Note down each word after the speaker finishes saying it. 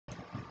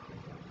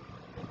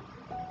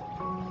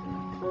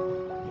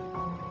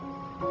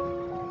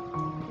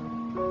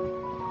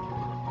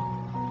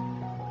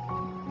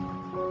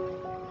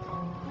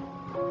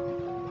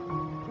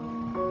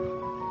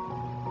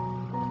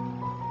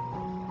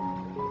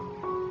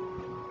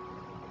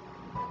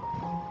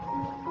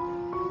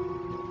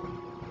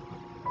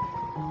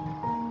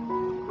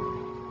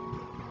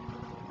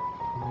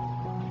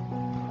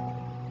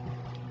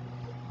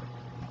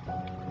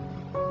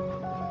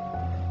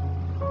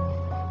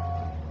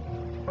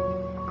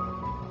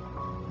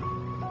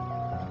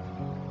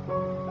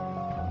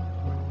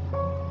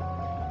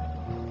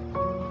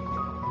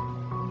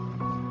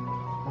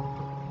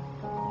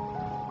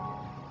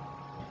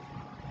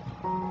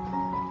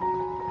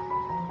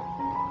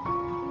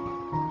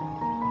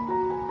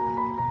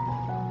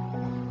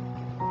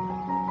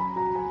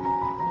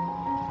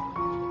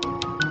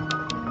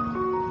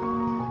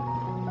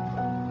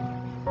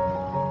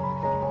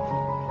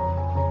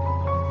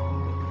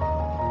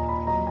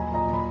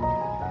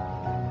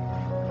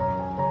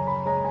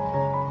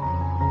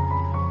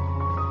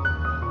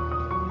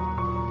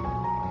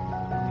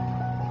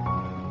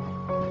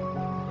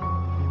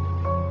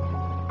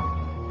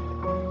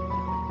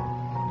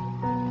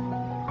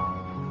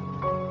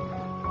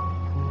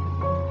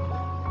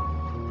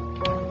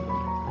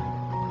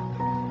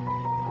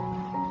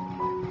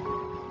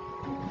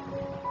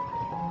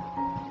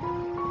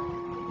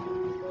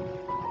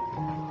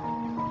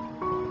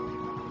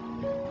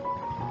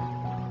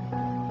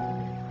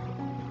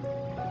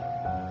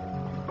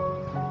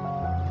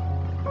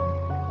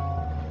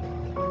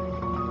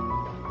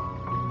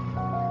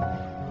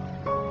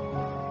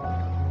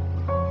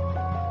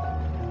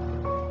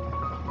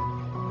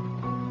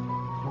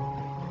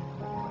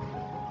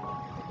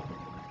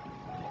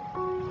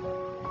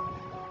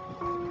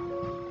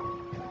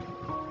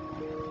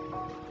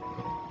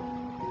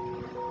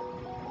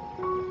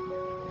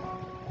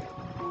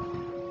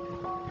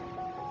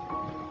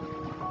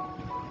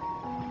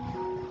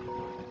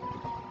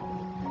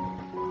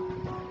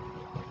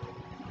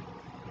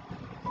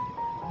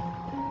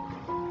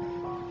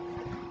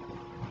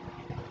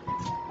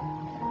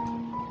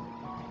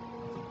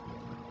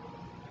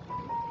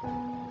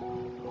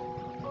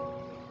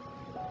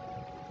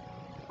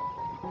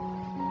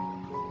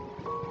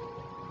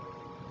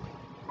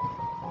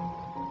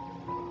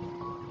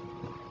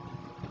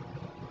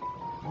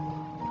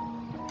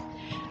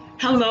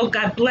Hello,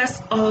 God bless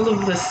all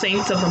of the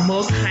saints of the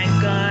Most High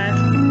God.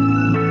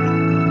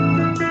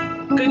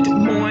 Good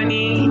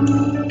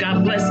morning.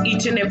 God bless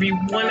each and every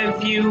one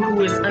of you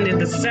who is under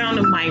the sound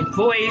of my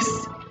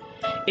voice.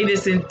 It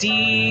is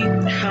indeed,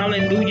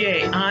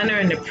 hallelujah, an honor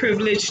and a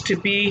privilege to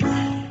be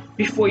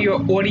before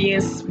your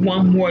audience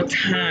one more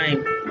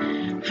time.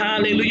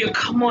 Hallelujah.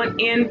 Come on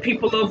in,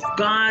 people of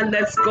God.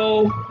 Let's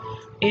go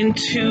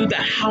into the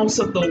house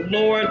of the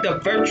Lord, the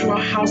virtual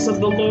house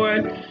of the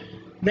Lord.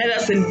 Let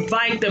us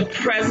invite the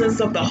presence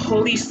of the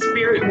Holy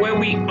Spirit where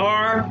we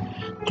are.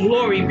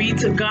 Glory be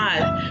to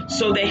God,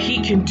 so that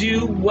He can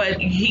do what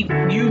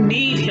you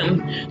need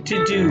Him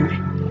to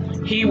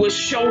do. He will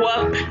show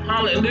up,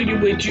 hallelujah,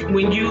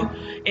 when you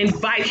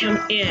invite Him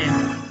in.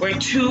 Where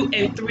 2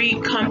 and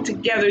 3 come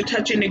together,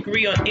 touch and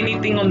agree on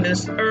anything on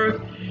this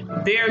earth,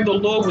 there the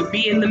Lord would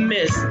be in the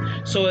midst.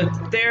 So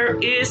if there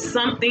is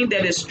something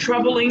that is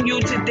troubling you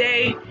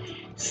today,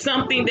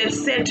 something that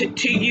said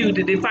to you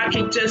that if I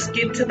could just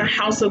get to the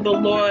house of the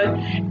Lord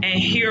and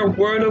hear a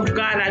word of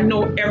God, I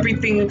know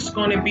everything is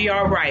going to be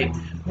all right.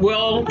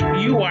 Well,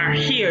 you are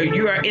here.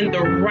 You are in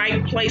the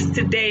right place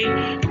today.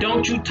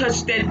 Don't you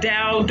touch that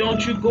dial.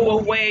 Don't you go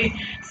away.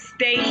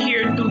 Stay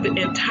here through the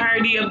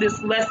entirety of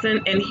this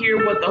lesson and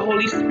hear what the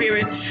Holy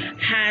Spirit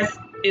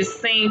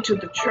is saying to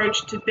the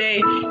church today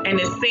and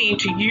is saying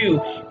to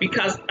you,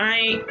 because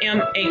I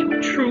am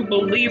a true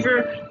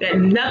believer that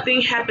nothing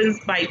happens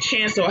by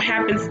chance or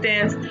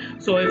happenstance.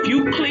 So if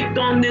you clicked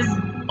on this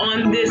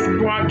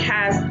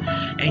broadcast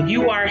and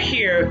you are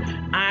here,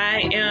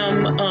 I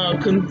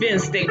am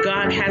convinced that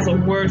God has a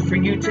word for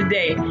you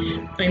today.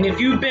 And if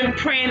you've been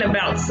praying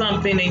about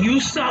something and you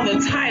saw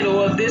the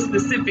title of this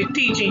specific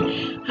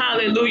teaching,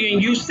 hallelujah,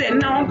 and you said,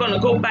 no, I'm going to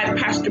go by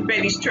Pastor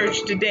Betty's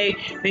church today,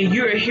 then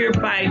you're here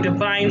by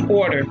divine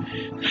order.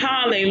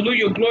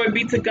 Hallelujah. Glory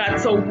be to God.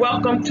 So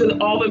welcome to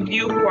all of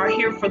you who are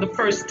here for the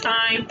first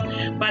time.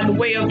 By the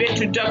way of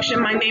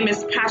introduction, my name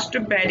is Pastor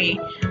Betty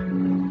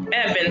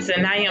Evans,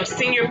 and I am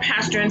senior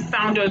pastor and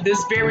founder of this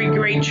very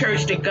great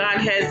church that God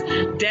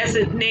has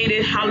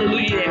designated,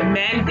 hallelujah, and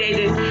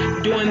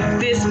mandated during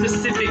this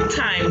specific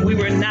time. We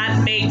were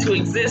not made to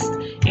exist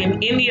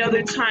in any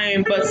other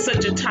time but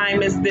such a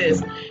time as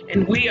this.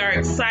 And we are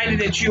excited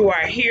that you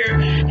are here.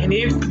 And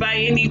if by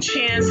any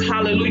chance,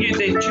 hallelujah,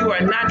 that you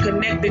are not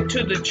connected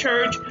to the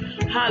church,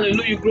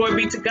 hallelujah,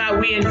 glory be to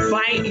God, we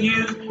invite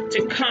you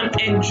to come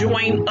and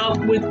join up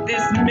with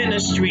this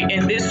ministry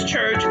and this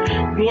church.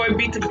 Glory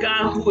be to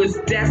God, who is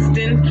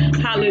destined,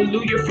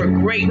 hallelujah, for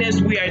greatness.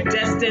 We are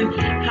destined,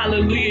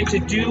 hallelujah, to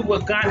do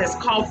what God has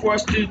called for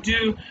us to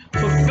do,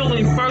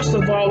 fulfilling first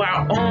of all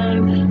our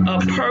own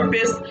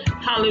purpose,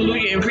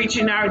 hallelujah, and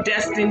reaching our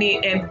destiny.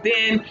 And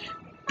then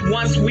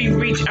once we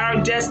reach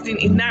our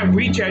destiny, not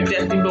reach our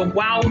destiny, but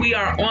while we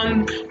are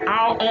on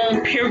our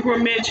own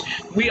pilgrimage,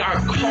 we are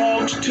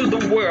called to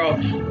the world.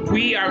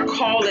 We are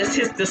called as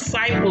His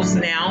disciples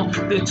now.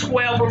 The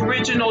 12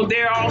 original,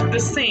 they're off the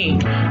scene,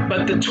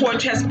 but the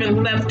torch has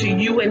been left to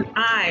you and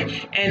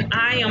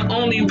I am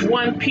only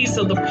one piece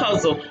of the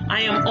puzzle.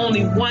 I am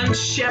only one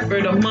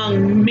shepherd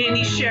among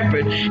many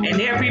shepherds,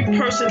 and every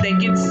person that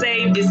gets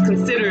saved is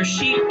considered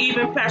sheep.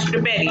 Even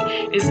Pastor Betty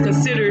is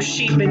considered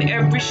sheep, and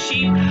every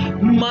sheep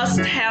must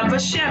have a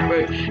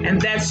shepherd, and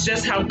that's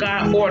just how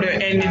God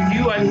ordered. And if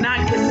you are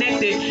not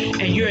connected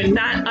and you're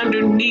not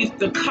underneath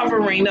the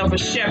covering of a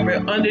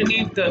shepherd,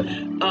 underneath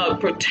the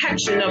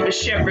protection of a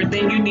shepherd,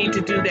 then you need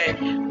to do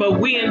that. But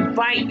we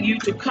invite you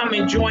to come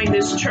and join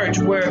this church,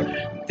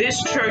 where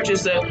this church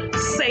is a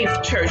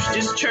safe church.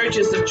 This church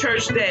is a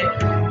church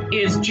that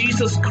is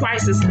Jesus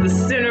Christ is the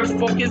center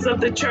focus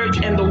of the church,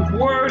 and the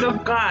Word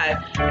of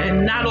God,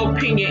 and not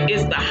opinion,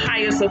 is the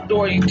highest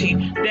authority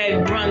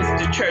that runs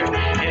the church.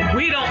 And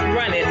we don't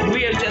run it.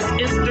 We are just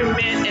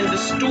instrument and the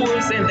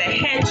stewards and the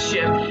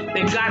headship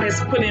that God has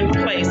put in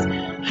place.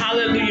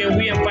 Hallelujah. And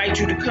we invite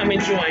you to come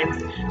and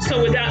join.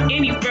 So without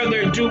any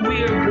further ado,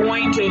 we are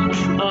going to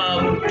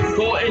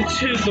go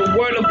into the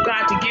Word of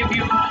God to give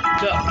you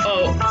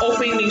the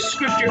opening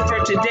scripture for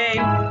today.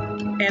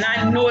 And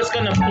I know it's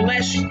going to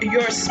bless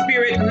your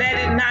spirit. Let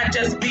it not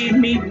just be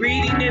me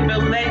reading it,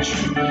 but let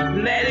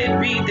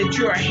it be that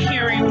you are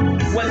hearing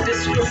what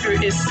this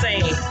scripture is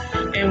saying.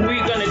 And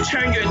we're going to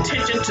turn your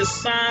attention to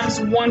Psalms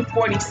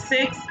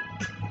 146.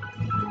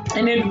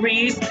 And it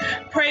reads,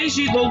 praise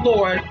ye the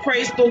Lord.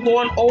 Praise the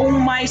Lord, O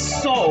my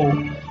soul.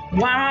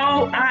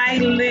 While I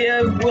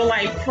live, will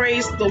I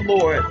praise the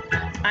Lord.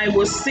 I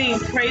will sing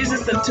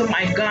praises unto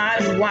my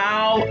God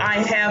while I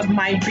have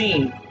my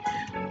being.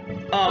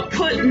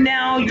 Put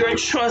not your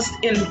trust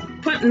in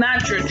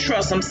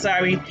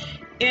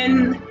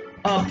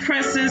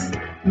princes,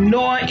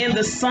 nor in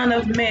the Son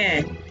of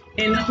Man,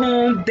 in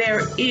whom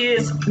there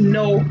is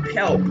no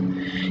help.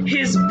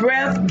 His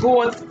breath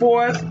goeth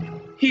forth,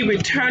 he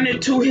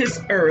returneth to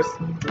his earth.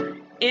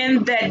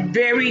 In that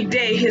very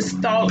day his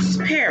thoughts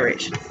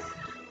perish.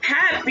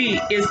 Happy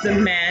is the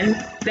man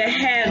that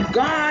had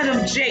God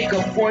of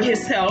Jacob for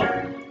his help,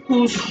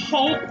 whose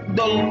hope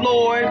the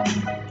Lord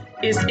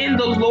is in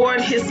the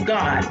Lord his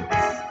God,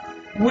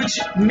 which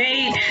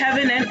made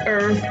heaven and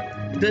earth,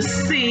 the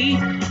sea,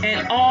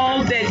 and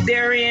all that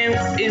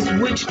therein is,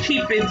 which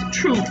keepeth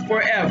truth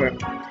forever,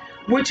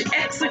 which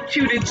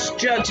executed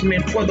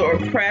judgment for the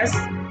oppressed,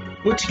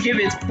 which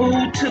giveth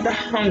food to the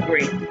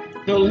hungry.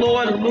 The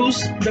Lord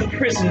loosed the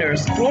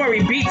prisoners.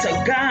 Glory be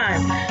to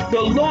God.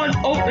 The Lord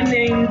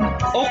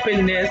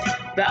openeth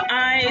the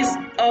eyes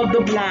of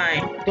the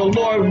blind. The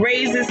Lord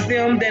raises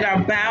them that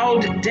are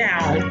bowed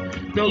down.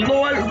 The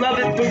Lord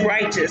loveth the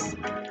righteous.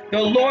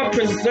 The Lord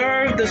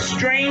preserved the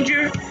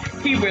stranger.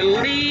 He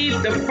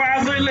relieved the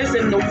fatherless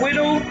and the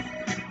widow.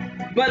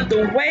 But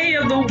the way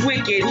of the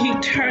wicked he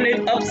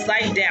turneth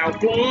upside down.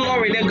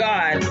 Glory to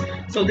God.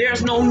 So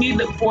there's no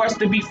need for us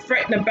to be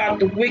fretting about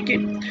the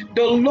wicked.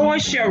 The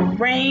Lord shall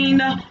reign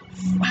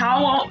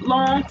how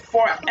long?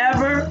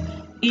 Forever.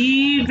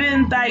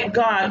 Even thy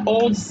God,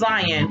 O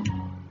Zion,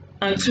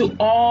 unto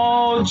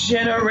all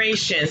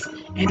generations.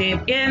 And it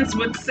ends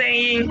with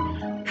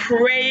saying,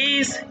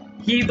 praise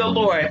ye the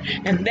Lord.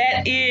 And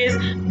that is,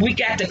 we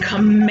got to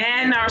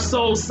command our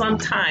souls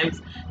sometimes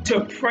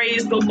to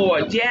praise the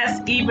Lord.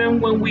 Yes,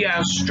 even when we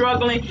are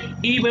struggling,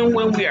 even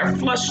when we are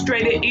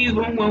frustrated,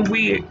 even when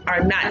we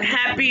are not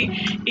happy,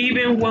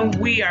 even when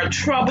we are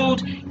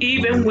troubled,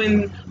 even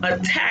when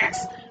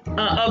attacks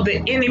of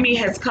the enemy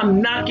has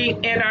come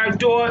knocking at our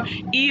door,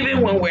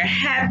 even when we're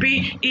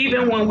happy,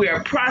 even when we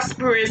are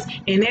prosperous,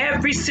 in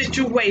every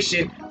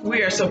situation,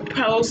 we are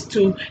supposed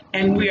to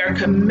and we are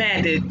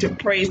commanded to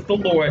praise the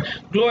Lord.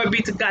 Glory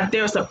be to God.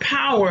 There's a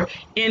power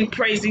in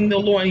praising the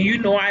Lord. You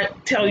know, I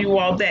tell you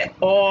all that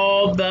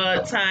all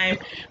the time.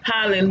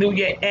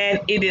 Hallelujah.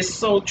 And it is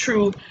so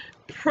true.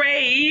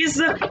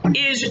 Praise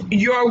is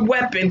your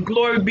weapon.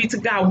 Glory be to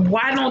God.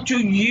 Why don't you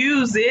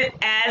use it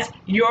as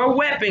your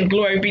weapon?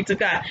 Glory be to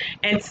God.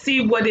 And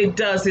see what it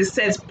does. It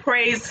says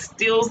praise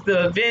steals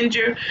the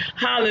avenger.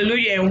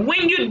 Hallelujah. And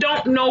when you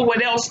don't know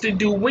what else to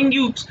do, when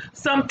you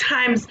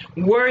sometimes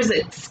words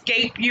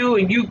escape you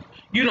and you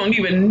don't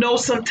even know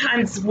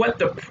sometimes what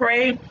to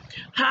pray.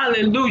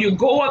 Hallelujah.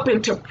 Go up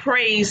into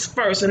praise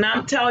first. And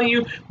I'm telling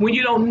you, when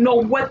you don't know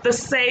what to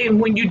say and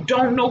when you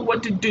don't know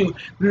what to do,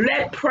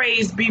 let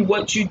praise be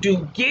what you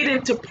do. Get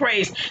into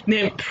praise. And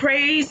then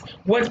praise,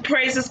 what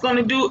praise is going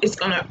to do, it's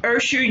going to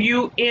usher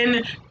you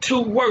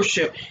into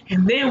worship.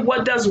 And then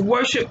what does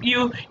worship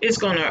you? It's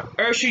going to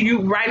usher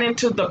you right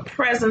into the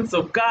presence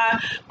of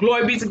God.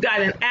 Glory be to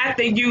God. And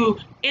after you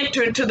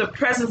enter into the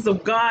presence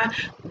of God,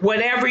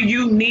 whatever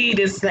you need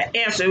is the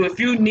answer.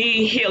 If you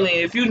need healing,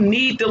 if you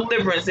need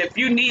deliverance, if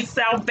you need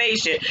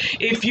salvation,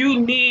 if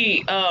you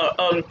need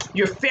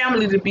your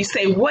family to be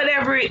saved,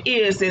 whatever it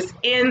is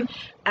in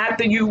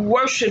after you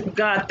worship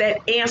God,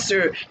 that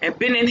answer and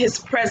been in his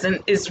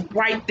presence is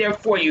right there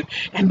for you.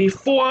 And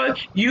before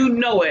you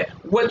know it,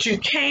 what you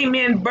came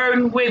in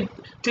burdened with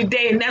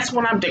today, and that's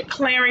what I'm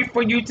declaring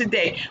for you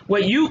today,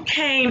 what you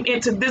came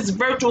into this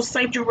virtual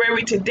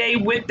sanctuary today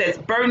with, that's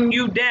burdening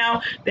you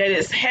down, that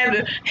is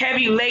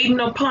heavy laden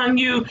upon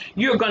you,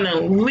 you're going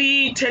to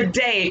leave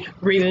today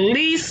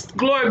released,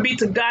 glory be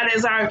to God,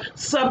 as our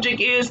subject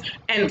is,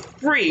 and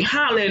free.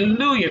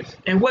 Hallelujah.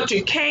 And what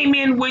you came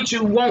in with,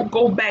 you won't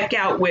go back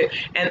out with.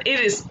 And it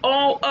is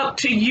all up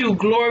to you.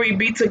 Glory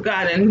be to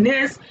God. And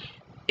this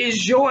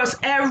is yours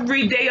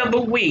every day of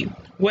the week.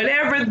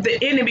 Whatever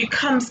the enemy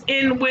comes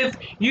in with,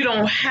 you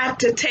don't have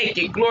to take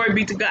it. Glory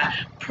be to God.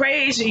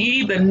 Praise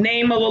ye the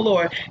name of the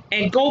Lord.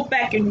 And go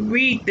back and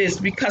read this,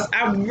 because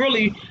I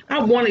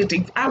wanted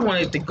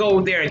to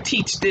go there and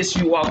teach this,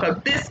 you all,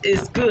 because this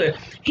is good.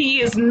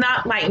 He is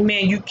not like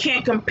man. You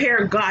can't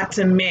compare God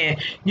to man.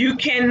 You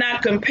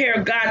cannot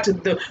compare God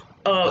to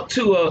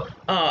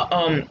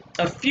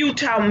a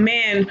futile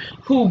man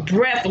who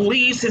breath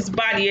leaves his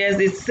body, as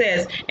it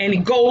says, and he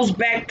goes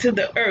back to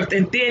the earth.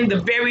 And then the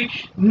very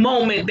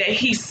moment that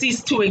he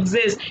ceased to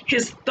exist,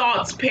 his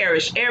thoughts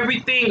perish.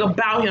 Everything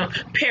about him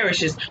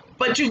perishes.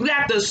 But you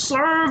got to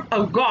serve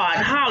a God,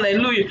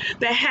 hallelujah,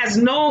 that has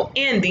no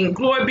ending.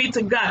 Glory be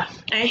to God.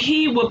 And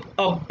he will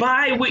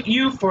abide with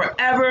you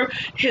forever.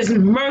 His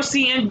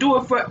mercy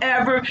endure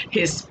forever.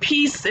 His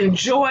peace and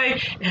joy,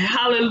 and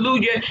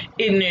hallelujah,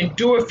 it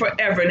endure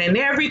forever. And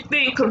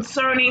everything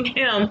concerning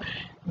him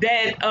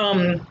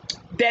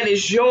that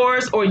is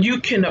yours or you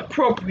can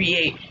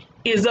appropriate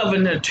is of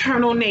an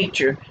eternal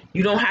nature.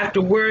 You don't have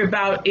to worry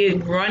about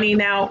it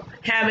running out,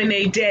 having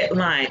a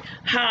deadline.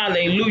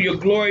 Hallelujah.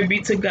 Glory be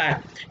to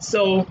God.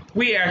 So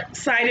we are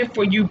excited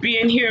for you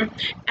being here.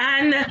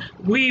 And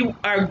we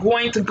are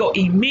going to go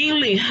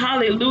immediately,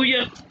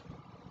 hallelujah,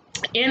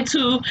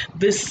 into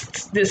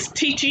this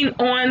teaching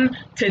on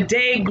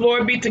today.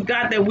 Glory be to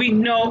God, that we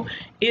know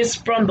is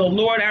from the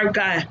Lord our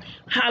God.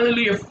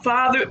 Hallelujah.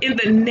 Father, in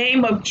the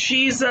name of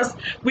Jesus,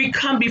 we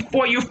come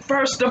before you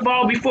first of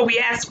all, before we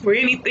ask for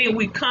anything,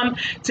 we come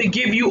to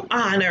give you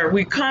honor.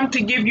 We come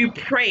to give you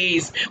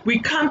praise. We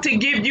come to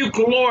give you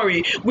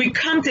glory. We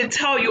come to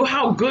tell you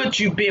how good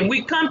you've been.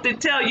 We come to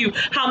tell you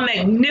how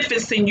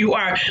magnificent you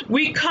are.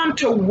 We come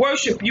to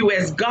worship you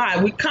as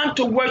God. We come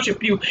to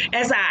worship you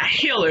as our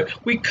healer.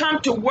 We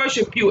come to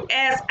worship you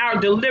as our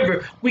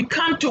deliverer. We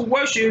come to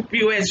worship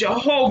you as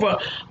Jehovah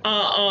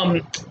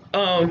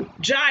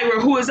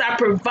Jireh, who is our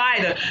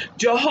provider,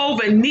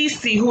 Jehovah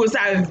Nisi, who is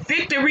our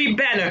victory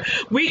banner.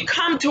 We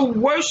come to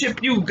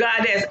worship you,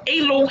 God, as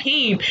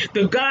Elohim,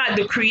 the God,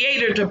 the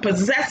creator, the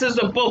possessors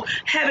of both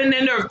heaven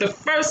and earth, the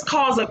first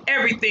cause of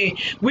everything.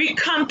 We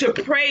come to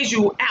praise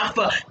you,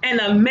 Alpha and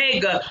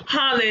Omega.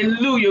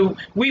 Hallelujah.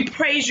 We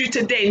praise you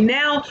today.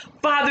 Now,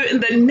 Father,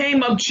 in the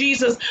name of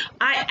Jesus,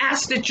 I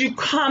ask that you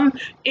come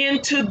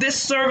into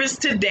this service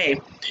today.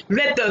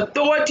 Let the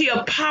authority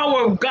of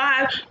power of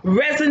God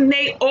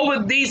resonate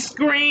over these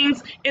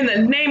screens in the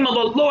name of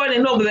the Lord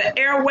and over the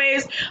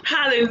airways.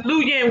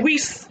 Hallelujah. And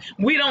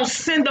we don't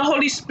send the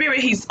Holy Spirit.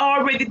 He's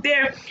already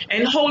there.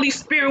 And Holy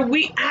Spirit,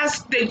 we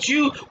ask that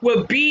you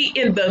will be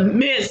in the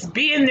midst,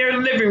 be in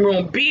their living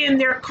room, be in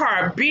their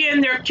car, be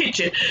in their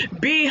kitchen,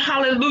 be,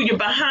 hallelujah,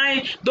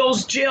 behind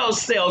those jail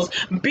cells,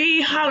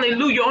 be,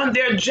 hallelujah, on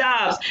their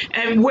jobs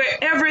and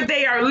wherever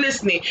they are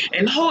listening.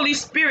 And Holy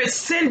Spirit,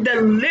 send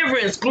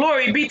deliverance.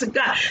 Glory be to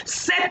God.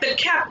 Set the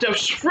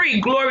captives free.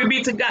 Glory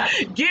be to God.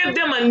 Give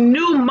them a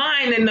new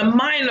mind in the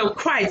mind of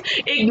Christ.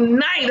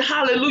 Ignite,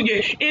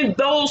 hallelujah, in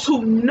those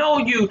who know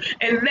you,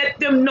 and let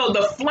them know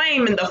the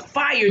flame and the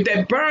fire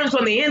that burns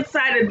on the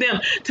inside of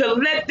them, to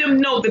let them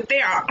know that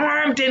they are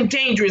armed and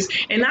dangerous.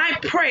 And I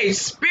pray,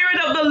 Spirit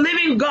of the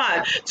living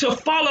God, to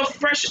fall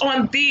afresh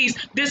on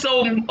this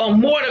old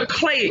mortar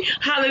clay,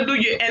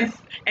 hallelujah,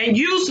 and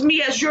use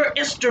me as your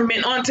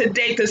instrument on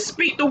today to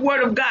speak the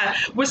word of God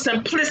with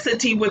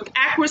simplicity, with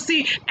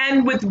accuracy,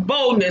 and with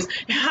boldness.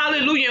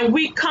 Hallelujah. And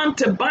we come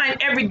to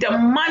bind every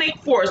demonic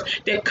force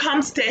that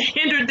comes to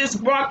hinder this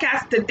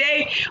broadcast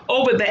today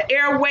over the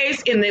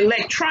airways, in the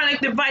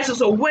electronic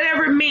devices, or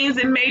whatever means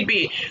it may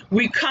be.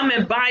 We come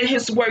and bind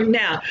his word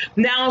now.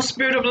 Now,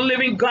 Spirit of the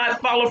living God,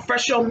 fall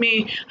afresh on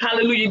me.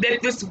 Hallelujah.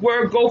 Let this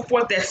word go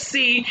forth as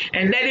seed,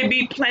 and let it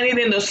be planted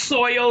in the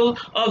soil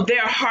of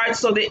their hearts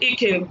so that it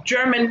can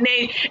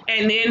germinate,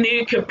 and then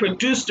it can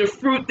produce the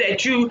fruit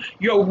that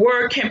your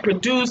word can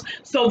produce,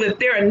 so that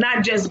they're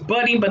not just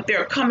budding, but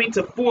they're coming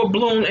to full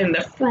bloom, and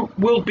the fruit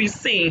will be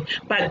seen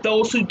by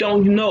those who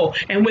don't know.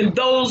 And when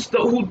those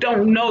who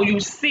don't know you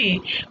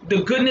see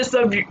the goodness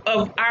of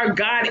our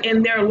God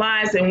in their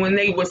lives, and when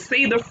they will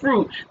see the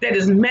fruit that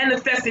is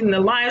manifesting in the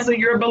lives of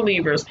your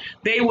believers,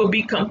 they will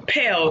be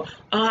compelled,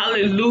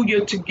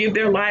 hallelujah, to give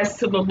their lives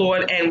to the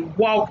Lord and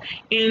walk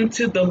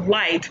into the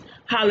light,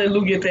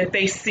 hallelujah, that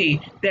they see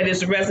that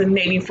is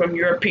resonating from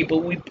your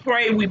people. We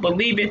pray, we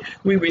believe it,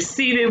 we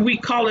receive it, we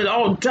call it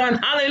all done.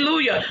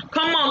 Hallelujah.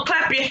 Come on,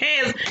 clap your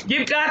hands,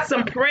 give God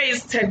some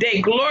praise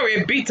today.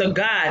 Glory be to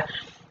God.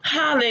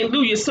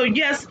 Hallelujah. So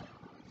yes,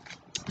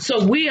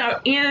 so we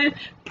are in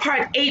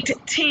part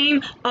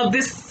 18 of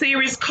this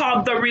series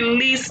called The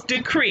Release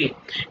Decree.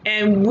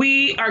 And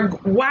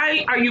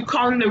why are you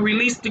calling the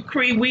release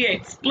decree? We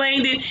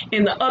explained it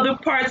in the other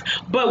parts,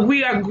 but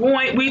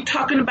we're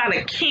talking about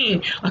a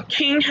king. A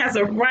king has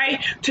a right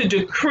to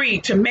decree,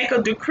 to make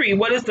a decree.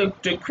 What is the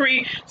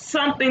decree?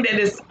 Something that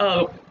is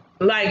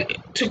like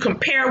to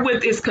compare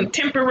with is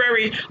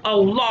contemporary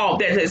law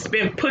that has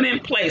been put in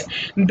place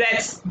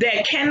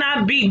that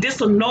cannot be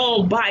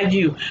disannulled by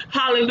you.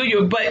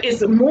 Hallelujah. But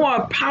it's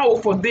more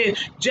powerful than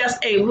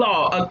just a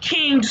law. A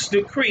king's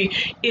decree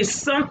is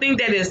something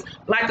that is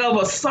like of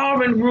a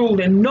sovereign rule,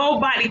 and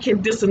nobody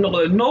can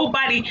disannul it.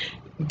 Nobody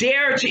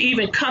dare to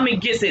even come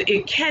against it.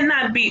 It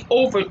cannot be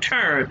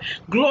overturned.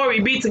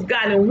 Glory be to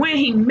God. And when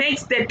he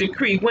makes that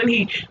decree, when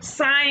he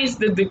signs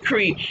the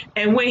decree,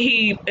 and when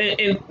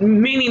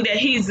meaning that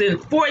he's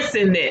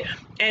enforcing it,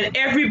 and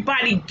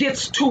everybody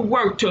gets to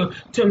work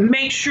to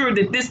make sure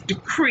that this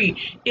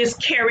decree is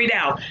carried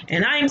out.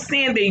 And I'm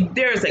saying that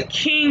there's a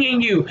king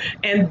in you,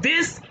 and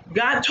this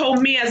God told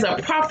me as a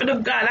prophet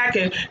of God, I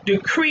can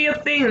decree a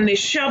thing and it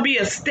shall be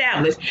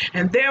established.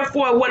 And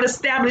therefore, what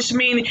established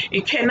means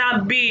it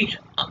cannot be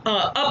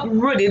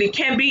uprooted. It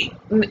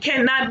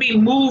cannot be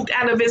moved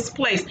out of its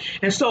place.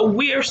 And so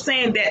we are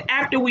saying that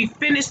after we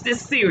finish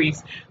this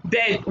series,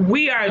 that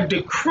we are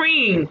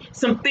decreeing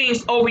some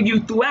things over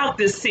you throughout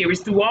this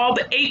series, through all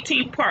the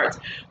 18 parts.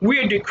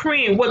 We're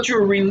decreeing what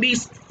you're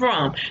released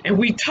from. And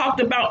we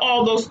talked about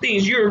all those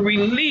things. You're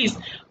released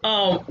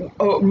from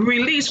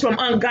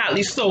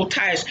ungodly soul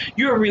ties.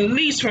 You're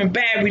released from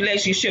bad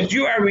relationships.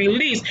 You are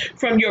released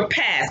from your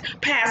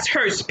past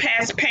hurts,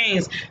 past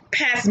pains,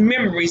 past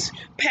memories,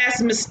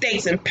 past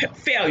mistakes and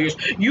failures.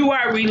 You are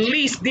are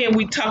released, then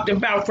we talked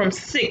about from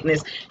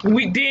sickness.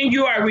 Then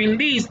you are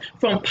released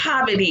from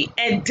poverty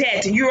and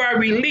debt. You are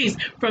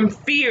released from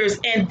fears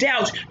and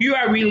doubts. You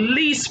are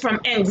released from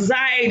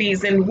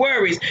anxieties and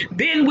worries.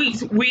 Then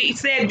we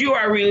said you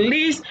are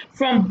released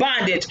from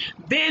bondage.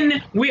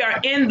 Then we are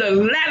in the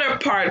latter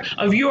part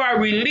of you are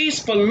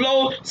released for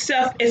low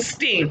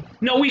self-esteem.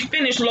 No, we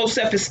finished low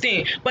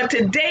self-esteem. But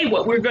today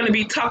what we're going to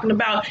be talking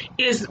about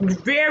is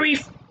very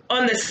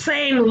on the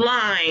same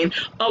line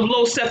of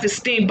low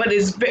self-esteem, but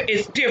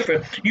it's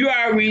different. You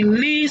are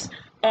released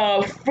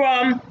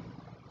from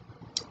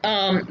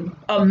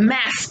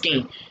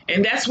masking.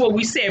 And that's what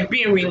we said,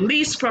 being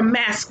released from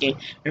masking.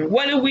 And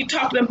what are we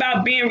talking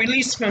about being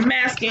released from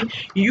masking?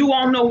 You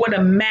all know what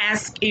a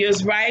mask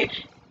is, right?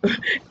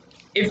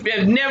 If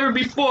never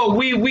before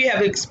we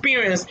have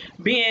experienced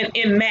being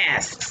in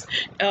masks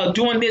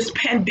during this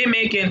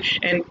pandemic,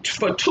 and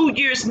for 2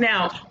 years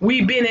now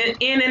we've been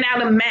in and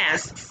out of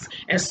masks,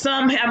 and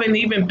some haven't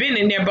even been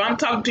in there, but I'm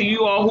talking to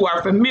you all who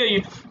are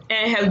familiar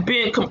and have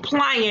been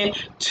compliant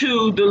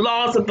to the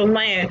laws of the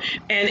land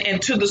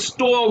and to the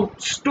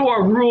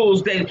store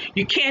rules that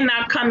you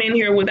cannot come in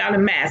here without a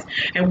mask.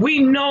 And we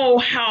know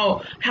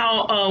how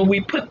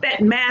we put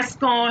that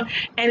mask on,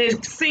 and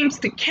it seems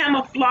to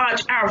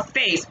camouflage our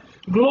face.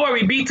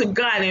 Glory be to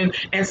God.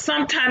 And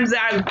sometimes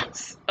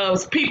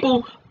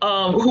people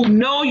who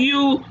know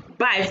you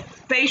by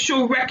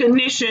facial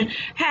recognition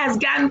has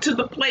gotten to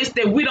the place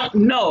that we don't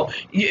know.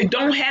 You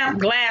don't have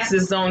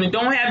glasses on, and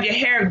don't have your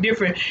hair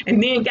different,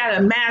 and then got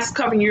a mask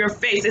covering your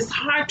face. It's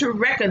hard to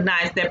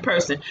recognize that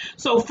person.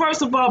 So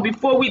first of all,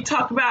 before we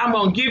talk about, I'm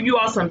going to give you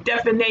all some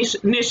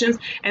definitions,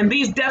 and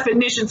these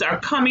definitions are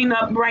coming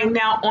up right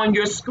now on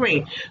your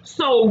screen.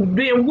 So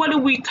then what are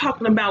we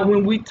talking about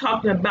when we're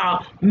talking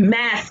about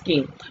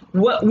masking?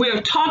 What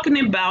we're talking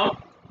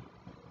about,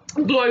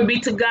 glory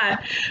be to God,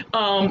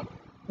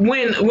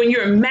 when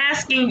you're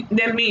masking,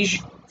 that means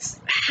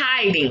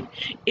hiding.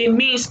 It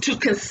means to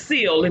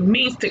conceal. It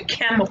means to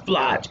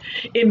camouflage.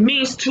 It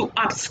means to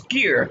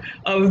obscure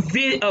a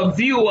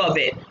view of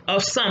it,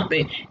 of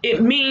something. It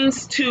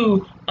means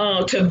to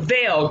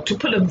veil, to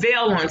put a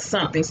veil on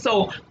something.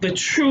 So the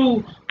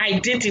true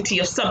identity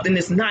of something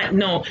is not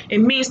known. It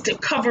means to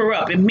cover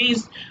up. It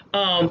means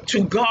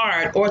to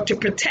guard or to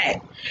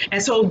protect.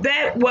 And so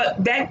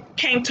that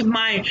came to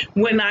mind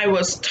when I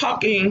was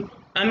talking.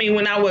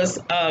 When I was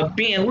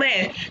being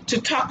led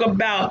to talk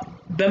about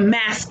the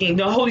masking.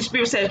 The Holy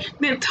Spirit said,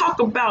 then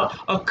talk about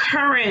a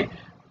current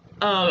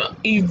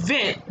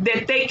event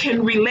that they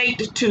can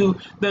relate to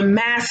the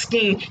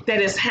masking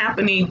that is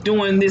happening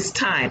during this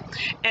time.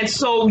 And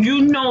so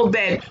you know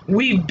that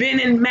we've been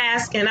in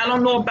masks, and I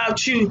don't know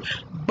about you,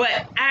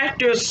 but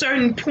after a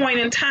certain point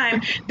in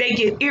time, they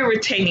get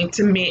irritating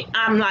to me.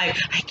 I'm like,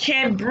 I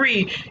can't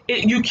breathe.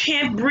 You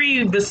can't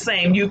breathe the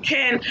same. You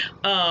can't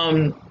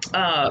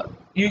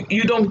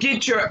You don't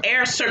get your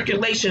air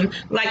circulation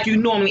like you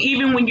normally,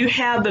 even when you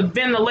have the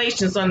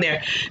ventilations on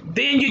there.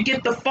 Then you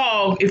get the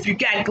fog if you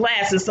got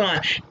glasses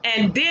on.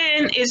 And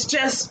then it's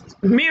just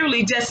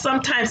merely just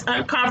sometimes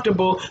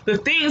uncomfortable. The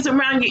things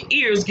around your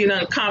ears get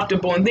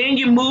uncomfortable. And then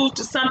you move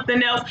to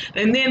something else,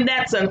 and then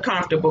that's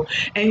uncomfortable.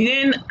 And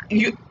then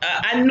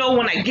I know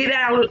when I get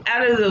out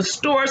of the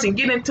stores and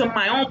get into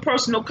my own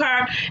personal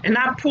car and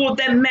I pull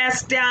that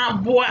mask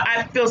down, boy,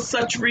 I feel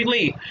such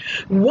relief.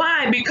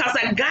 Why? Because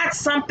I got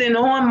something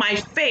on my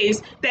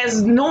face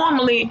that's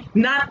normally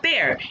not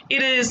there.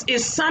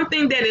 It's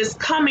something that is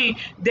coming,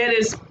 that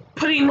is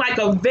putting like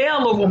a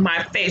veil over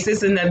my face.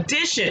 It's an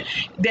addition.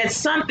 That's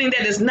something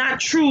that is not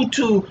true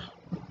to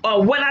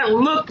what I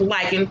look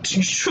like and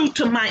true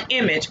to my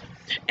image.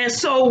 And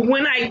so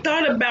when I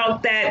thought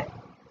about that,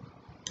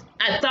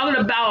 I thought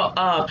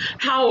about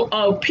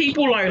how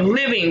people are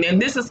living,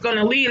 and this is going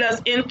to lead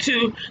us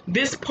into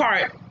this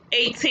part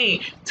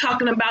 18,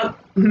 talking about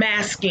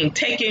masking,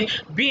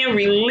 being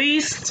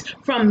released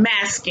from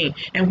masking.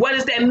 And what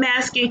is that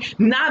masking?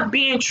 Not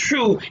being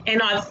true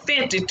and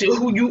authentic to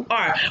who you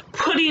are,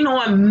 putting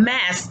on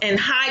masks and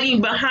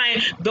hiding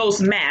behind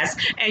those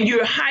masks. And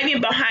you're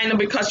hiding behind them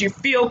because you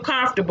feel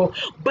comfortable,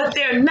 but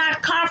they're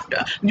not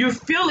comfortable. You're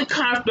feeling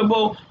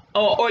comfortable,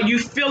 or you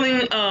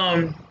feeling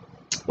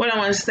what I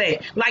want to say,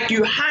 like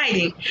you're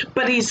hiding,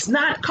 but it's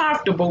not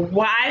comfortable.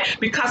 Why?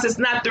 Because it's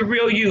not the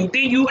real you.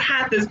 Then you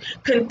have to,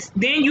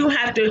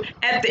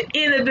 at the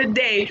end of the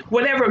day,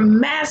 whatever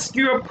mask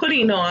you're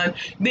putting on,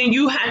 then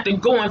you have to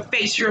go and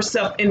face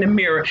yourself in the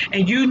mirror.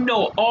 And you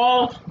know,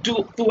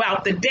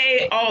 throughout the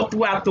day, all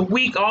throughout the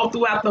week, all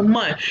throughout the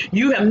month,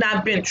 you have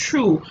not been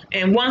true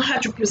and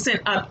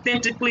 100%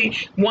 authentically,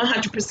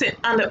 100%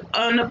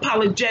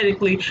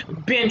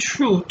 unapologetically been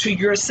true to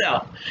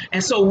yourself.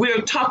 And so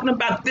we're talking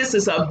about this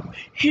is a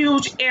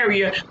huge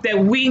area that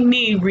we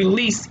need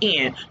release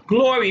in.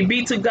 Glory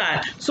be to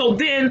God. So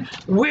then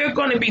we're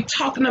going to be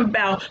talking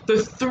about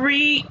the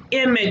three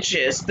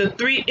images. And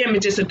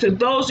to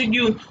those of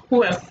you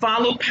who have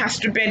followed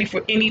Pastor Betty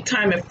for any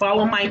time and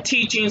follow my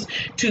teachings,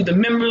 to the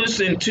members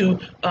and to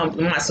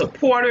my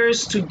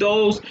supporters, to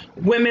those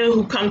women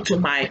who come to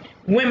my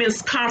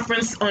women's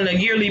conference on a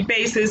yearly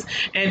basis,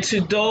 and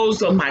to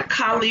those of my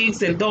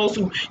colleagues and those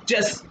who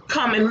just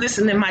come and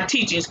listen to my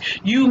teachings,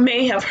 you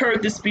may have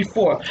heard this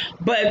before,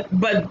 but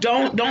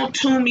don't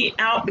tune me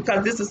out,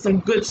 because this is some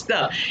good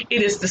stuff.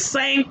 It is the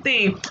same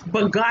thing,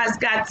 but God's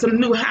got some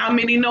new. How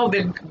many know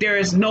that there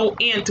is no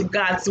end to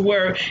God's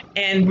word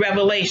and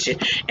revelation?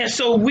 And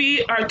so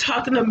we're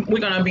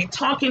going to be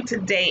talking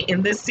today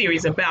in this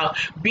series about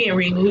being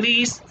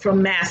released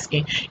from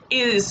masking.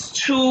 It is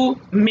too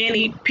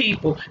many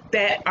people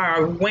that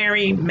are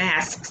wearing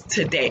masks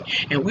today,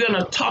 and we're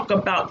going to talk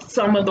about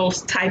some of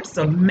those types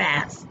of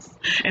masks.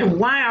 And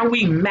why are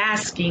we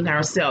masking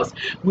ourselves?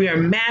 We are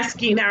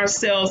masking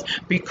ourselves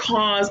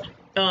because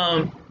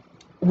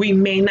we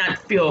may not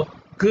feel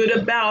good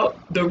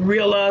about the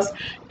real us.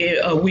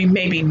 We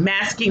may be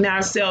masking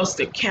ourselves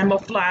to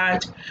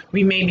camouflage.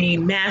 We may be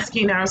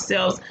masking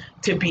ourselves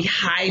to be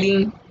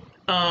hiding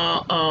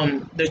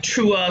the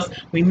true us.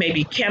 We may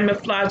be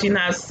camouflaging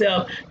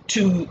ourselves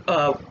to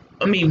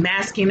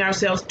masking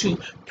ourselves to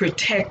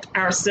protect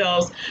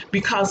ourselves,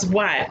 because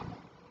why?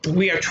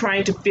 We are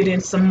trying to fit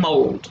in some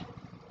mold.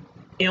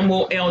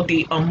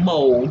 M-O-L-D, a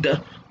mold.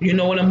 You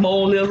know what a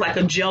mold is? Like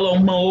a Jello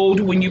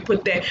mold. When you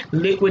put that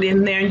liquid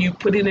in there and you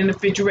put it in the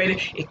refrigerator,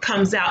 it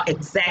comes out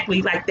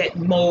exactly like that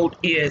mold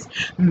is.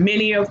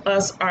 Many of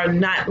us are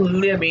not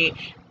living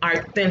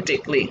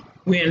authentically.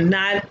 We're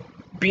not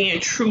being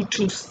true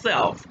to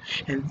self,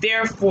 and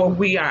therefore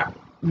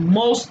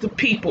most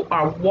people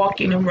are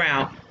walking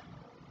around,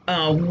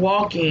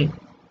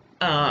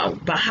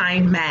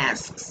 behind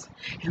masks,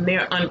 and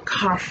they're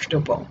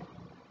uncomfortable.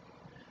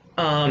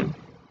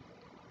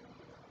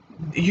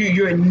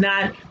 You're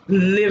not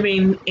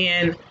living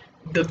in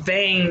the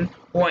vein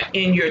or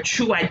in your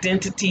true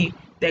identity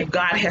that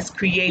God has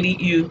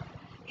created you.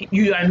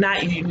 You are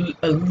not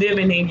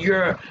living in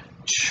your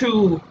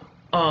true,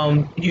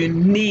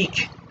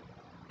 unique,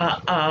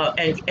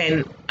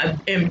 and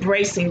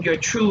embracing your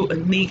true,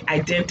 unique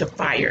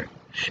identifier.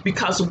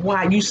 Because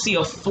why? You see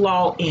a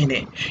flaw in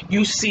it.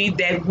 You see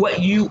that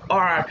what you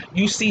are,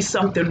 you see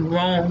something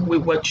wrong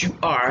with what you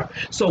are.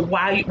 So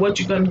what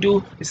you're going to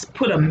do is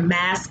put a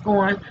mask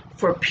on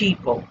for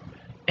people.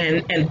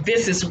 And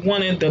this is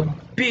one of the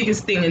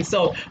biggest things. And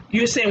so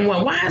you're saying,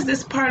 well, why is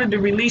this part of the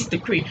release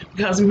decree?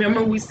 Because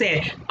remember, we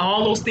said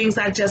all those things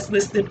I just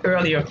listed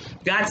earlier.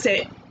 God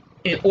said,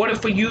 in order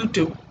for you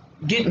to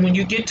when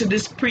you get to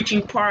this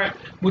preaching part,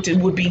 which it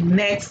would be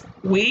next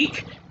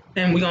week,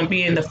 and we're going to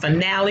be in the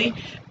finale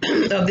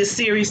of this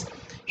series,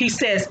 he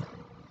says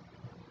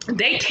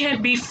they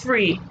can't be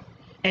free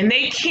and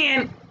they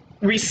can't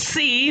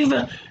receive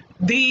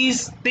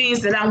these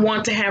things that I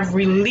want to have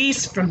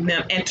released from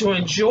them and to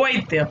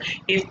enjoy them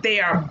if they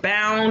are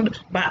bound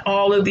by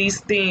all of these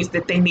things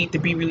that they need to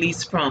be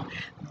released from.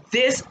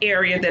 This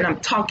area that I'm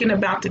talking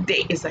about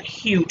today is a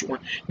huge one.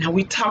 Now,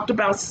 we talked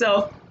about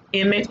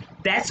self-image.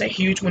 That's a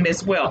huge one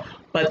as well.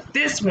 But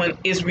this one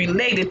is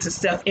related to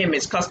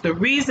self-image, because the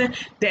reason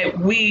that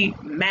we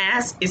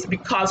mask is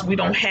because we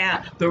don't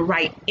have the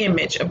right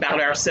image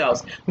about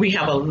ourselves. We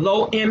have a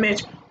low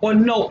image or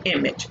no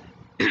image.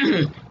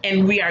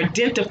 And we are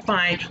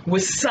identifying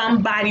with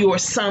somebody or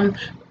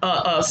someone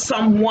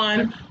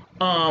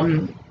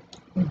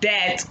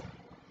that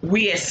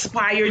we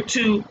aspire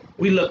to,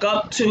 we look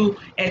up to,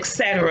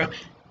 etc.,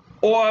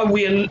 or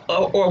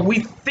we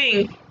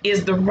think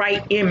is the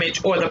right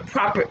image or the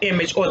proper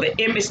image or the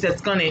image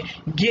that's going to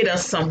get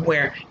us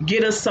somewhere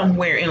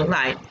in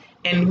life.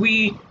 And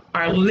we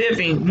are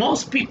living,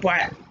 most people,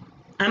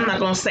 I'm not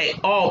going to say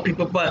all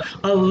people, but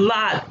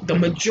the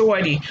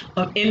majority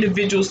of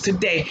individuals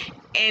today.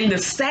 And the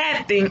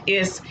sad thing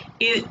is,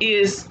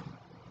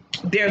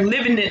 they're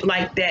living it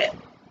like that,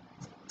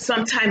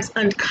 sometimes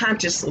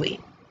unconsciously.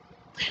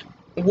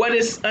 What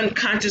is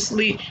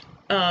unconsciously?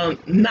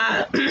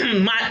 Not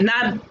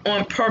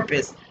on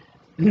purpose,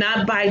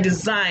 not by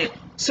design.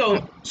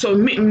 So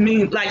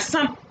like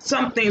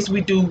some things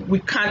we do, we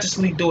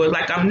consciously do it.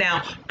 Like I'm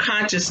now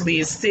consciously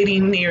is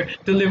sitting there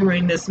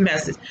delivering this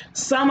message.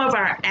 Some of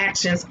our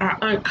actions are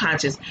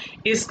unconscious.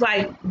 It's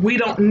like we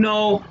don't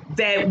know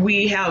that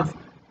we have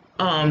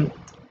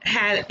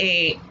had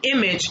a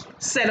image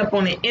set up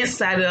on the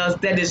inside of us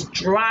that is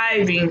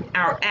driving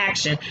our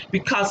action,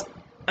 because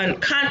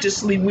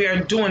unconsciously we are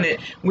doing it.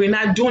 We're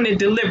not doing it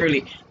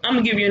deliberately. I'm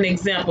gonna give you an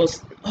example.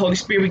 Holy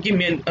Spirit, give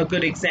me a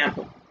good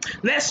example.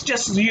 Let's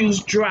just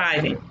use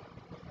driving.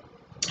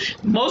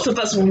 Most of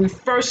us, when we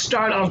first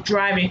start off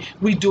driving,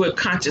 we do it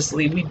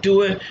consciously. We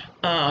do it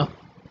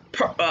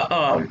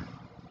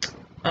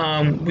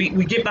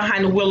we get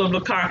behind the wheel of the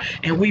car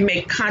and we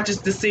make conscious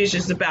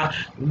decisions about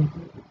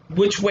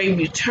which way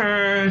we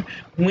turn,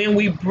 when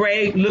we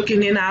brake,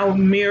 looking in our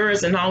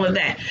mirrors and all of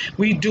that.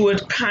 We do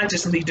it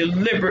consciously,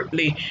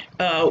 deliberately.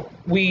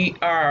 We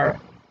are,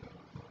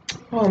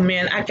 oh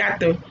man, I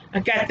got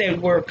that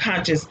word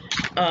conscious,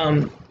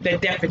 that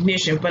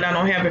definition, but I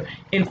don't have it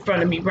in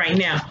front of me right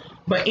now.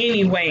 But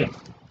anyway,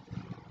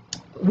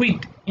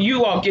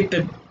 you all get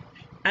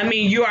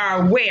you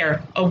are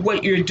aware of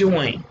what you're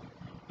doing.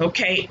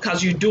 okay?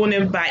 Because you're doing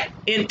it by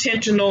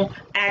intentional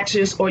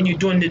actions or you're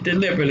doing it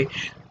deliberately.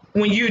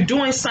 When you're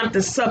doing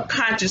something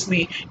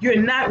subconsciously,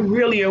 you're not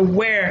really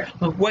aware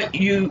of what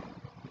you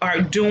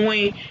are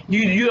doing.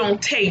 You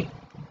don't take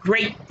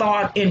great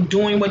thought in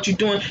doing what you're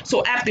doing.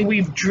 So after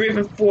we've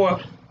driven for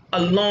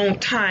a long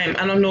time,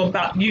 I don't know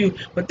about you,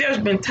 but there's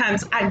been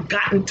times I've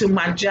gotten to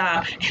my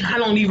job and I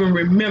don't even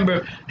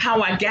remember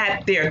how I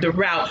got there, the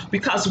route,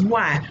 because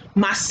why?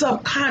 My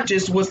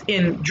subconscious was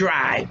in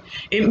drive.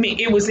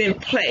 It was in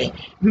play,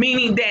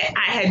 meaning that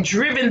I had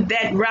driven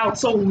that route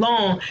so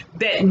long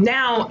that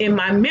now in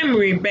my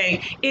memory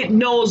bank, it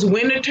knows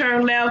when to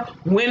turn left,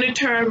 when to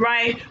turn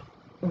right,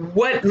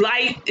 what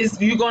light is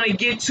you going to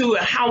get to,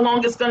 and how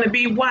long it's going to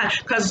be. Why?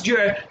 Because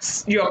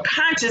your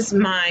conscious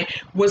mind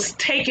was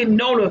taking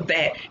note of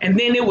that, and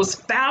then it was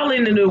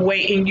filing it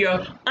away in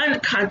your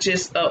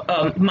unconscious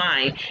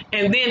mind,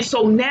 and then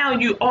so now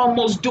you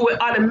almost do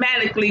it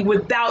automatically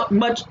without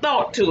much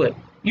thought to it.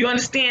 You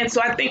understand?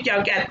 So I think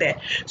y'all got that.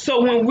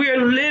 So when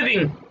we're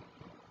living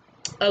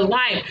a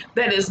life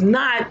that is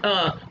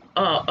not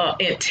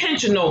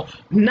intentional,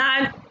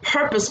 not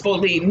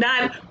purposefully,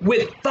 not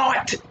with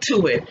thought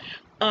to it,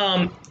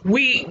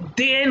 we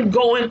then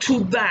go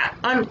into the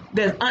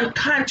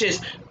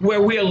unconscious,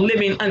 where we are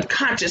living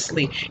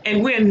unconsciously,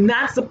 and we're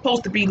not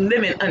supposed to be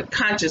living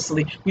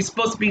unconsciously. We're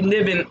supposed to be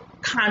living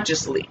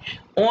consciously,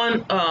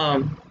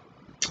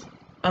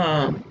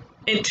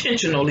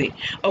 intentionally.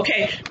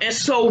 Okay, and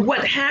so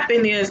what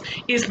happened is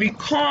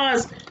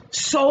because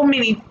so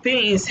many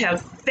things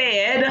have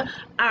fed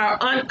our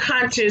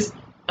unconscious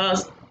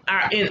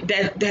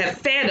that have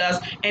fed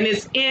us, and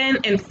it's in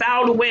and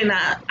filed away in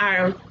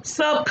our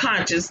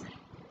subconscious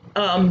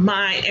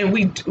mind, and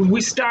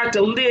we start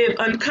to live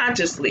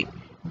unconsciously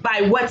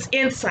by what's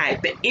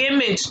inside, the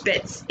image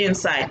that's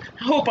inside.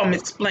 I hope I'm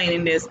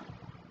explaining this.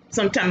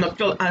 Sometimes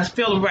I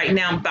feel right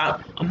now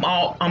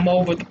I'm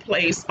over the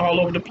place,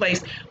 all over the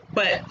place.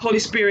 But Holy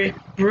Spirit,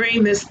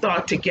 bring this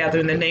thought together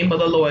in the name of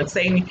the Lord.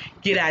 Satan,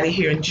 get out of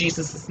here in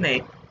Jesus'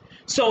 name.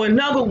 So in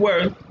other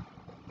words,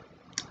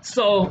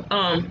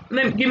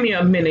 give me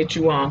a minute,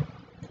 you all.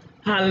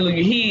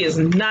 Hallelujah.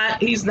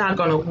 He's not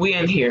gonna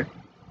win here.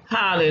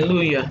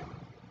 Hallelujah.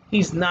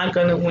 He's not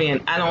gonna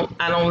win. I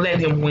don't let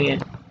him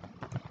win.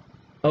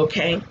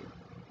 Okay?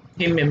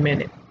 Give me a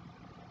minute.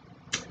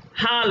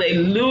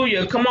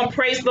 Hallelujah. Come on,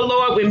 praise the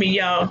Lord with me,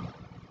 y'all.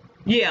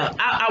 Yeah,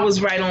 I was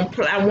right on.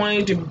 I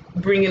wanted to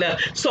bring it up.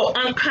 So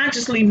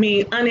unconsciously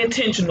means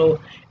unintentional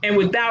and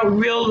without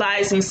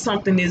realizing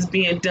something is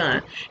being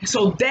done.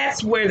 So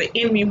that's where the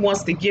enemy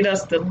wants to get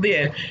us to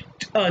live.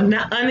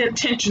 Not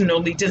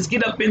unintentionally, just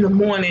get up in the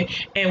morning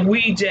and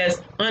we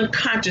just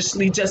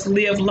unconsciously just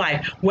live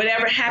life.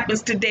 Whatever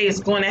happens today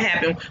is going to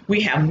happen.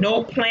 We have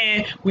no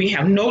plan. We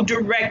have no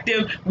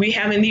directive. We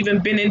haven't even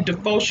been in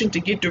devotion to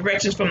get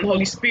directions from the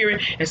Holy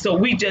Spirit. And so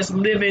we just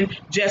living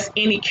just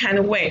any kind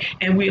of way.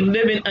 And we're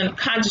living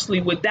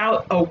unconsciously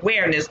without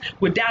awareness,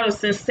 without a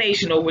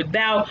sensation, or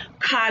without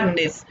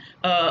cognizance,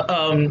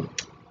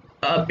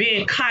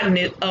 being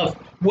cognizant of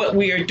what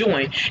we are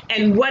doing.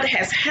 And what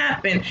has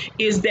happened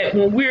is that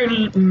when we're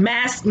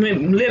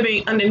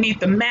living underneath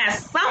the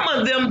mask, some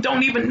of them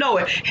don't even know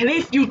it. And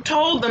if you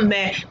told them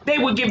that, they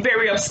would get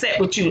very upset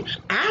with you.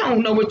 I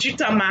don't know what you're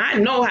talking about. I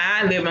know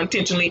how I live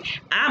intentionally.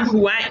 I'm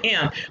who I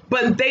am.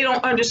 But they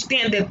don't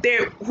understand that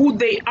who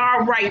they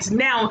are right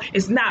now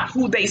is not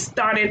who they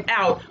started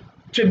out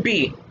to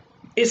be.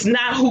 It's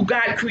not who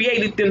God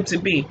created them to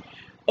be.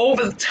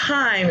 Over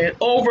time and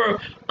over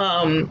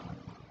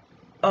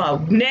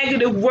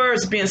negative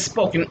words being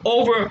spoken,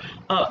 over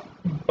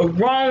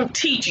wrong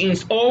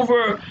teachings,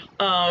 over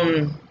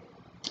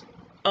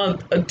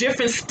a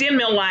different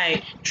stimuli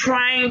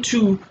trying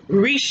to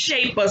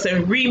reshape us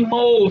and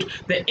remold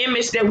the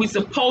image that we're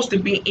supposed to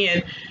be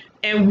in.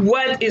 And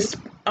what is,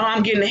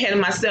 I'm getting ahead of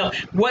myself,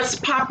 what's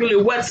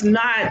popular, what's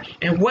not,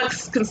 and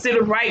what's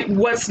considered right,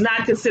 what's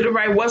not considered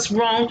right, what's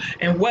wrong,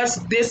 and what's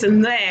this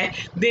and that,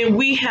 then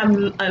we have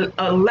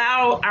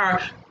allowed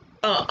our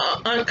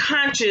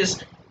unconscious,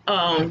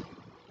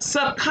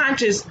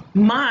 subconscious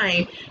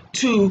mind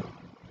to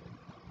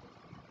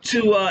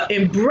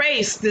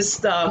embrace this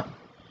stuff.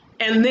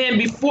 And then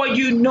before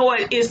you know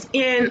it, it's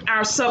in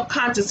our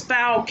subconscious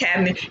file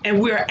cabinet and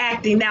we're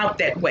acting out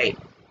that way.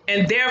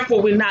 And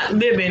therefore we're not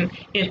living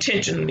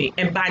intentionally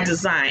and by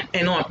design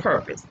and on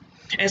purpose.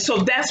 And so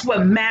that's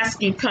what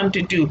masking come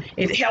to do.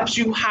 It helps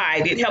you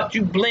hide. It helps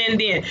you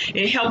blend in.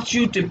 It helps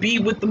you to be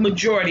with the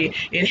majority.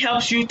 It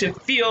helps you to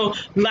feel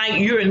like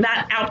you're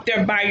not out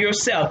there by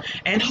yourself.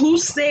 And who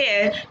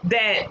said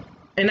that,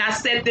 and I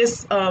said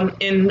this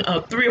in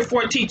 3 or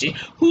 4 teaching,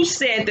 who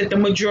said that the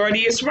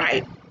majority is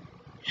right?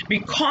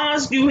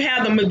 Because you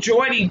have the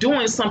majority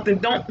doing something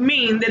don't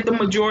mean that the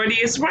majority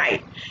is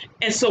right.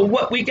 And so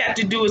what we got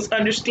to do is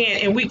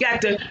understand, and we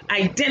got to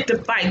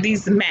identify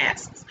these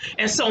masks.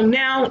 And so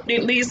now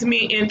it leads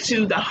me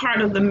into the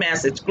heart of the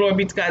message. Glory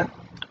be to God.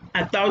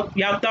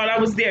 Y'all thought I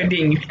was there,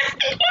 didn't you?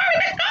 Glory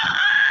to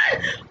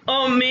God.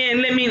 Oh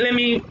man, let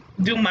me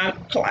do my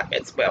clock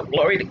as well.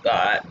 Glory to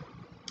God.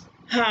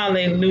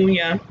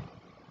 Hallelujah.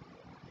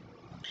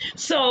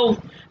 So,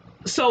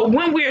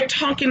 when we're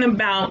talking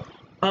about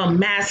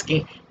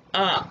masking,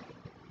 uh,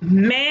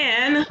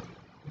 man,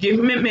 give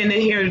me a minute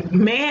here.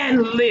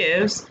 Man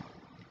lives,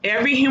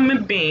 every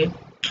human being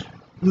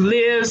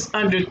lives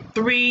under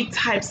three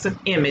types of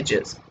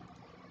images.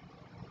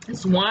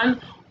 It's one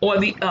or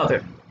the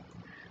other.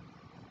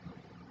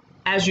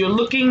 As you're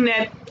looking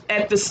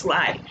at the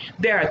slide,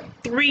 there are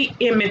three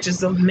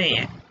images of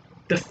man.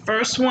 The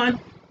first one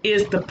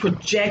is the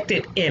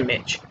projected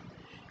image.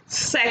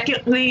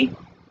 Secondly,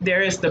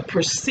 there is the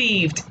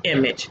perceived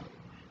image.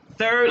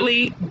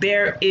 Thirdly,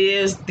 there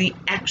is the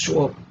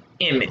actual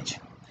image.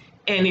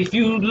 And if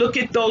you look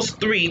at those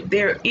three,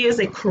 there is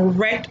a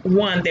correct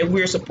one that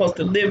we're supposed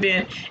to live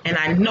in. And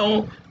I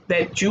know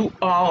that you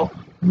all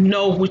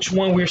know which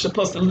one we're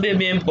supposed to live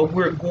in, but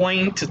we're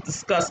going to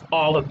discuss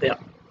all of them.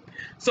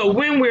 So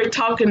when we're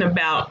talking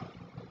about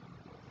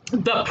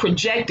the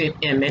projected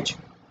image,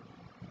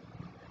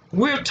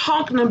 we're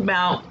talking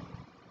about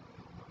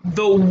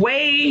the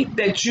way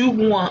that you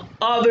want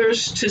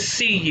others to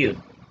see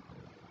you.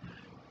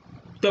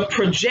 The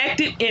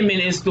projected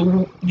image is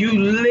you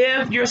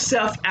live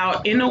yourself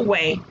out in a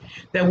way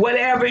that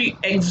whatever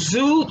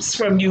exudes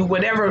from you,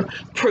 whatever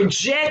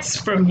projects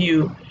from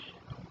you,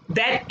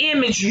 that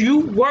image you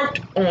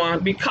worked on,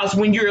 because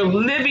when you're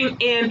living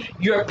in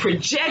your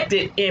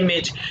projected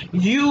image,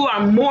 you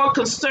are more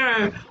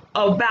concerned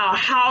about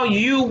how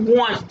you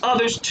want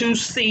others to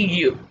see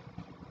you.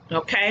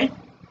 Okay?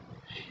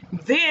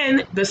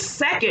 Then the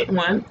second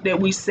one that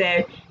we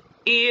said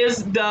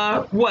is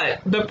the what?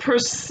 The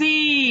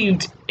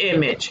perceived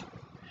image.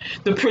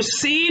 The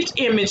perceived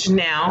image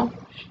now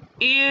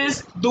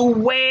is the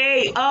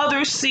way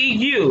others see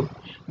you.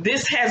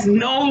 This has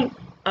no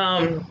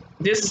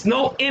this is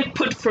no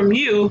input from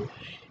you.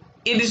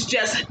 It is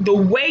just the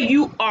way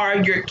you are,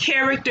 your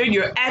character,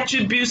 your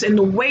attributes, and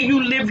the way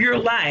you live your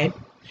life.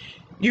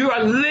 You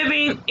are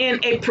living in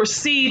a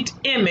perceived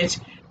image,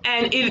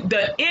 and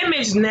the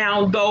image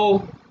now,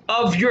 though,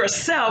 of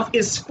yourself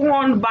is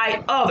formed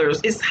by others.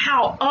 It's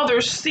how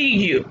others see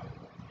you.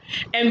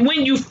 And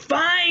when you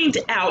find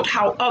out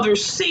how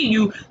others see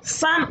you,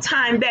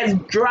 sometimes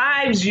that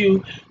drives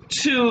you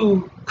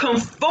to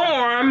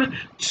conform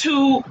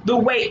to the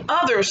way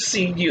others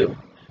see you.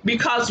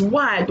 Because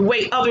why? The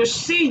way others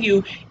see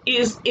you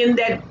is in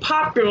that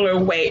popular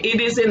way.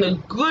 It is in a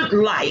good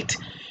light.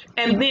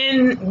 And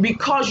then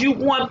because you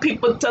want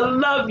people to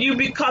love you,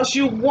 because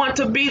you want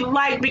to be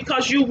liked,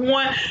 because you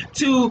want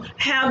to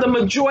have the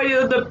majority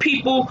of the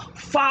people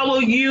follow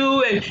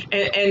you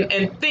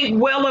and think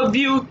well of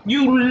you,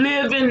 you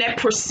live in that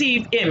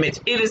perceived image.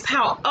 It is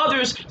how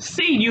others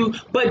see you,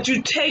 but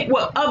you take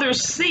what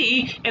others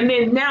see and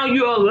then now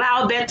you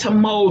allow that to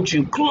mold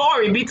you.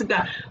 Glory be to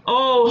God.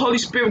 Oh, Holy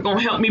Spirit,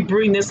 gonna help me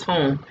bring this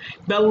home.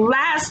 The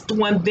last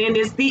one then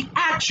is the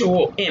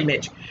actual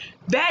image.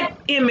 That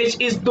image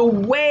is the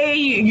way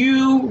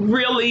you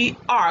really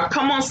are.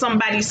 Come on,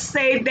 somebody,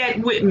 say that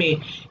with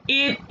me.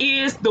 It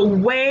is the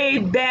way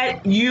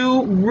that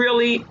you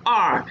really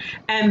are.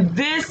 And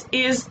this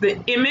is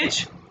the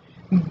image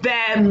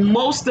that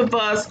most of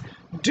us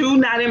do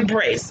not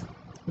embrace,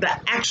 the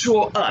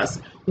actual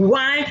us.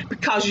 Why?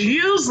 Because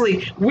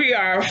usually we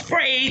are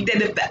afraid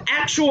that if the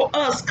actual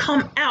us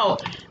come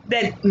out,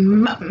 that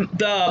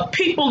the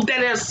people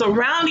that are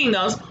surrounding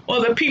us,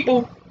 or the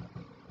people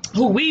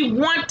who we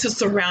want to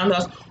surround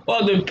us,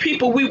 or the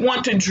people we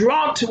want to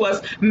draw to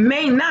us,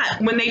 may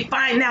not, when they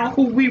find out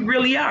who we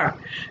really are,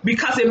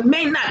 because it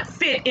may not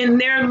fit in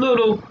their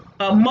little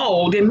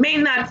mold. It may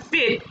not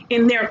fit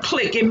in their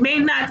clique. It may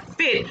not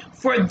fit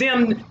for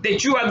them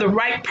that you are the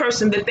right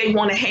person that they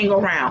want to hang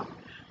around.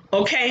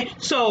 Okay,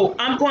 so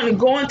I'm going to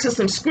go into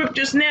some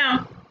scriptures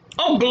now.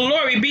 Oh,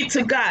 glory be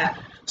to God.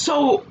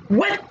 So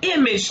what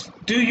image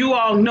do you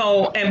all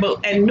know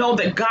and know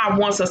that God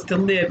wants us to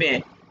live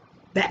in?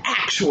 The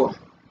actual.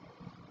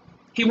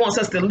 He wants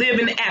us to live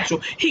in the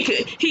actual.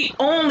 He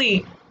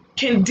only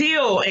can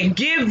deal and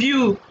give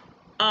you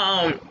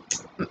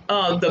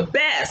the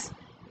best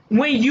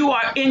when you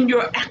are in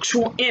your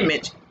actual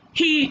image.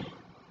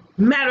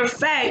 Matter of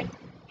fact,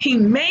 he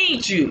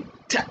made you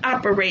to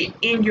operate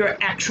in your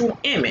actual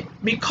image,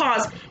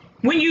 because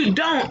when you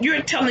don't,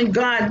 you're telling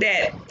God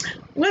that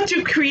what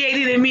you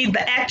created in me,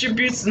 the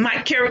attributes,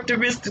 my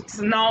characteristics,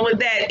 and all of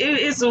that, it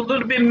is a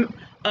little bit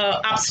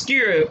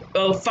obscure,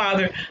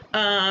 Father.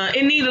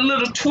 It needs a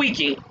little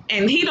tweaking,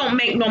 and he don't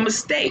make no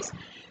mistakes.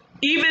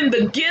 Even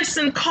the gifts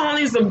and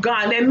callings of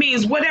God, that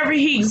means whatever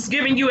he's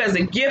giving you as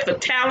a gift, a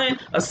talent,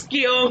 a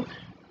skill,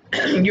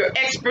 your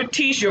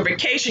expertise, your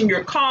vocation,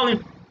 your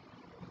calling,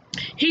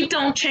 he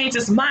don't change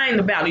his mind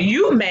about it.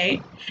 You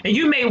may, and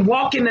you may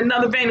walk in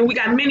another vein, and we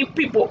got many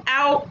people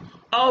out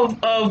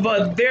of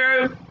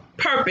their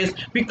purpose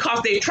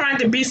because they're trying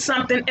to be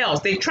something else.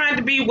 They're trying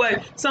to be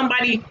what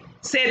somebody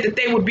said that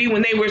they would be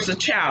when they were a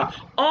child.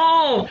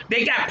 Oh,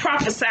 they got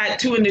prophesied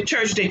to in the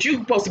church that you're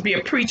supposed to be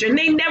a preacher, and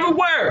they never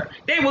were.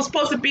 They were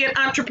supposed to be an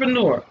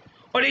entrepreneur.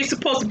 or they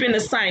supposed to be in the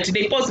scientist,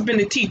 they supposed to be in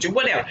the teacher,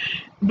 whatever.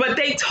 But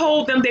they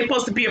told them they're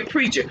supposed to be a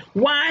preacher.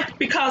 Why?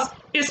 Because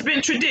it's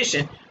been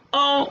tradition.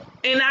 Oh,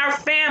 in our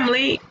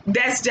family,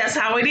 that's just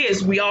how it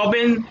is. We all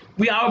been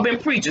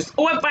preachers,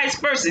 or vice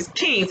versa,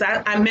 kings.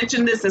 I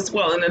mentioned this as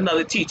well in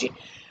another teaching.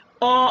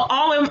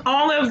 All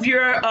of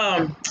your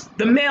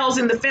the males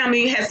in the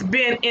family has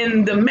been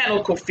in the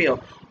medical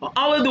field.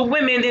 All of the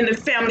women in the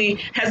family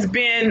has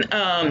been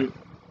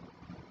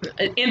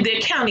in the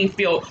accounting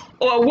field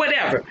or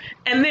whatever.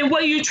 And then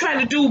what you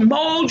try to do,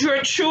 mold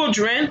your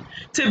children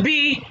to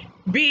be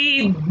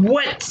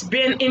what's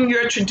been in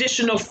your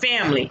traditional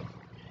family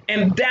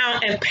and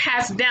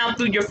passed down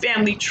through your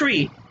family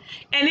tree.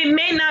 And it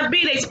may not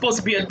be they're supposed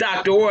to be a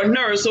doctor or a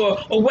nurse or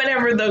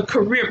whatever the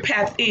career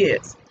path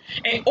is.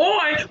 And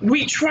or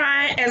we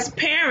try as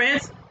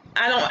parents,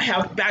 I don't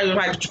have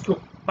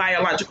biological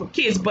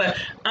kids, but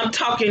I'm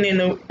talking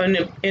in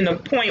a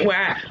point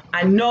where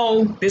I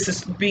know this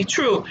is to be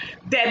true,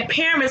 that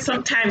parents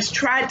sometimes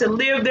try to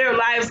live their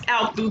lives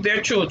out through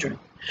their children.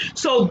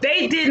 So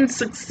they didn't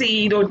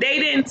succeed, or they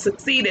didn't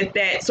succeed at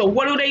that. So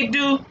what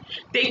do?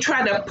 They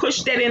try to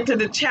push that into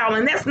the child,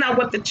 and that's not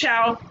what the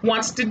child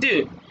wants to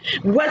do.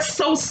 What's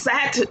so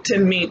sad to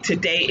me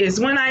today is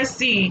when I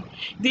see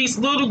these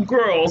little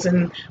girls,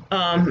 and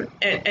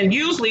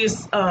usually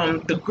it's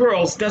the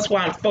girls. That's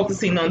why I'm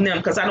focusing on them,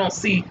 because I don't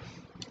see.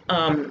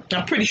 I'm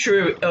pretty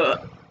sure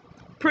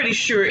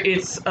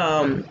it's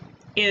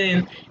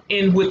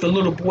in with the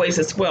little boys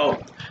as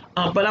well,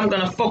 but I'm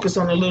going to focus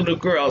on the little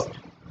girls.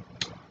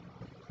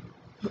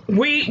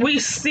 We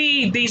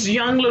see these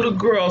young little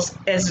girls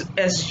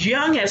as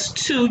young as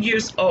 2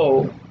 years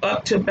old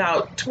up to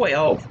about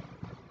 12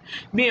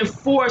 being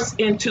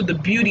forced into the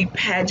beauty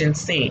pageant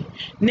scene.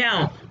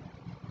 Now,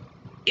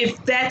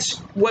 if that's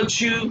what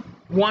you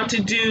want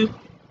to do,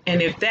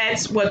 and if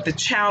that's what the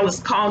child is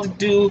called to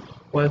do,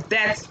 or if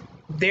that's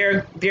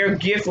their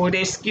gift or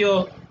their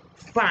skill,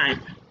 fine.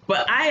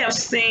 But I have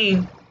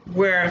seen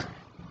where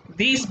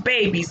these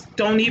babies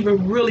don't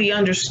even really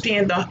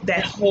understand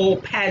that whole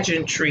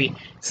pageantry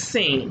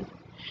scene.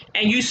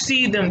 And you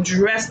see them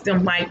dress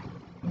them like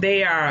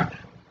they are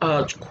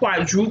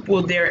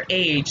quadruple their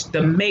age,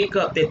 the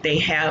makeup that they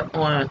have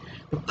on,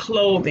 the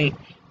clothing,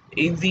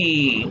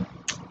 the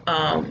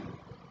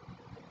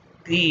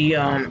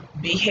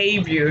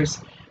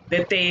behaviors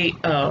that they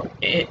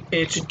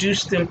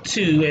introduce them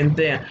to,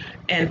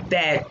 and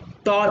that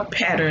thought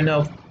pattern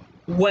of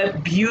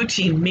what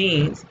beauty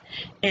means.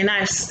 And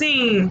I've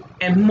seen,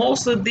 and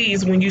most of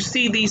these, when you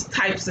see these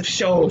types of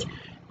shows,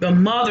 the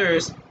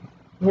mothers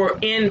were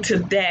into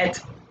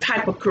that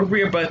type of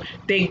career, but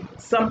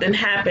something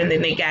happened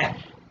and they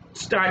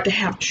start to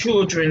have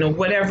children or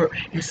whatever,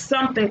 and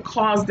something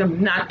caused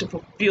them not to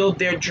fulfill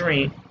their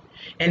dream.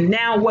 And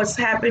now what's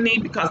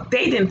happening, because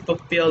they didn't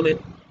fulfill it,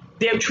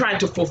 they're trying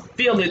to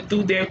fulfill it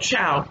through their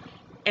child.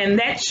 And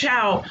that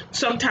child,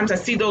 sometimes I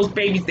see those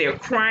babies, they're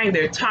crying,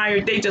 they're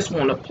tired, they just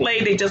want to play,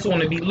 they just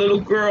want to be little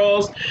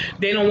girls,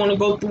 they don't want to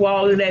go through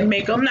all of that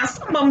makeup. Now,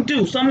 some of them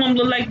do, some of them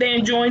look like they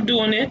enjoy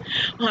doing it,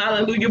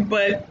 hallelujah,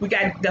 but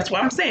that's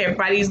what I'm saying,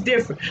 everybody's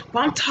different.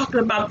 But I'm talking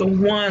about the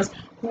ones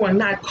who are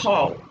not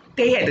called.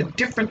 They had a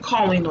different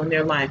calling on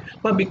their life,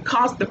 but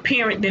because the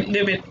parent didn't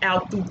live it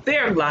out through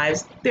their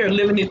lives, they're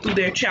living it through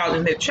their child,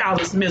 and their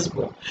child is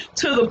miserable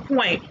to the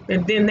point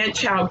that then that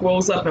child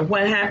grows up, and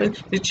what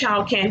happens? The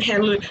child can't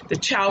handle it. The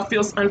child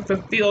feels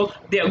unfulfilled.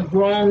 They're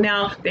grown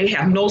now. They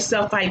have no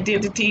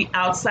self-identity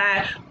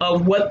outside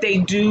of what they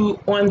do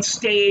on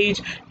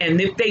stage, and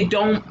if they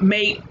don't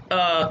make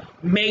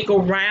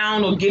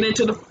around or get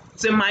into the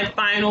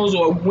semifinals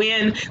or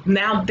win,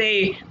 now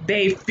they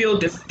feel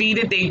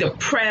defeated, they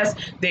depressed,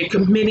 they're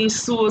committing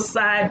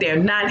suicide, they're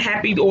not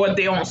happy, or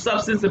they're on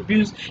substance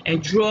abuse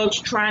and drugs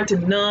trying to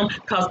numb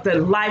because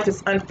their life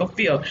is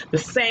unfulfilled. The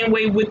same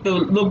way with the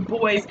little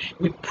boys,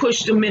 we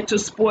push them into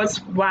sports.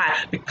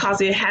 Why?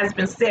 Because it has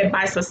been said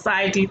by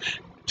society,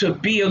 to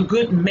be a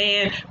good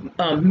man,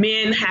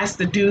 men has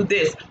to do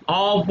this.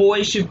 All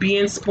boys should be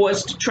in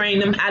sports to train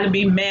them how to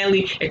be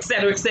manly,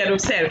 etc., etc.,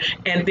 etc.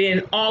 And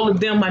then all of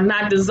them are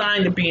not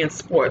designed to be in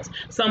sports.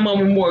 Some of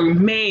them were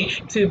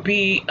made to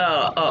be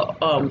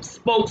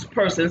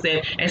spokespersons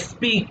and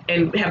speak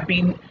and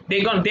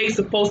they're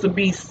supposed to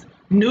be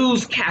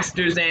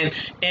newscasters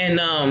and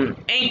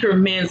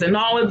anchormen and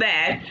all of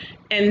that.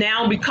 And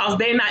now because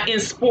they're not in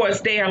sports,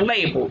 they are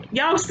labeled.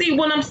 Y'all see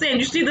what I'm saying?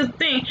 You see the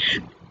thing?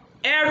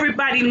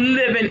 Everybody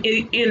living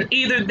in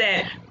either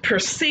that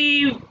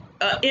perceived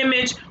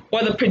image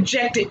or the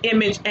projected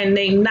image, and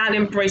they not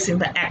embracing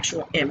the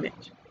actual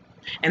image.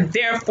 And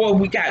therefore,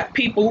 we got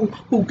people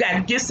who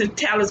got gifts and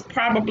talents,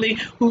 probably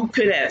who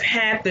could have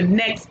had the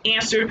next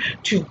answer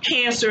to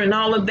cancer and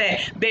all of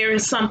that. There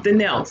is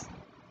something else.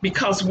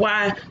 Because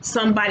why?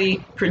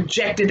 Somebody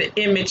projected an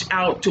image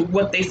out to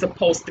what they're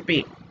supposed to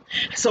be.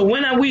 So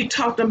when we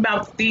talked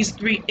about these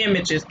three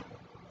images,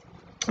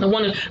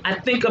 I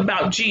think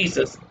about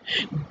Jesus.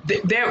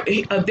 There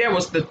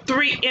was the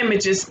three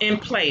images in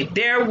play.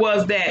 There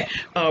was that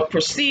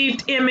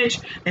perceived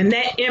image, and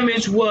that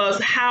image was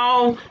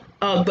how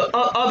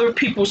other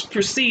people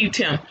perceived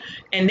him,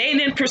 and they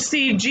didn't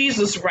perceive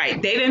Jesus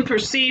right. They didn't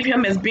perceive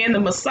him as being the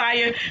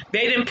Messiah.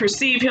 They didn't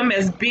perceive him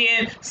as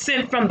being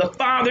sent from the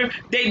Father.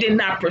 They did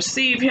not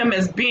perceive him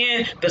as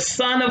being the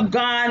Son of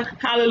God,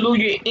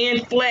 hallelujah,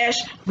 in flesh,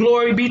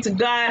 glory be to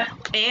God,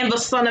 and the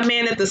Son of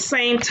Man at the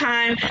same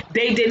time.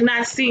 They did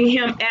not see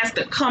him as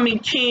the coming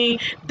King.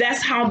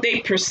 That's how they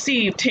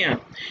perceived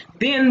him.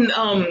 Then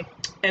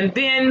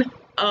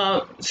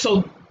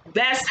so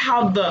that's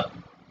how the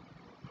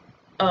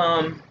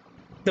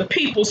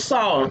people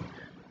saw him,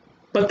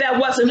 but that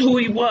wasn't who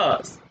he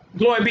was.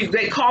 Glory be.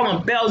 They call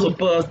him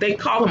Beelzebub. They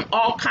call him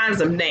all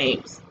kinds of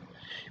names,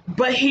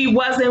 but he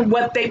wasn't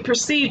what they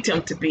perceived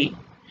him to be.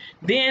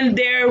 Then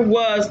there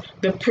was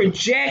the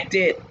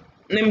projected.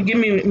 Give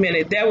me a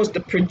minute. There was the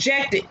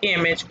projected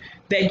image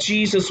that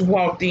Jesus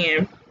walked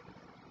in.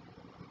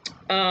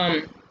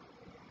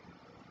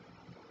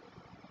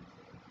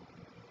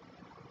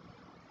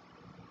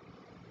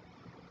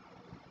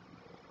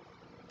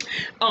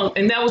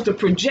 And that was the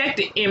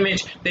projected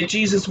image that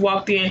Jesus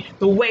walked in,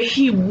 the way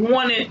he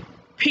wanted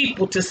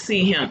people to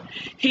see him.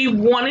 He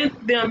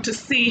wanted them to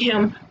see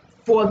him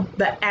for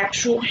the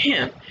actual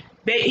him.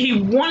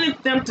 He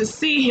wanted them to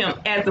see him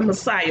as the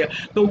Messiah,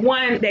 the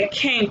one that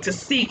came to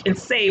seek and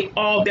save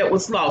all that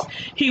was lost.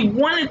 He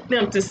wanted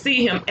them to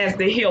see him as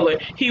the healer.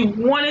 He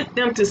wanted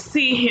them to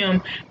see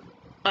him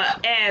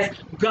as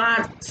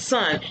God's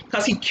son,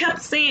 because he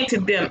kept saying to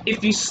them,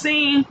 if you've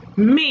seen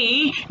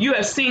me, you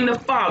have seen the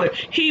Father.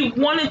 He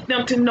wanted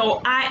them to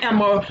know I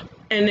am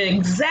an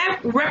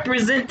exact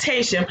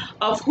representation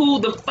of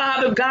who the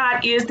Father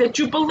God is that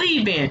you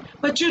believe in,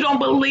 but you don't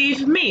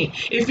believe me.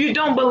 If you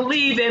don't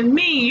believe in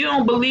me, you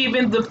don't believe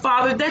in the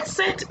Father that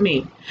sent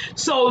me.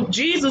 So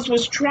Jesus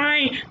was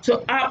trying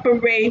to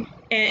operate,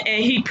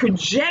 and he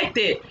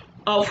projected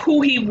of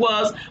who he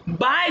was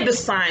by the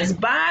signs,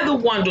 by the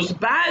wonders,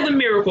 by the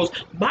miracles,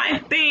 by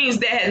things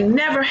that had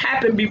never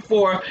happened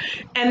before,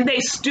 and they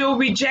still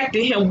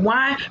rejected him.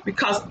 Why?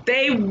 Because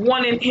they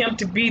wanted him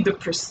to be the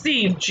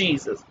perceived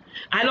Jesus.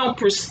 I don't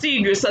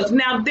perceive you as such.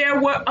 Now,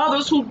 there were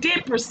others who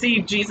did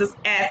perceive Jesus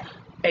as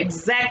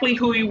exactly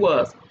who he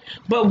was.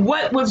 But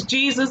what was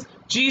Jesus?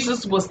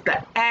 Jesus was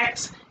the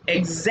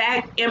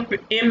exact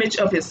image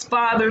of his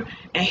Father,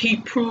 and he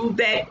proved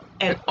that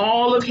in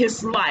all of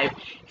his life.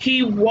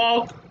 He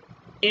walked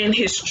in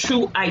his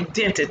true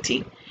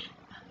identity.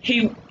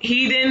 He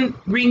didn't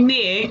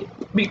renege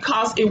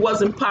because it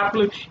wasn't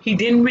popular. He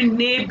didn't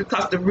renege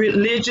because the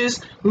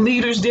religious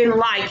leaders didn't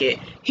like it.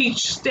 He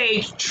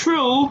stayed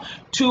true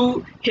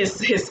to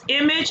his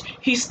image.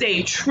 He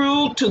stayed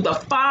true to the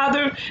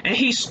Father, and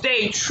he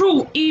stayed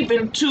true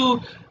even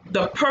to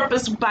the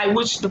purpose by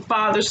which the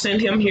Father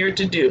sent him here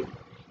to do.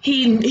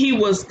 He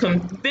was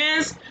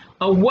convinced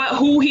of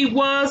who he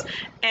was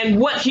and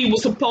what he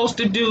was supposed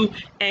to do,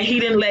 and he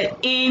didn't let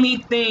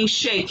anything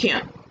shake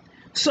him.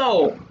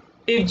 So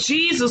if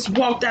Jesus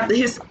walked after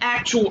his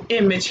actual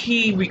image,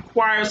 he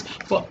requires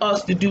for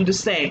us to do the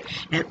same.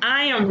 And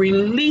I am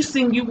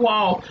releasing you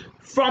all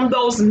from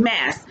those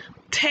masks.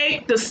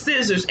 Take the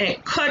scissors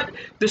and cut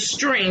the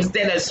strings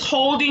that is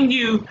holding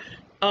you,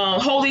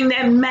 holding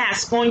that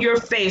mask on your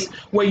face,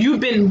 where you've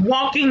been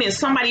walking in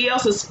somebody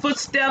else's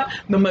footstep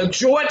the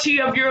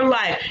majority of your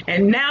life,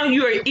 and now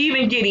you're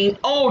even getting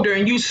older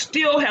and you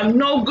still have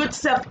no good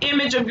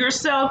self-image of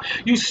yourself.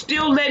 You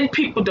still letting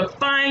people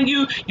define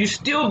you. You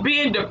still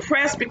being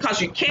depressed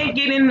because you can't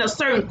get in a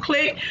certain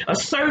clique, a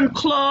certain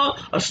club,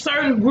 a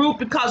certain group,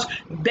 because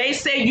they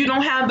say you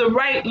don't have the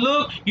right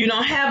look, you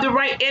don't have the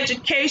right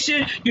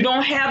education, you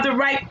don't have the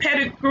right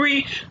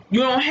pedigree, you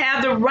don't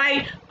have the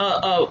right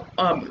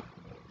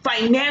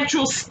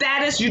financial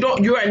status,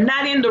 you are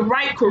not in the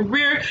right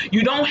career,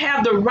 you don't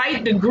have the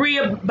right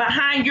degree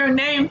behind your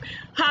name,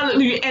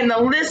 hallelujah, and the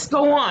list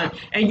go on,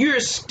 and you're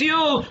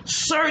still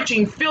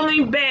searching,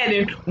 feeling bad,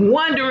 and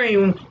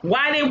wondering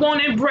why they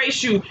won't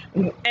embrace you,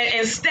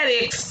 instead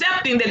of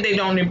accepting that they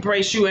don't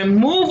embrace you and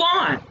move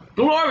on.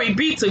 Glory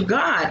be to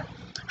God.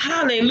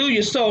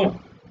 Hallelujah. So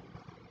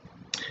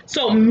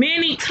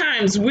many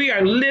times we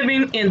are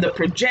living in the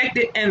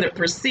projected and the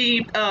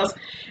perceived us,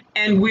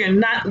 and we're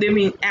not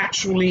living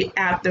actually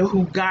after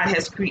who God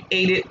has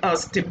created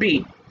us to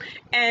be.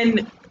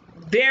 And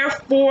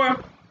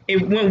therefore,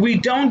 when we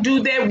don't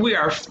do that, we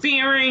are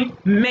fearing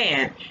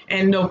man.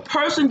 And the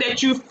person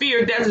that you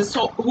fear, that is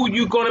who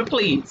you're going to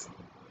please.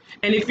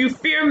 And if you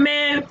fear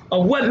man,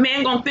 or what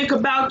man going to think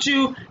about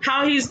you,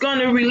 how he's going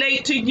to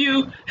relate to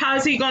you, how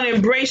is he going to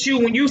embrace you,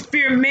 when you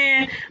fear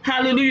man,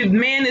 hallelujah,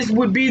 man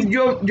would be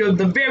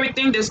the very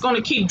thing that's going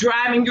to keep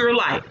driving your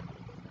life.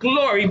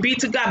 Glory be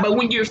to God. But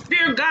when you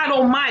fear God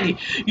Almighty,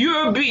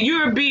 you'll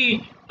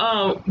be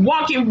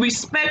walking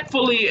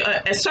respectfully,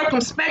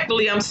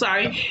 circumspectly,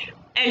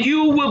 and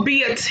you will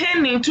be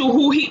attending to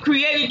who he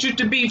created you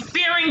to be,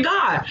 fearing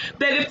God.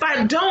 That if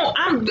I don't,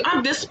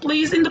 I'm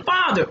displeasing the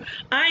Father.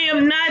 I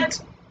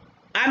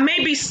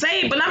may be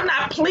saved, but I'm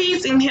not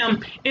pleasing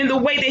him in the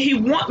way that he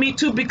want me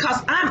to, because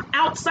I'm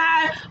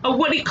outside of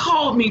what he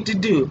called me to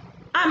do.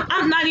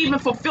 I'm not even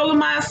fulfilling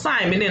my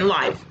assignment in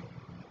life.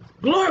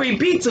 Glory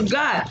be to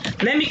God.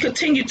 Let me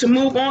continue to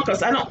move on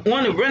because I don't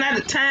want to run out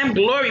of time.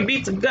 Glory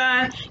be to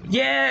God.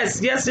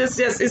 Yes, yes, yes,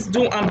 yes.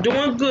 I'm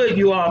doing good,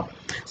 you all.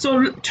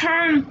 So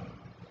turn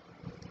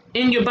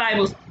in your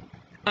Bibles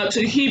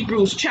to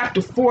Hebrews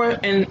chapter 4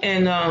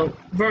 and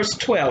verse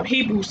 12.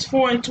 Hebrews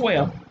 4 and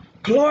 12.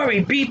 Glory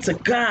be to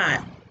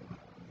God.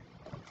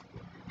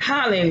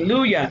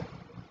 Hallelujah.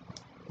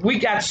 We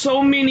got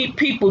so many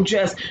people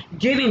just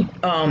getting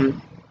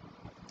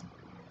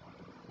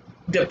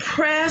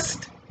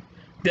depressed,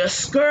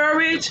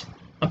 discouraged,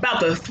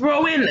 about to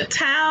throw in the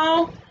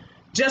towel,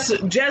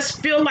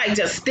 just feel like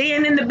just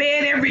staying in the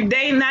bed every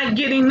day, not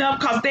getting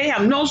up because they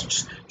have no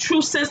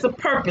true sense of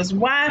purpose.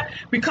 Why?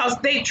 Because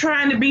they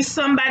trying to be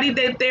somebody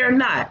that they're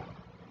not.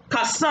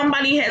 Because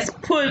somebody has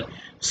put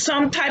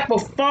some type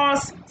of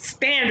false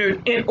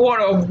standard in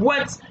order of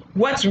what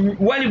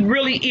it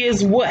really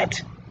is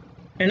what.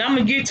 And I'm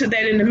going to get to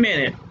that in a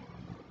minute.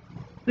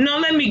 No,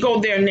 let me go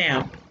there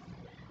now.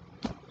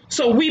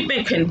 So we've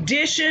been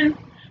conditioned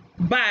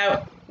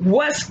by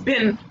we've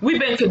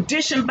been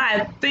conditioned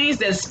by things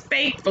that's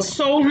fake for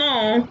so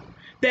long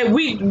that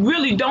we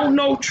really don't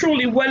know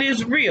truly what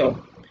is real.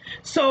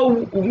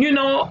 So,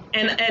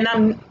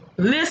 and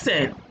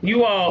listen,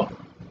 you all,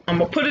 I'm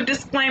going to put a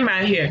disclaimer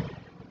out here.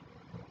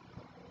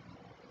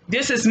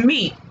 This is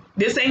me.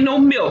 This ain't no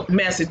milk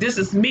message. This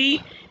is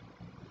me.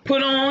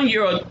 Put on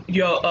your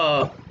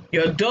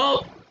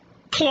adult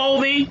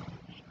clothing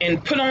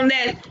and put on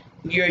that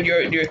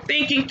your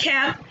thinking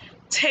cap.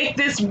 Take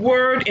this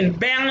word in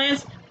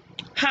balance.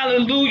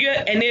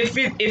 Hallelujah. And if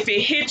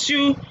it hits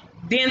you,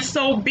 then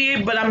so be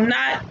it. But I'm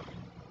not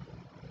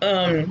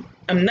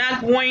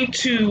going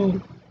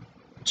to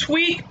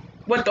tweak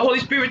what the Holy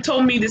Spirit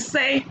told me to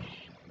say.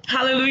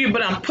 Hallelujah.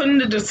 But I'm putting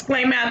the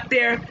disclaimer out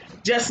there.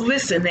 Just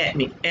listen at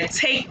me and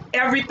take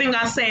everything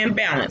I say in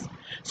balance.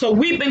 So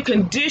we've been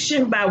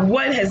conditioned by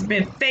what has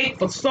been fake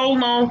for so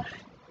long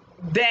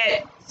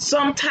that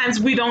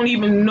sometimes we don't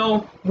even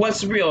know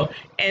what's real,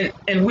 and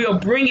we'll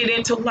bring it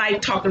into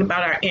light talking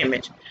about our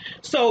image.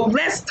 So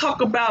let's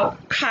talk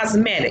about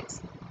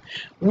cosmetics.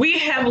 We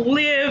have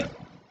lived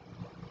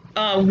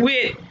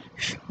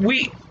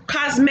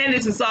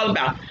cosmetics is all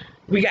about.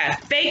 We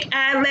got fake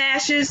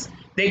eyelashes,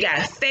 they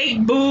got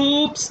fake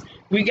boobs,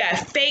 we got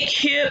fake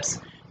hips,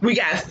 we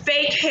got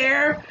fake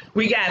hair,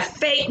 we got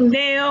fake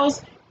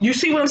nails. You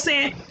see what I'm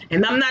saying?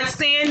 And I'm not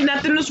saying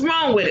nothing is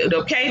wrong with it,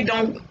 okay?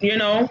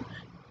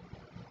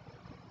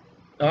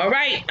 All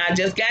right, I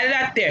just got it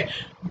out there.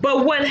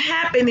 But what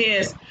happened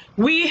is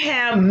we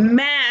have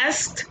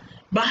masked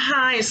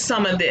behind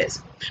some of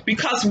this.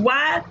 Because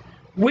why?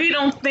 We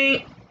don't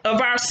think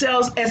of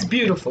ourselves as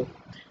beautiful.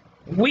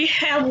 We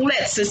have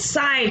let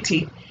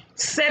society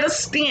set a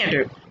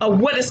standard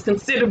of what is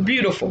considered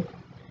beautiful.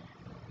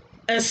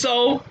 And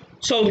so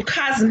the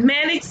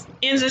cosmetics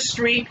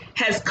industry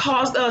has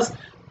caused us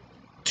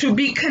to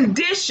be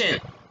conditioned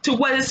to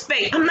what is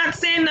fake. I'm not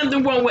saying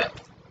nothing wrong with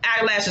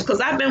eyelashes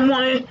because I've been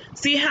wanting to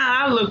see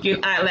how I look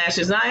in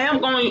eyelashes. And I am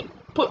going to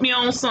put me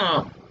on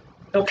some,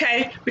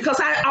 okay? Because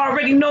I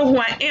already know who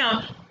I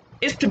am.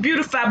 It's to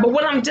beautify. But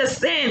what I'm just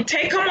saying,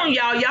 come on,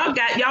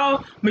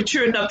 y'all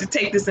mature enough to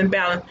take this in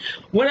balance.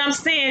 What I'm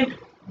saying,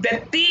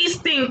 that these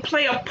things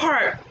play a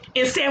part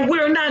in saying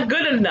we're not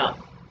good enough.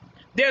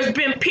 There's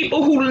been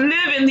people who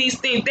live in these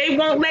things. They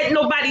won't let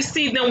nobody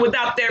see them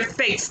without their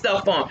fake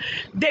stuff on.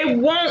 They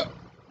won't,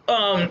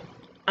 I'm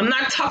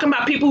not talking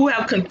about people who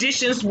have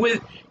conditions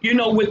with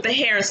the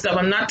hair and stuff.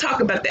 I'm not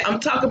talking about that. I'm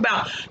talking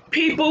about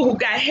people who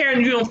got hair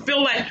and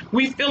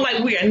we feel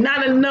like we are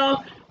not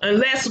enough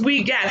unless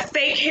we got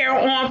fake hair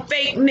on,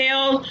 fake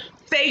nails,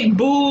 fake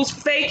boobs,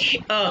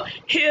 fake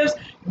hips.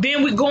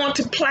 Then we go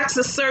into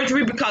plastic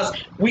surgery because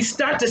we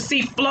start to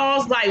see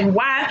flaws like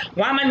why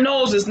my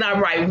nose is not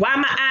right, why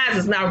my eyes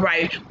is not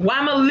right,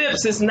 why my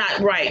lips is not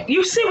right.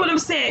 You see what I'm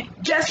saying?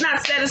 Just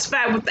not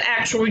satisfied with the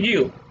actual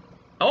you.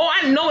 Oh,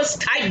 I know it's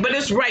tight, but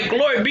it's right.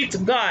 Glory be to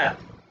God.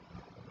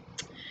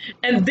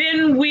 And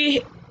then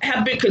we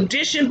have been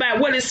conditioned by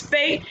what is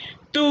fake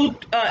through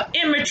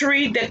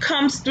imagery that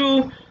comes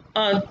through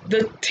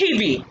the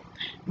TV,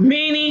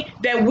 meaning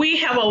that we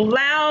have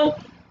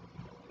allowed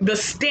the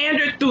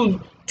standard through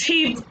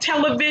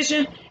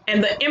television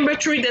and the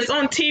imagery that's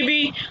on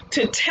TV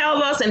to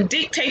tell us and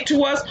dictate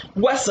to us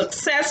what's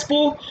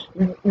successful,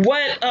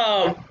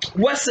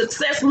 what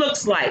success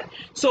looks like.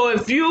 So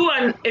if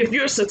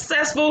you're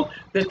successful,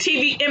 the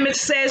TV image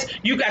says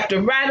you got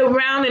to ride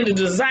around in the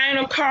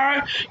designer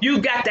car, you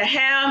got to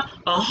have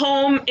a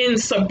home in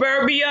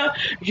suburbia,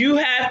 you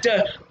have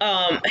to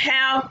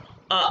have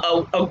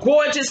a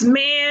gorgeous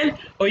man,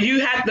 or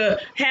you have to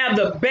have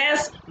the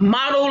best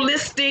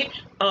modelistic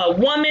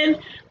woman.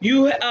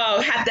 You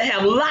have to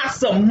have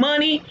lots of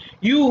money.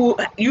 You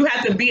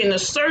have to be in a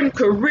certain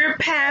career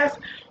path,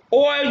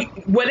 or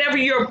whatever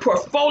your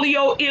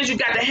portfolio is. You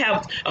got to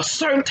have a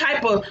certain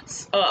type of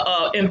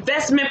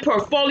investment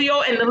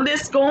portfolio, and the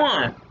list go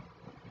on.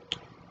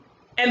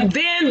 And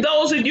then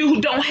those of you who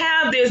don't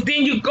have this,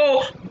 then you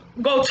go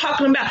go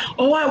talking about,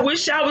 oh, I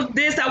wish I was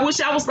this, I wish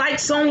I was like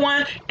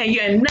someone, and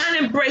you're not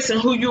embracing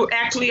who you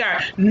actually are,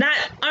 not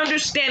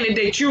understanding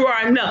that you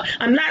are enough.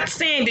 I'm not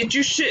saying that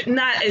you should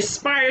not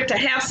aspire to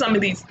have some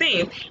of these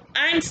things.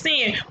 I'm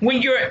saying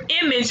when your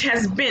image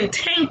has been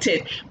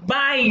tainted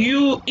by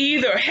you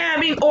either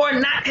having or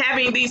not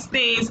having these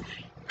things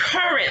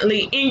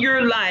currently in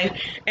your life,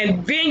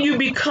 and then you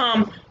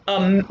become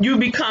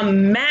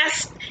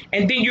masked,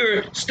 and then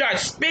you start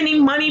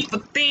spending money for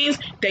things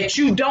that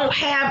you don't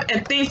have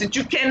and things that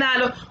you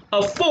cannot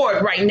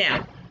afford right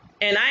now.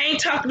 And I ain't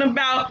talking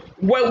about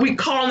what we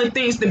calling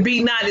things to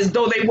be not as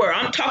though they were.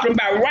 I'm talking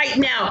about right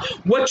now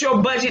what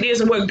your budget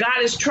is and where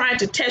God is trying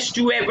to test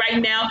you at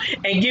right now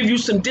and give you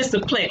some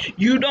discipline.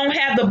 You don't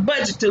have the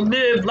budget to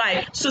live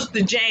like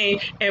Sister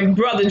Jane and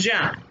Brother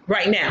John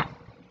right now.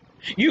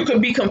 You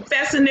could be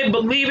confessing it,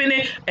 believing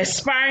it,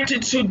 aspiring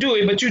to do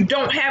it, but you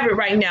don't have it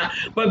right now.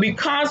 But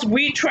because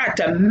we try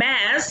to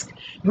mask,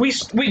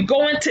 we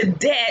go into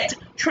debt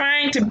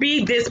trying to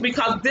be this,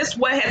 because this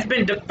what has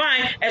been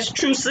defined as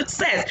true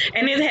success.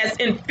 And it has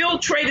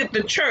infiltrated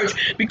the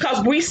church,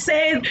 because we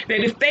said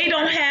that if they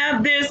don't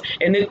have this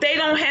and if they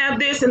don't have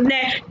this and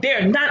that,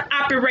 they're not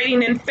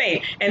operating in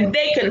faith. And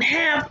they can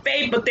have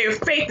faith, but their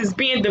faith is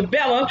being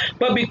developed.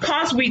 But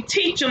because we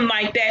teach them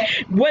like that,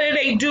 what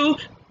do?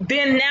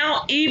 Then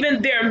now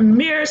even their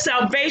mere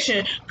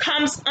salvation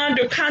comes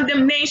under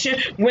condemnation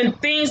when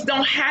things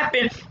don't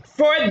happen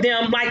for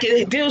them like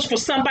it deals for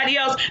somebody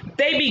else.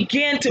 They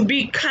begin to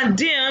be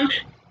condemned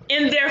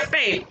in their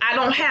faith. I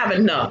don't have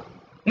enough.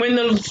 When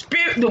the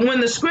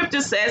scripture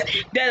says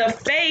that a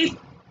faith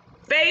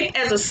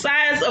as the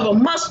size of a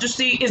mustard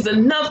seed is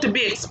enough to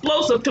be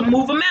explosive to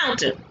move a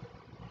mountain.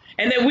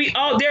 And that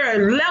there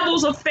are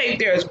levels of faith.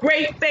 There's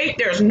great faith,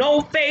 there's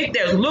no faith,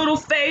 there's little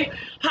faith.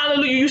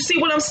 Hallelujah. You see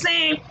what I'm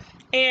saying?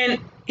 And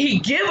he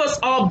give us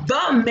all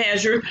the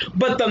measure,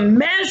 but the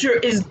measure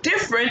is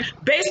different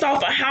based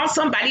off of how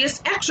somebody is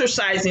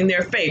exercising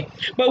their faith.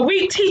 But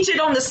we teach it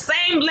on the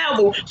same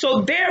level.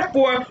 So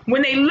therefore,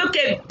 when they look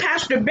at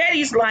Pastor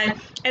Betty's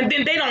life, and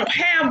then they don't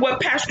have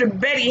what Pastor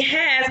Betty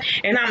has,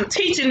 and I'm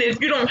teaching that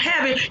if you don't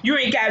have it, you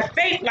ain't got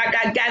faith like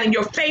I got, and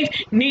your faith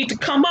need to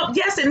come up.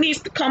 Yes, it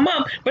needs to come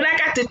up, but I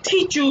got to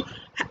teach you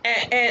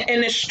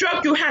and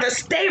instruct you how to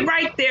stay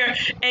right there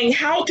and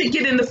how to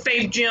get in the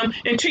faith gym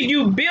until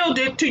you build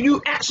it, till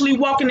you actually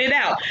walking it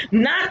out.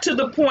 Not to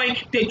the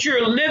point that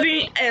you're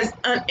living as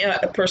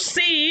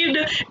perceived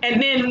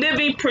and then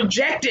living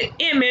projected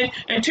image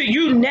until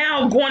you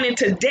now going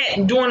into debt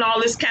and doing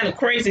all this kind of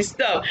crazy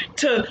stuff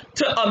to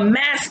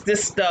amass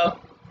this stuff.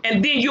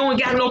 And then you ain't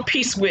got no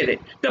peace with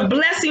it. The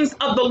blessings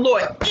of the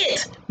Lord,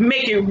 it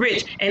make it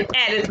rich and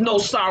addeth no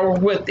sorrow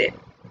with it.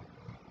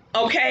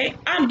 Okay,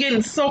 I'm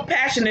getting so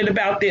passionate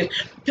about this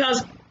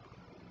because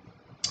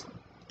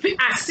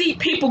I see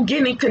people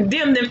getting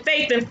condemned in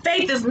faith, and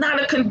faith is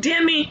not a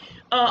condemning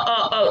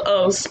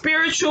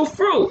spiritual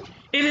fruit.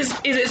 It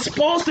is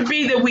supposed to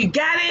be that we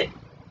got it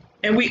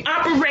and we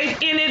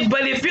operate in it.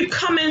 But if you're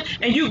coming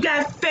and you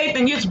got faith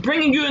and it's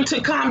bringing you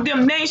into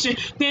condemnation,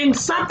 then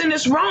something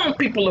is wrong,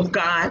 people of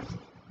God.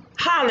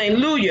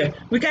 Hallelujah.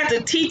 We got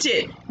to teach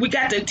it. We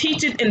got to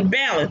teach it in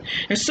balance.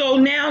 And so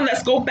now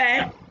let's go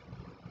back.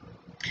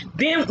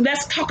 Then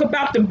let's talk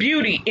about the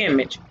beauty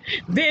image.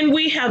 Then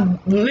we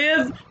have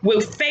lived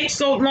with faith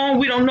so long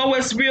we don't know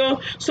it's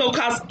real. So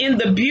because in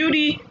the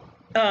beauty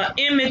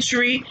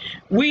imagery,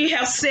 we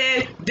have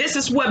said this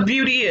is what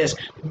beauty is.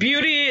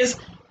 Beauty is,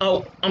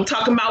 I'm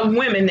talking about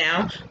women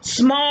now,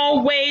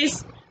 small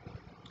waist,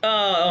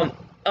 pearly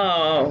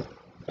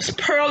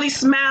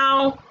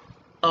smile,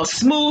 a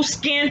smooth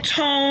skin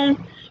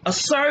tone, a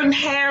certain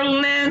hair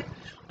length,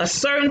 a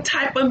certain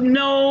type of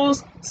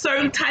nose,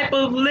 certain type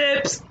of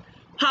lips.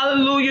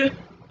 Hallelujah.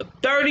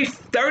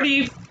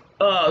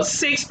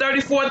 36,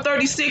 34,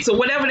 36, or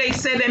whatever they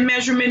say that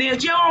measurement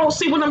is. Y'all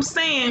see what I'm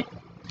saying?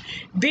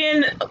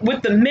 Then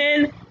with the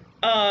men,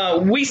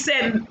 we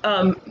said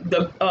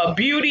the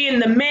beauty in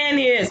the man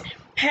is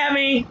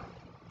having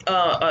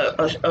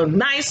a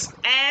nice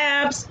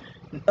abs,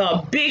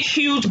 big,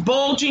 huge,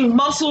 bulging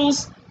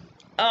muscles,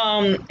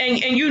 and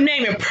you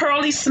name it,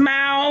 pearly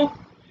smile.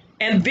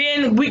 And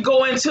then we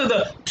go into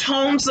the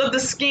tones of the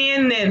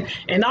skin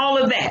and all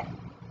of that.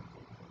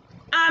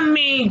 I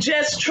mean,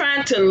 just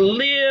trying to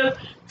live.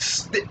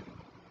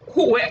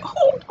 Who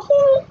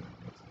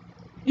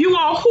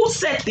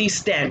set these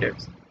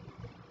standards?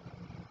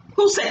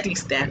 Who set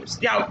these standards?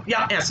 Y'all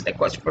answer that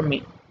question for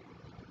me.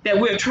 That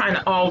we're trying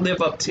to all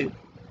live up to.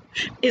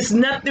 It's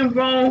nothing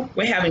wrong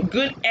with having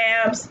good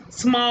abs,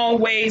 small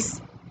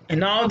waist,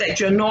 and all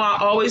that. You know, I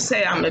always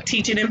say I'm gonna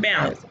teach it in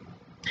balance.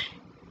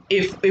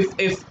 If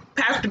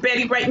Pastor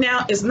Betty right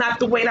now is not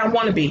the weight I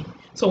want to be.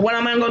 So what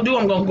am I going to do?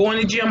 I'm going to go in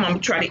the gym. I'm going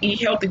to try to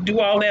eat healthy, do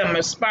all that. I'm going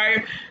to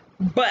aspire.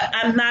 But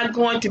I'm not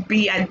going to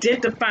be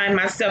identifying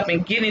myself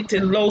and getting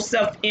to low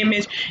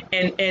self-image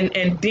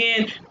and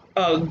then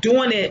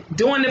doing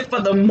it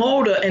for the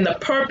motive and the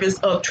purpose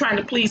of trying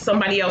to please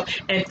somebody else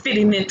and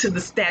fitting into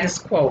the status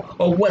quo,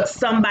 or what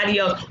somebody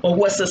else or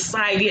what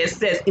society has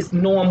says is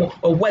normal,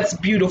 or what's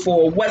beautiful,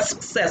 or what's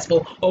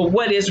successful, or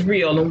what is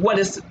real, and what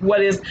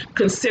is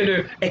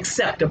considered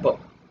acceptable.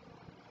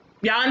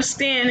 Y'all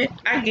understand it?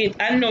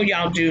 I know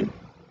y'all do.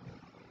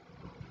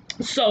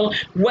 So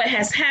what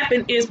has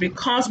happened is,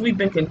 because we've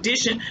been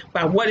conditioned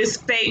by what is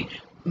fake,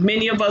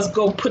 many of us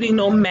go putting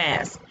on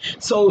masks.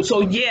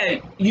 So yeah,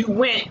 you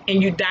went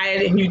and you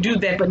diet and you do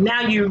that, but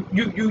now you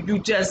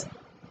just,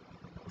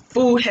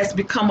 food has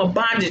become a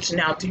bondage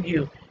now to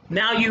you.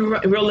 Now you're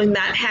really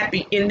not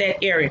happy in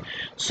that area.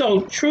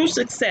 So true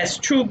success,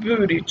 true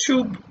beauty,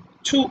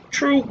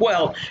 true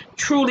wealth,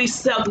 truly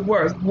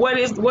self-worth,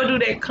 what do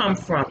they come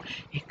from?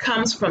 It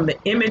comes from the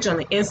image on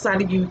the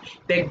inside of you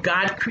that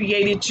God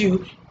created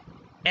you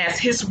as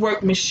his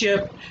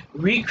workmanship,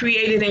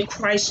 recreated in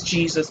Christ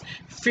Jesus,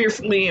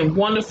 fearfully and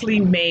wonderfully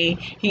made.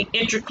 He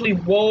intricately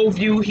wove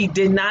you. He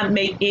did not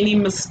make any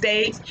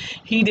mistakes.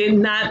 He did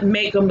not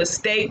make a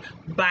mistake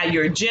by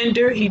your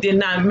gender. He did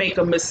not make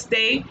a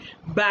mistake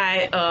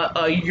by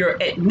your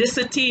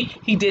ethnicity.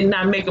 He did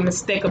not make a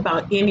mistake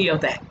about any of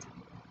that.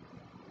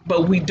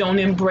 But we don't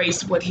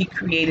embrace what he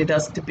created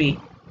us to be.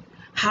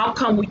 How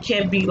come we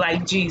can't be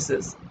like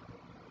Jesus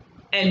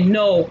and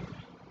know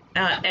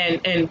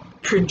and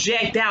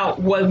project out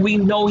what we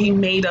know he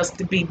made us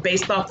to be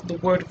based off of the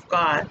word of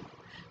God?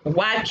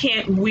 Why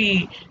can't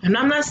we? And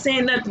I'm not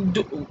saying that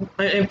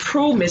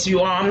improvements, you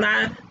all. I'm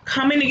not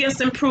coming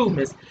against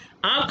improvements.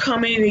 I'm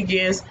coming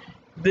against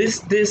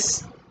this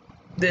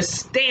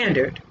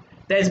standard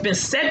that has been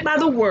set by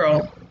the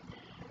world,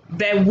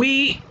 that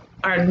we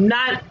are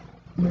not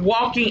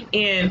walking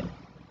in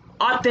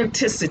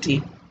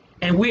authenticity,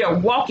 and we are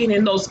walking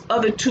in those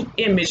other two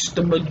images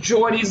the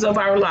majorities of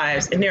our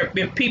lives. And there have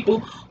been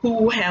people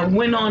who have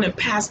went on and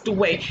passed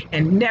away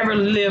and never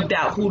lived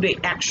out who they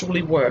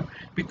actually were,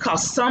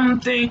 because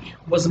something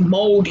was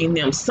molding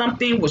them,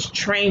 something was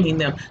training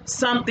them,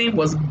 something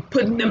was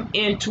putting them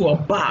into a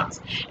box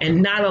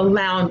and not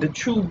allowing the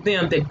true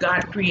them that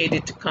God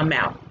created to come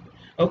out.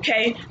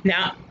 Okay,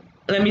 now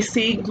let me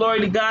see.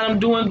 Glory to God. I'm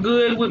doing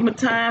good with my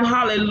time.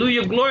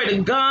 Hallelujah. Glory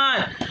to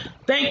God.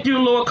 Thank you,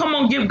 Lord. Come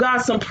on, give God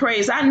some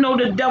praise. I know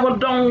the devil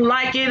don't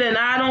like it, and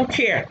I don't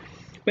care.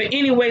 But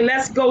anyway,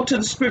 let's go to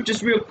the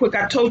scriptures real quick.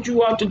 I told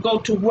you all to go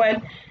to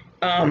what?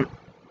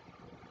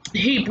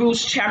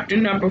 Hebrews chapter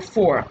number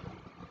 4.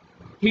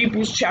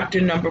 Hebrews chapter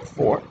number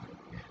 4.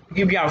 I'll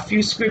give y'all a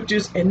few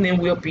scriptures, and then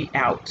we'll be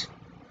out.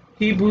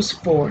 Hebrews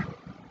 4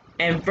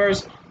 and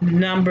verse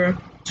number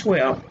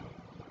 12.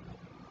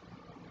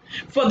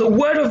 For the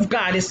word of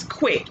God is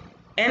quick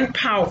and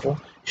powerful,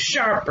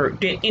 sharper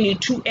than any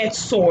two-edged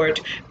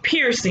sword,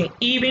 piercing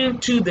even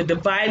to the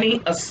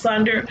dividing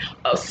asunder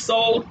of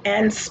soul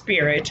and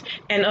spirit,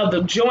 and of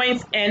the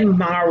joints and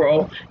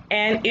marrow,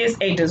 and is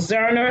a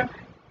discerner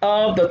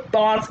of the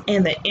thoughts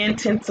and the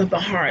intents of the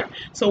heart.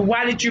 So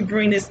why did you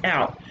bring this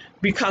out?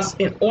 Because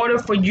in order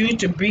for you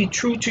to be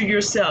true to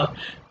yourself,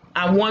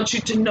 I want you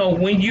to know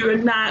when you're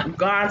not,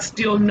 God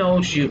still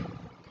knows you.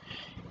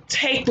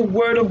 Take the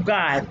word of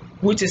God,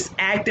 which is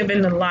active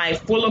in the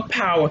life, full of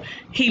power.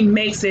 He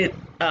makes it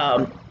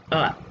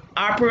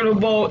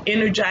operable,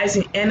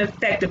 energizing, and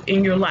effective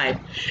in your life.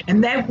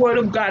 And that word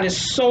of God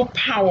is so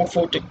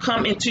powerful to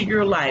come into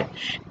your life,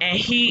 and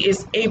he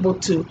is able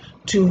to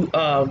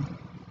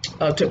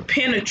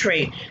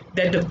penetrate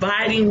the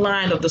dividing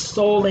line of the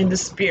soul and the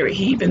spirit.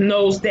 He even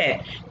knows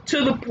that,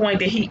 to the point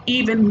that he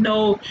even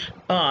knows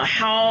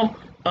how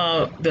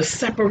the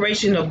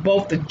separation of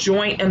both the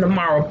joint and the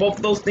marrow, both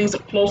of those things are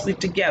closely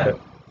together.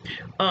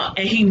 And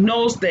he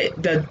knows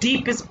that the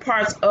deepest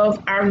parts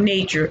of our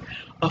nature,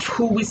 of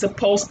who we're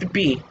supposed to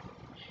be,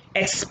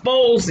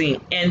 exposing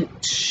and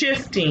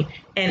shifting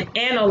and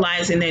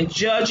analyzing and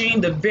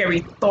judging the very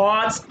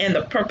thoughts and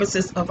the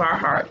purposes of our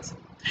hearts.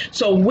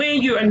 So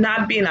when you are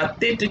not being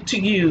authentic to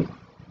you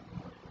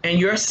and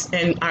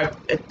are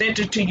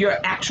authentic to your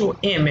actual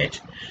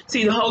image,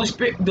 see, the Holy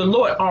Spirit, the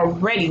Lord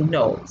already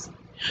knows,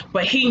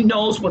 but he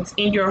knows what's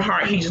in your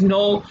heart. He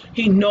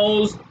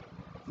knows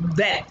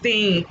that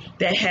thing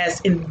that has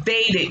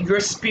invaded your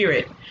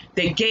spirit,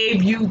 that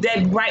gave you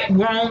that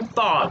wrong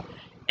thought,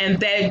 and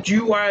that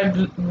you are,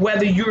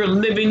 whether you're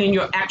living in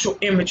your actual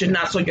image or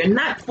not. So you're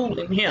not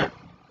fooling him.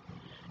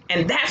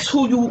 And that's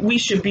who we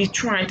should be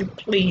trying to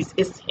please,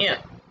 is him,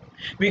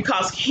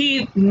 because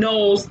he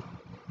knows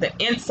the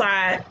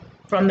inside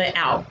from the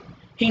out.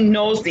 He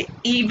knows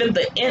even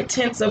the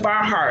intents of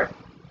our heart.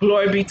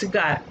 Glory be to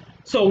God.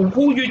 So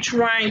who you're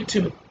trying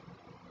to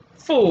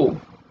fool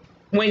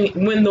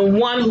when the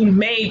one who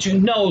made you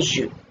knows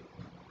you,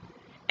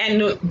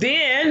 and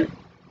then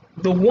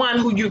the one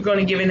who you're going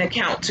to give an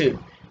account to,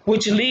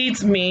 which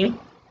leads me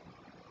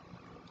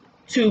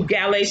to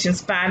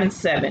Galatians 5 and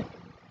 7.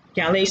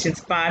 Galatians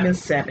 5 and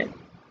 7.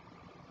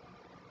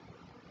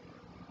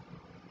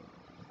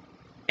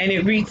 And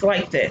it reads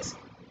like this.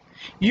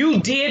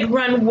 You did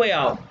run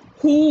well.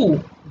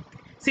 Who?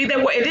 See that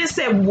word? It didn't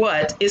say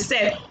what. It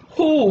said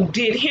Who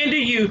did hinder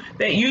you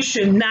that you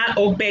should not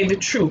obey the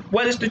truth?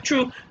 What is the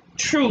truth?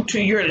 True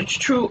to your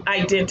true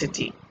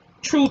identity,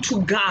 true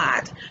to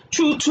God,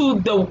 true to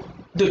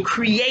the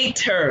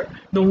creator,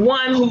 the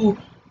one who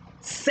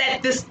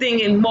set this thing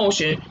in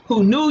motion,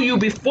 who knew you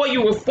before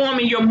you were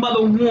forming your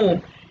mother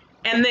womb.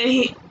 And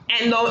then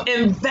the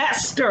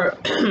investor,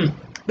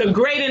 the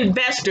great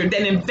investor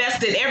that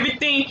invested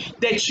everything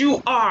that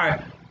you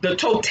are, the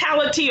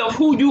totality of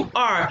who you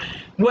are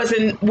was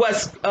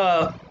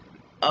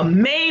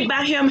made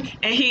by him,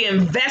 and he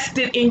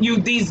invested in you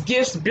these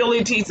gifts,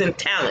 abilities, and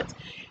talents.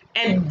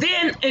 And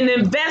then an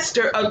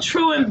investor, a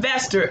true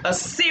investor, a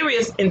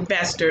serious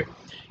investor,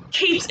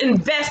 keeps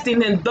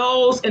investing in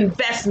those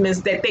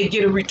investments that they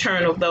get a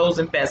return of those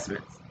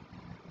investments.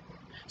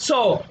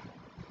 So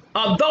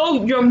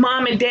although your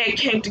mom and dad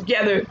came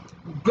together,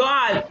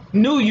 God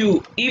knew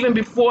you even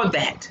before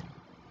that.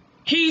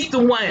 He's the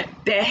one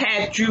that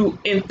had you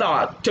in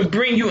thought to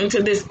bring you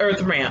into this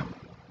earth realm.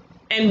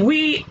 And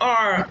we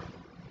are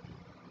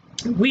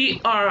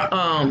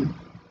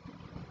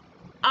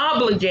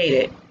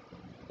obligated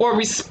or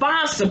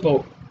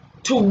responsible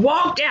to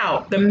walk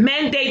out the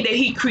mandate that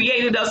he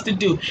created us to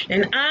do.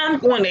 And I'm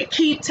going to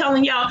keep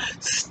telling y'all,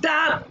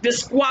 stop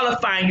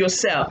disqualifying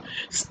yourself.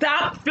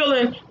 Stop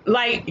feeling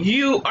like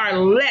you are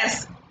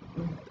less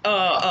than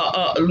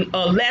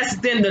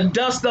the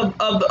dust of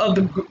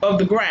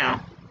the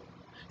ground.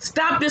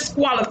 Stop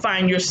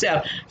disqualifying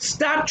yourself.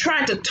 Stop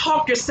trying to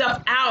talk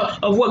yourself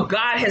out of what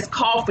God has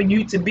called for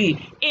you to be.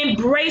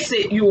 Embrace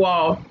it, you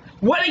all.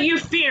 What are you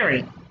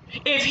fearing?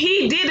 If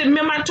he did,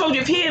 remember I told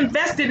you, if he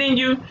invested in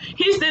you,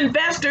 he's the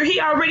investor. He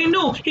already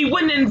knew. He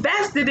wouldn't have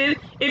invested it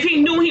if he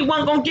knew he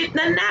wasn't going to get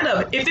nothing out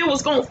of it. If it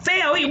was going to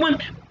fail, he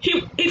wouldn't.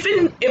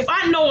 If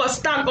I know a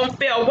stock going to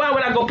fail, why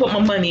would I go put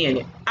my money in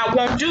it? I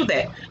won't do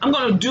that. I'm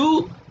going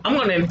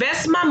to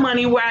invest my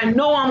money where I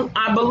know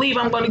I believe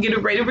I'm going to get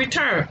a rate of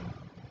return.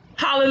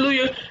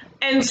 Hallelujah.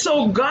 And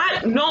so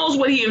God knows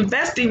what he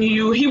invested in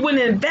you. He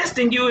wouldn't invest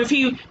in you if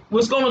you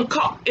were going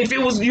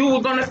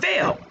to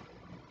fail.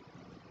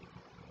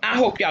 I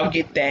hope y'all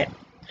get that.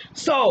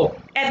 So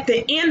at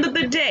the end of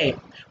the day,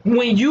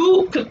 when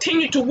you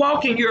continue to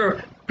walk in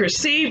your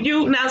perceived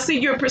you, now see,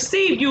 your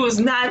perceived you is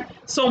not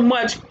so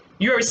much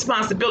your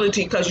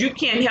responsibility, because you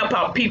can't help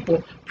how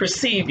people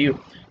perceive you.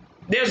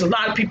 There's a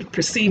lot of people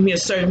perceive me a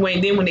certain way,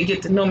 and then when they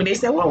get to know me, they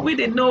say, well, we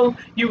didn't know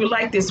you were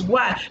like this.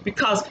 Why?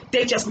 Because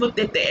they just looked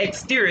at the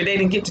exterior. They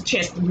didn't get the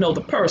chance to know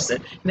the person.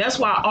 And that's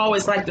why I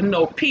always like to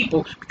know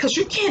people, because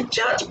you can't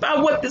judge by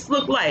what this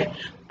look like.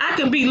 I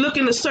can be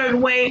looking a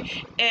certain way,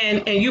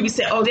 and you be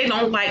saying, oh, they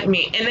don't like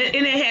me. And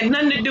it had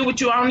nothing to do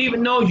with you. I don't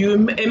even know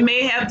you. It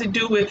may have to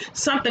do with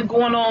something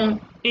going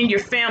on in your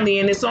family,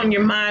 and it's on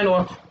your mind,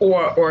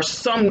 or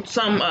some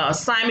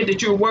assignment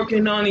that you're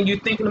working on, and you're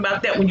thinking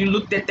about that when you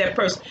looked at that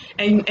person,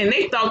 and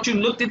they thought you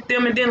looked at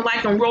them and didn't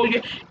like them, roll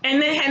you,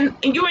 and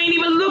you ain't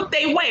even looked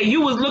their way.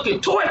 You was looking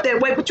toward their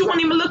way, but you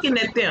weren't even looking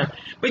at them.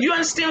 But you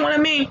understand what I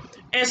mean?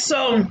 And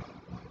so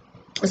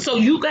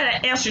you got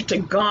to answer to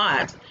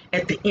God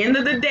at the end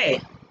of the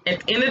day. At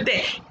the end of the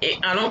day,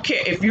 I don't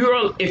care if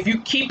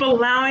you keep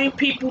allowing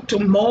people to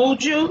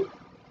mold you,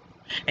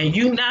 and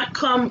you not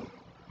come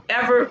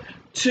ever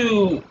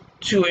to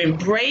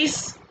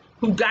embrace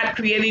who God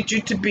created you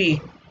to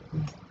be.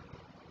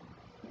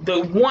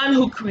 The one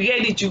who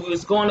created you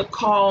is going to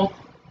call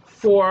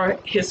for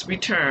his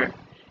return.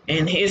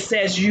 And it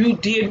says you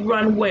did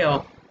run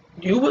well.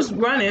 You was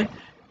running,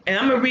 and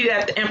I'm going to read it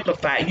at the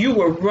Amplified. You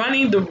were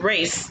running the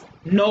race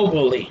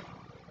nobly.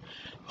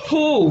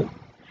 Who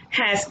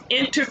has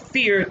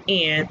interfered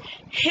in,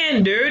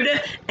 hindered,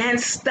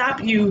 and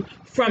stopped you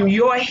from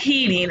your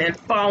heeding and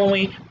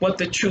following what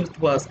the truth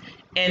was?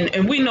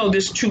 And we know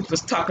this truth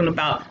was talking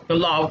about the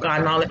law of God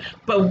and all that,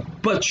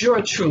 but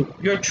your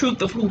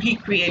truth of who he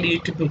created you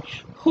to be.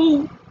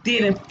 Who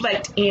did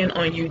inflect in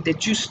on you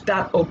that you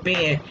stopped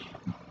obeying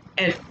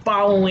and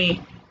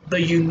following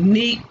the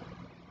unique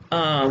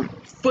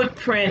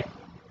footprint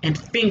and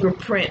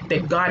fingerprint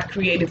that God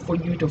created for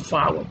you to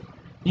follow?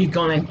 You're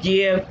going to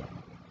give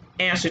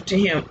answer to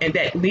him. And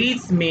that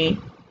leads me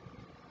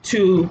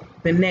to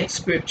the next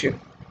scripture,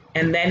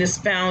 and that is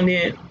found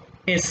in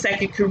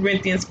 2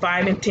 Corinthians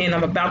 5 and 10.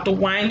 I'm about to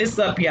wind this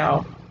up,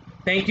 y'all.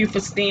 Thank you for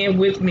staying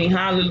with me.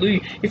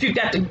 Hallelujah. If you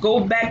got to go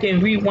back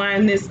and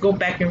rewind this, go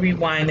back and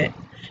rewind it.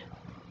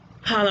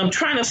 I'm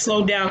trying to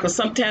slow down, because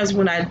sometimes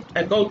when I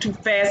go too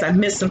fast, I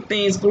miss some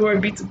things. Glory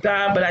be to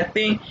God. But I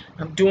think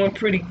I'm doing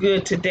pretty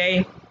good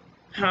today.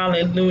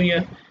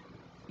 Hallelujah.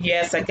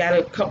 Yes, I got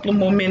a couple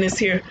more minutes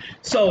here.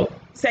 So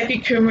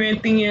 2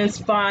 Corinthians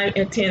 5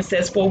 and 10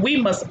 says, for we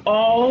must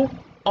all,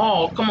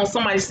 come on,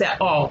 somebody say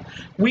all.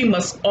 We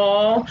must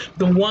all,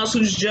 the ones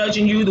who's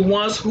judging you, the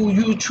ones who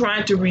you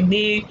trying to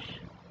renege,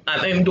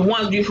 the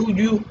ones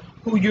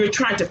who you're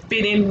trying to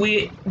fit in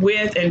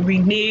with and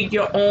renege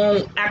your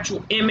own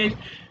actual image.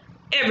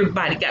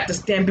 Everybody got to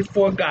stand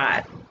before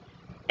God.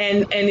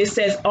 And it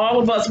says all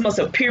of us must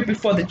appear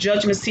before the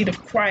judgment seat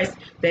of Christ,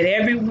 that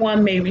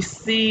everyone may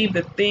receive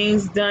the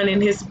things done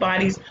in his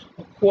bodies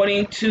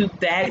according to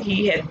that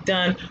he had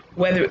done,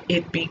 whether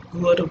it be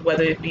good or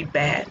whether it be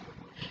bad.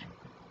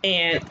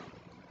 And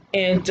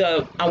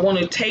I want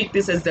to take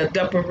this as a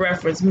double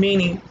reference,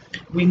 meaning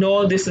we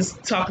know this is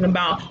talking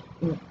about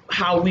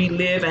how we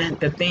live and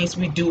the things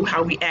we do,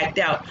 how we act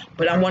out.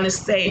 But I want to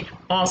say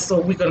also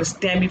we're going to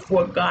stand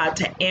before God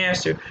to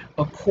answer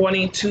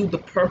according to the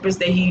purpose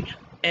that he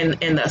and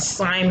the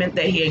assignment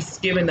that he has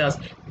given us.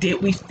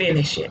 Did we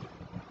finish it?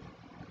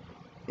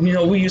 You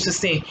know, we used to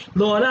sing,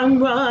 Lord,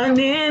 I'm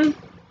running,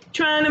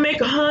 trying to make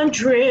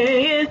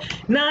 100,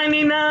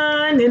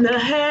 99 and a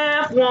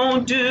half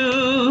won't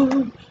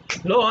do.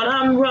 Lord,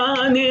 I'm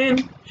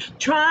running,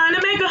 trying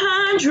to make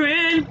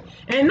 100,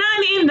 and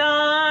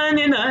 99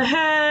 and a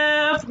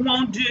half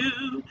won't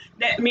do.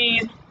 That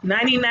means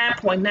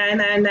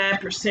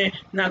 99.999%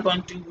 not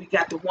going to do. We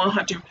got to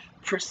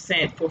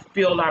 100%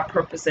 fulfill our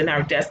purpose and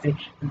our destiny.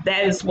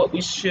 That is what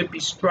we should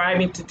be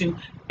striving to do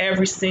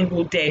every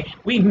single day.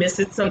 We miss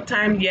it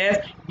sometimes,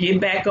 yes.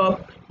 Get back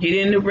up, get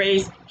in the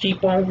race,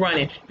 keep on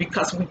running,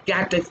 because we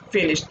got to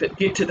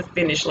get to the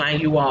finish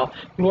line, you all.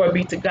 Glory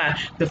be to God.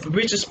 The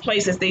richest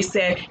place, as they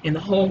said, in the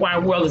whole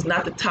wide world is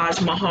not the Taj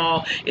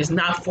Mahal, it's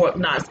not Fort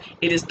Knox,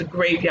 it is the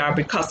graveyard,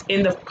 because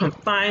in the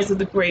confines of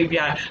the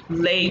graveyard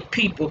lay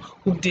people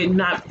who did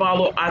not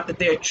follow after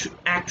their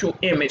actual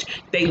image.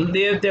 They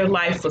lived their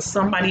life for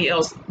somebody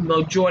else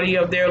majority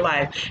of their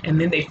life,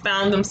 and then they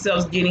found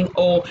themselves getting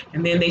old,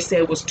 and then they said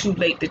it was too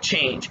late to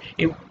change.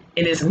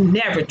 It is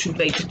never too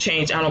late to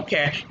change. I don't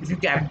care if you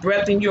got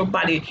breath in your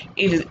body.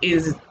 It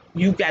is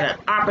you got an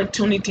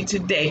opportunity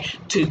today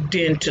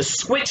to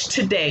switch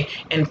today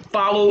and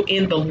follow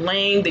in the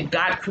lane that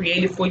God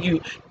created for you.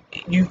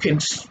 You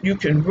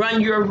can run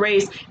your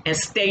race and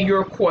stay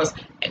your course,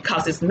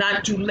 because it's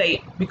not too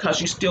late, because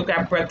you still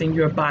got breath in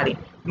your body.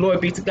 Glory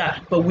be to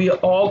God. But we are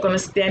all going to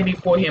stand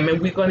before him,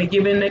 and we're going to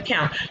give an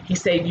account. He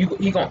said he's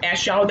going to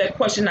ask y'all that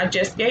question I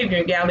just gave you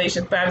in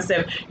Galatians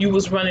 5:7. You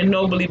was running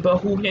nobly, but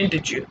who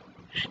hindered you?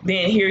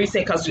 Then here he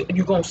said, because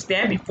you're going to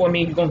stand before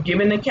me, you're going to give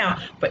an account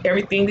for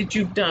everything that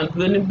you've done,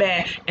 good and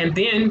bad. And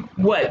then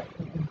what?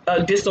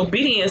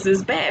 Disobedience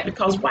is bad,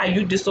 because why?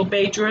 You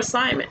disobeyed your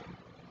assignment.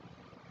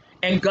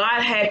 And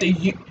God had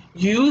to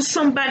use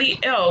somebody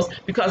else,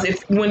 because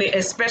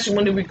especially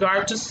when in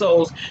regard to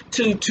souls,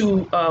 to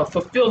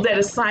fulfill that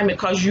assignment,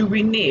 because you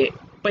reneged.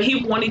 But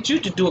he wanted you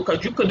to do it,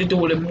 because you could have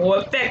done it more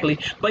effectively.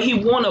 But he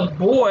won't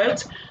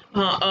abort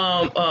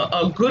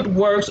good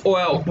works,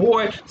 or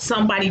abort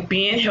somebody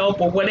being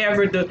helped, or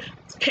whatever the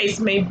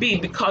case may be,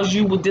 because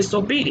you were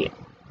disobedient.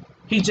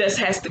 He just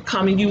has to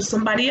come and use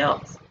somebody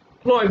else.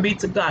 Glory be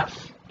to God.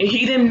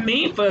 He didn't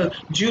mean for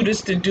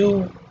Judas to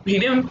do. He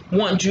didn't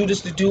want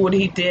Judas to do what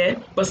he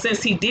did, but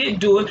since he did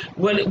do it,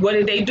 what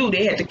did they do?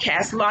 They had to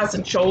cast lots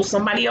and chose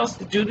somebody else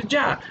to do the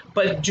job.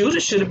 But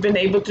Judas should have been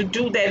able to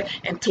do that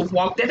and to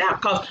walk that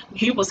out, because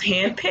he was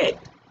handpicked.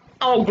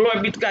 Oh,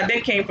 glory be to God.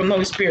 That came from the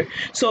Holy Spirit.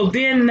 So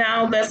then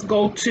now let's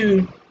go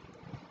to,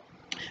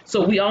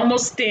 so we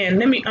almost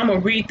stand. I'm going to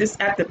read this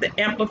after the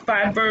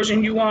Amplified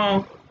version, you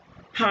all.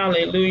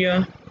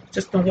 Hallelujah.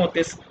 Just don't want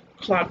this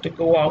clock to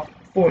go off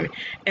for me.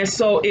 And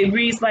so it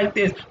reads like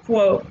this: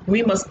 for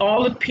we must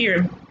all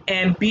appear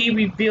and be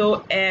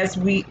revealed as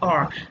we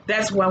are.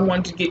 That's what I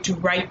wanted to get to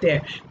right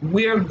there.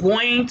 We're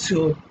going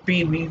to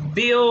be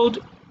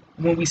revealed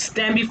when we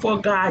stand before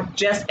God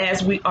just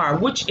as we are.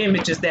 Which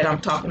image is that I'm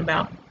talking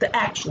about? The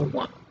actual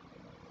one.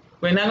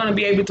 We're not going to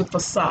be able to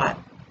facade.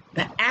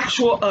 The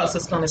actual us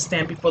is going to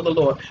stand before the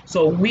Lord.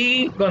 So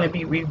we're going to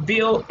be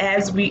revealed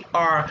as we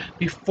are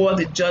before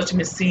the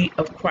judgment seat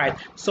of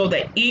Christ, so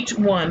that each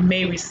one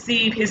may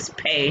receive his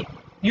pay.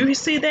 You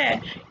see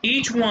that?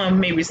 Each one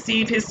may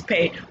receive his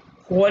pay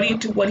according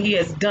to what he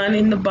has done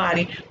in the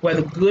body,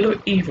 whether good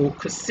or evil,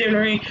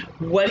 considering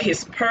what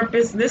his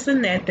purpose,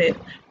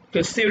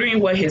 considering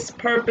what his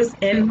purpose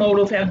and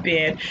motive have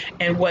been,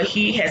 and what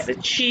he has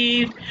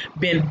achieved,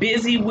 been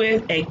busy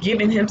with, and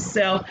given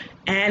himself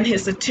and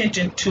his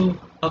attention to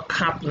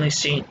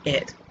accomplishing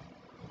it.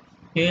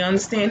 You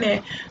understand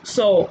that?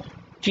 So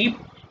keep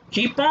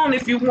on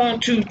if you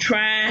want to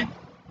try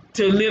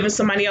to live in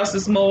somebody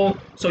else's mold,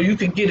 so you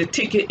can get a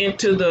ticket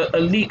into the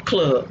elite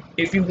club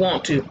if you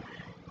want to.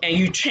 And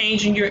you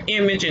changing your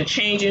image and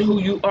changing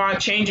who you are,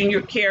 changing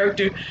your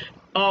character,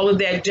 all of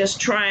that, just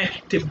trying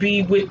to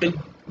be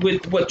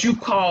with what you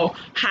call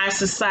high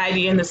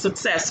society and the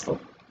successful.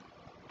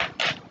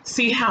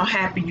 See how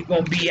happy you're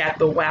going to be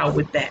after a while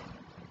with that.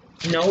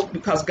 No,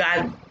 because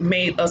God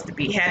made us to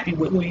be happy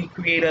with who he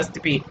created us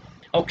to be.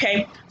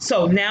 Okay,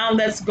 so now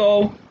let's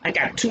go. I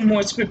got two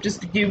more scriptures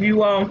to give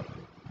you all.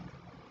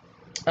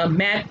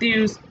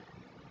 Matthew's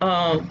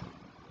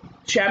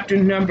chapter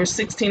number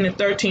 16 and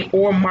 13,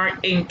 or Mark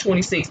 8 and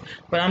 26.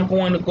 But I'm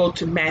going to go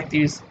to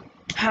Matthew's.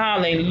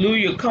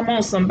 Hallelujah. Come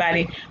on,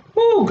 somebody.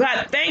 Oh,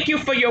 God, thank you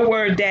for your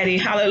word, Daddy.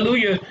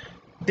 Hallelujah.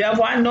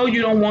 Devil, I know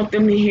you don't want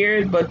them to hear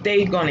it, but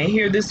they're going to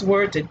hear this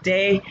word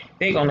today.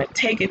 They're going to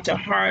take it to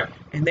heart,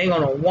 and they're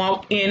going to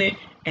walk in it,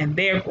 and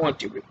they're going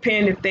to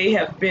repent if they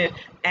have been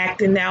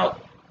acting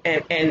out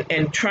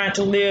and trying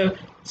to live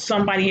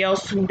somebody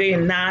else who they're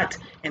not,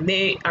 and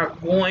they are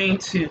going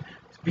to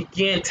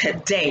begin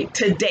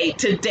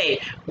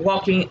today,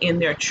 walking in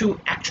their true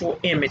actual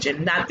image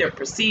and not their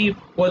perceived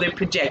or their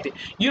projected.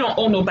 You don't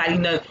owe nobody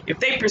nothing. If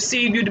they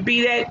perceive you to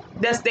be that,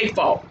 that's their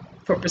fault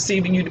for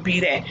perceiving you to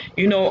be that.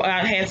 You know,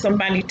 I had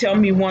somebody tell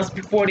me once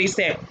before, they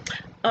said,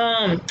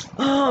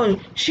 oh,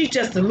 she's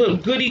just a little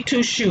goody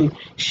two shoe.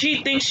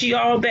 She thinks she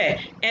all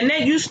that. And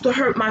that used to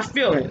hurt my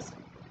feelings.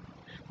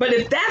 But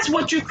if that's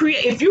what you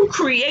create, if you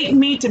create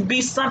me to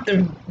be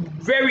something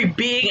very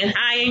big and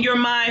high in your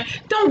mind,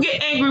 don't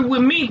get angry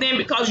with me then,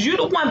 because you're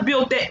the one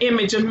built that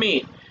image of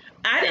me.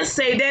 I didn't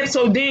say that,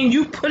 so then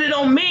you put it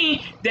on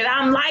me that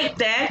I'm like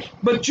that,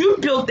 but you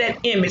built that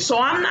image. So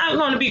I'm not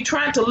going to be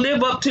trying to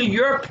live up to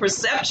your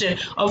perception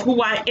of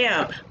who I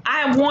am.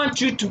 I want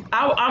you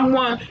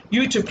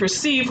to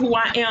perceive who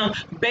I am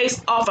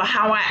based off of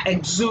how I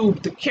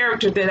exude, the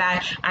character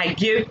that I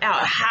give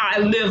out, how I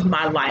live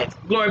my life.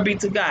 Glory be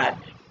to God.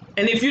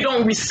 And if you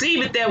don't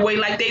receive it that way,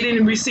 like they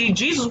didn't receive,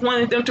 Jesus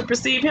wanted them to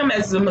perceive him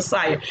as the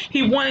Messiah.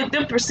 He wanted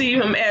them to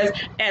perceive him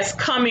as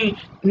coming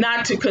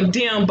not to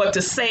condemn, but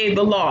to save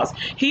the lost.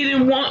 He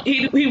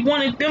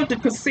wanted them to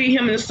perceive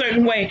him in a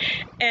certain way.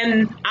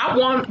 And I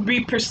want to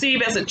be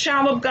perceived as a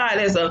child of God,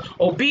 as an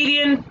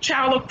obedient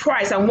child of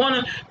Christ. I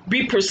want to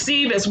be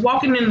perceived as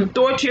walking in the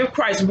authority of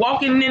Christ,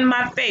 walking in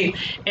my faith,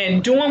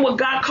 and doing what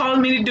God calls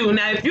me to do.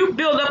 Now, if you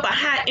build up a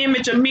high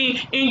image of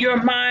me in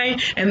your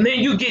mind, and then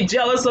you get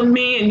jealous of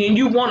me, and then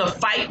you want to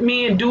fight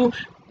me and do,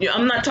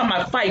 I'm not talking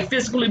about fight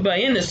physically, but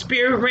in the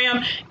spirit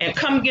realm, and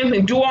come against me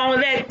and do all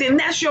of that, then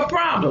that's your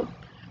problem.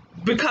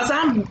 Because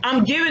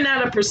I'm giving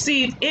out a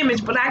perceived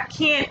image, but I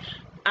can't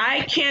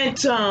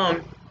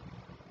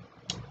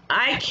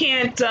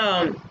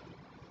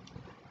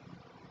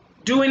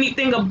do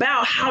anything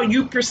about how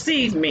you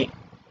perceive me.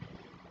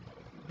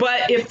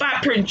 But if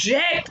I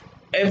project,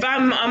 if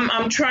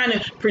I'm trying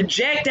to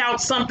project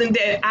out something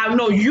that I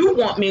know you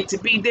want me to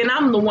be, then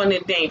I'm the one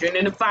in danger. And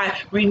then if I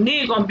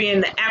renege on being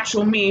the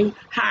actual me,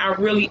 how I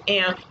really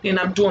am, then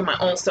I'm doing my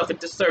own self a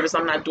disservice.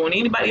 I'm not doing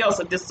anybody else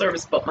a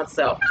disservice but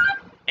myself.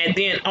 And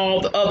then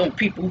all the other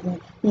people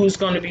who's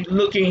going to be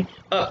looking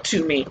up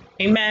to me.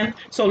 Amen.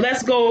 So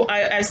let's go,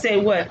 I say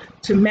what?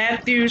 To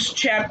Matthew's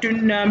chapter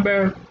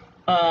number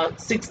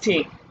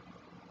 16.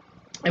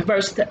 In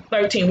verse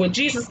 13, when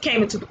Jesus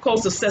came into the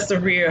coast of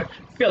Caesarea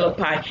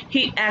Philippi,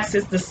 he asked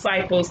his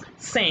disciples,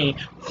 saying,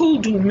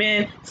 who do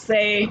men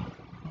say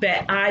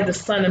that I, the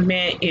Son of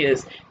Man,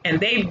 is? And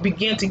they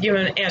began to give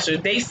him an answer.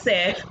 They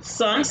said,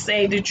 some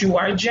say that you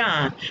are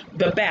John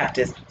the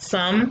Baptist,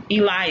 some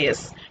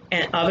Elias,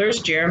 and others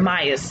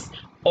Jeremiah,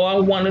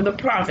 or one of the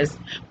prophets.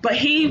 But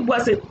he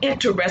wasn't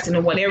interested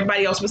in what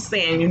everybody else was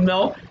saying, you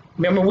know.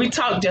 Remember, we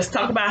talked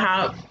about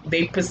how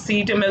they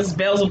perceived him as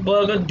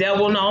Beelzebub, a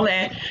devil, and all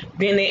that.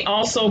 Then they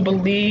also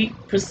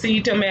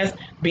perceived him as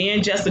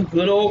being just a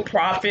good old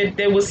prophet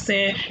that was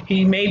sent.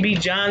 He may be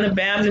John the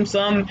Baptist,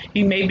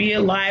 he may be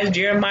Elias,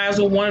 Jeremiah,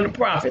 or one of the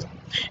prophets.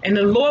 And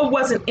the Lord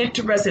wasn't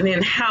interested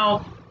in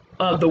how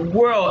the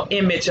world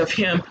image of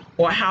him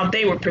or how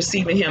they were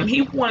perceiving him.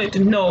 He wanted to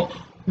know,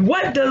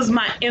 what does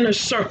my inner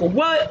circle,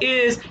 what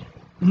is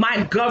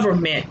my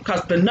government,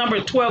 because the number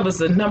 12 is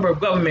the number of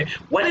government.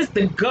 What is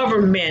the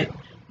government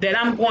that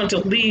I'm going to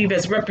leave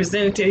as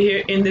representative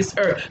here in this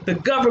earth? The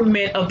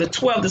government of the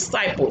 12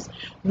 disciples.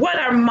 What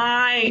are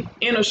my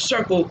inner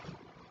circle?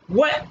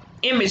 What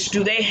image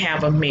do they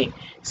have of me?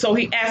 So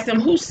he asked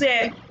them,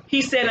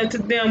 he said unto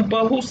them,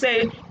 but who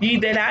say ye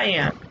that I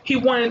am? He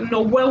wanted to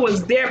know what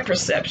was their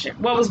perception,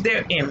 what was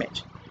their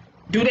image.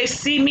 Do they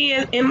see me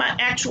in my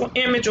actual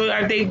image, or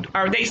are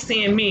they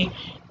seeing me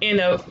in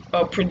a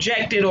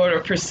projected or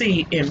a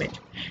perceived image?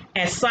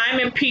 And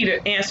Simon Peter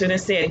answered and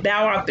said,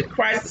 thou art the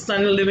Christ, the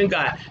Son of the living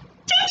God.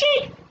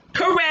 Ching-ching!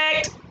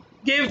 Correct.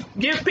 Give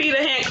Peter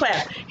a hand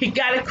clap. He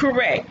got it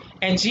correct.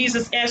 And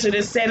Jesus answered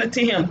and said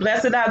unto him,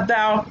 blessed art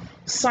thou,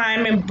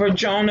 Simon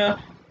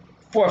Bar-Jonah,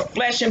 for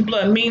flesh and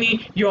blood,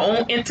 meaning your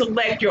own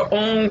intellect, your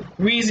own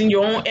reason,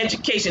 your own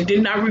education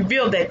did not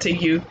reveal that to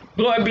you.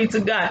 Glory be to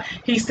God.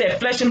 He said,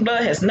 flesh and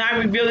blood has not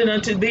revealed it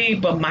unto thee,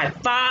 but my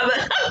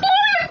Father,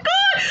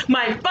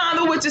 my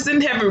Father which is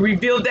in heaven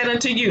revealed that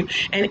unto you.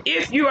 And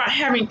if you are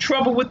having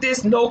trouble with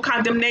this, no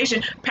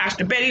condemnation.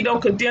 Pastor Betty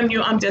don't condemn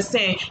you. I'm just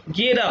saying,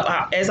 get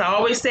up. As I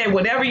always say,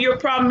 whatever your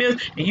problem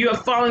is, and you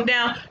have fallen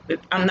down,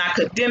 I'm not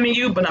condemning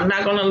you, but I'm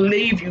not going to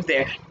leave you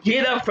there.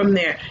 Get up from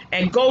there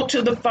and go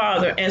to the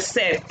Father and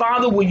say,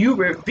 Father, will you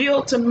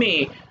reveal to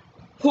me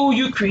who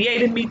you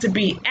created me to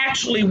be?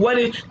 Actually,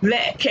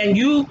 can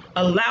you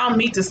allow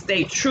me to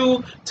stay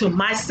true to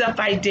my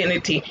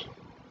self-identity?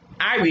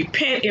 I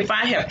repent if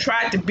I have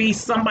tried to be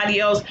somebody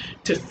else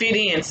to fit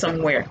in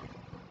somewhere.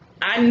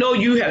 I know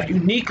you have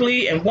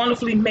uniquely and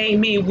wonderfully made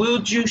me.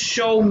 Would you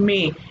show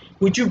me?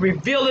 Would you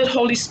reveal it,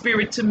 Holy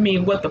Spirit, to me,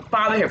 what the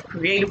Father have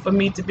created for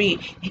me to be?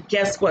 And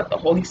guess what? The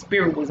Holy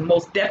Spirit will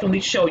most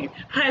definitely show you.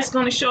 How it's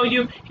going to show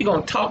you? He's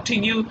going to talk to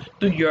you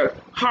through your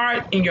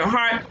heart, in your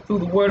heart, through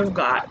the Word of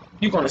God.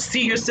 You're going to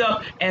see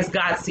yourself as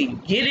God sees you.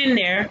 Get in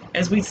there,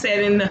 as we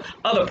said in the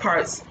other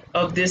parts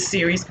of this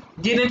series.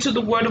 Get into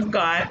the Word of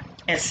God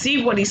and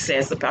see what He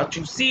says about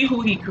you. See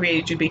who He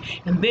created you to be.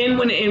 And then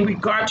when in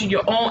regard to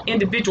your own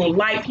individual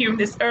life here on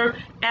this earth,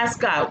 ask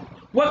God,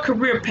 what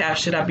career path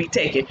should I be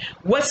taking?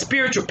 What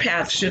spiritual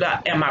path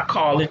am I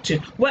called into?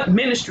 What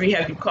ministry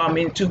have you called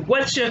me into?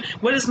 What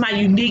is my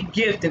unique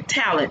gift and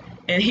talent?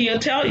 And He'll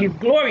tell you.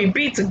 Glory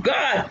be to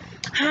God.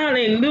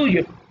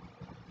 Hallelujah.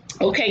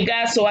 Okay,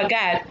 guys, so I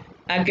got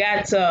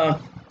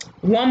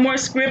one more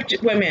scripture.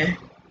 Wait a minute.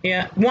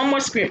 Yeah, one more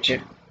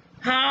scripture.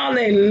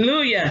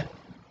 Hallelujah.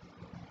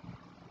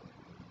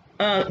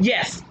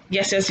 Yes.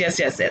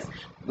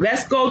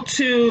 Let's go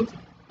to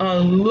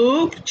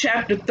Luke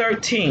chapter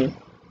 13.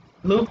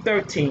 Luke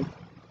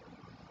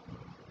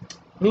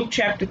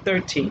chapter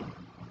 13.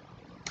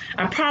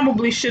 I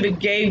probably should have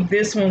gave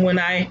this one when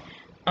I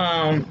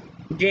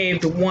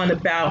gave the one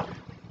about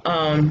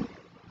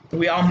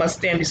we all must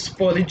stand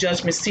before the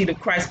judgment seat of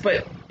Christ,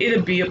 but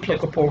it'll be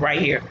applicable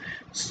right here.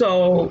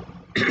 So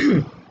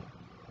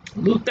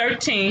Luke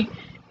 13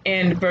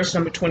 and verse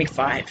number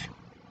 25.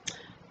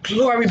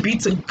 Glory be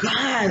to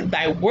God.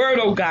 Thy word,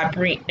 O God,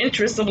 bring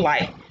interest of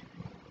light.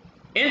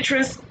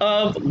 Interest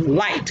of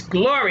light.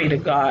 Glory to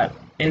God.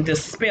 And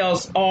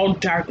dispels all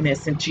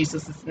darkness in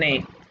Jesus'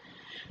 name.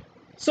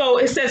 So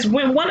it says,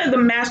 when one of the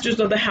masters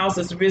of the house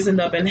is risen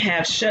up and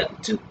have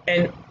shut to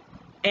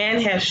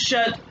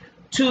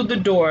the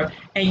door,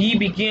 and ye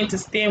begin to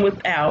stand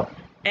without,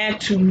 and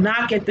to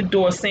knock at the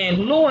door, saying,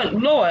 Lord,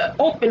 Lord,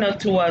 open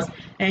unto us.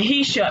 And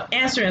he shall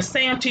answer and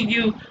say unto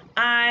you,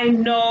 I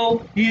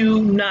know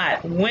you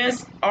not.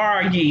 Whence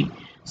are ye?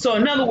 So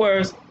in other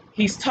words,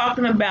 he's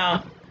talking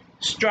about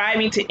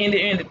striving to enter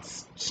in the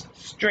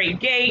straight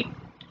gate,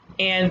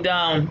 and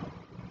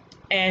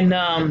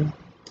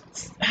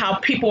how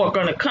people are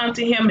going to come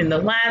to him in the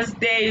last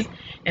days,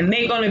 and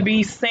they're going to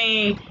be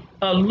saying,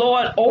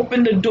 Lord,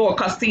 open the door.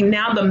 Because see,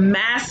 now the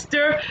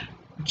master,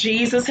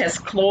 Jesus, has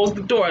closed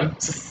the door.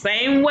 It's the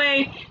same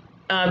way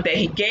that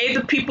he gave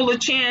the people a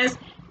chance.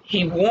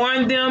 He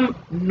warned them.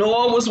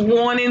 Noah was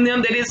warning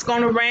them that it's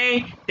going to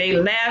rain. They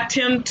laughed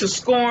him to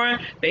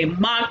scorn. They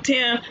mocked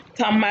him,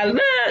 talking about,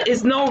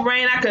 it's no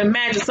rain. I can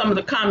imagine some of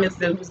the comments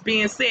that was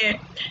being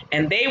said.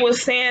 And they were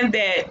saying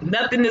that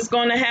nothing is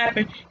going to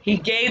happen. He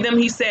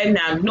said,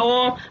 now,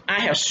 Noah,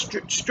 I have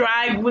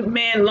strived with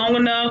man long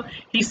enough.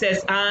 He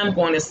says, I'm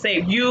going to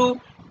save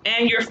you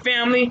and your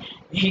family.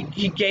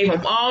 He gave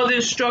them all the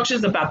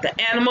instructions about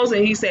the animals.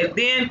 And he said,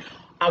 then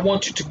I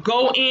want you to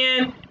go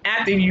in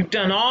after you've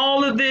done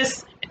all of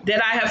this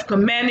that I have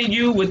commanded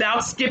you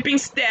without skipping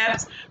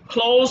steps.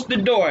 Close the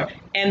door.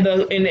 And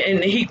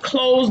he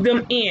closed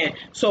them in.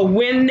 So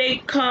when they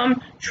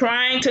come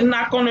trying to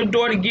knock on the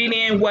door to get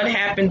in, what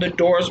happened? The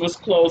doors was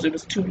closed. It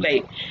was too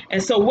late.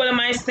 And so what am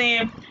I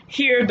saying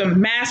here? The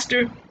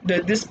master,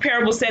 this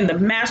parable saying the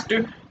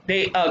master,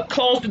 they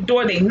closed the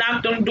door. They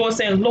knocked on the door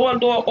saying,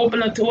 Lord, Lord,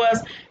 open unto us.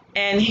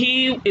 And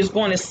he is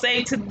going to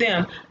say to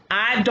them,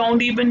 I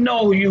don't even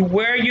know you,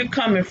 where you're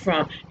coming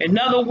from. In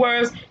other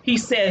words, he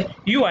said,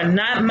 you are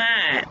not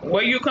mine.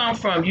 Where you come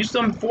from? You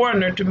some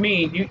foreigner to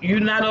me.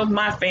 You're not of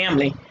my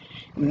family.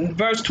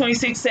 Verse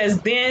 26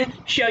 says, then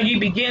shall you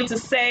begin to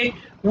say,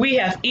 we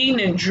have eaten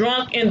and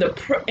drunk in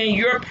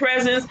your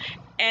presence,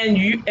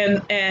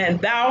 and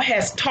thou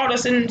hast taught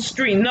us in the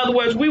street. In other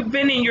words, we've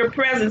been in your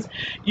presence.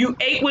 You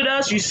ate with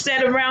us, you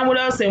sat around with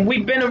us, and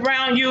we've been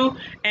around you,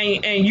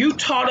 and you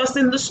taught us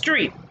in the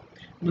street.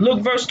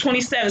 Look, verse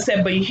 27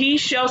 said, but he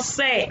shall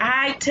say,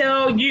 I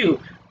tell you,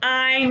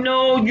 I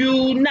know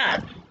you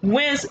not,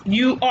 whence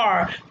you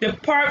are.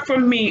 Depart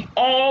from me,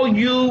 all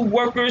you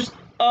workers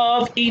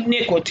of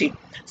iniquity.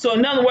 So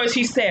in other words,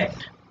 he said,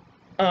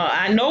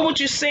 I know what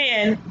you're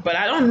saying, but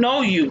I don't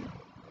know you.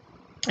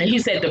 And he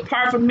said,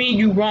 depart from me,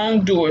 you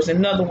wrongdoers.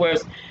 In other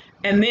words,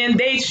 and then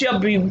there shall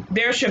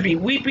be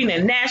weeping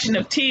and gnashing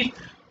of teeth,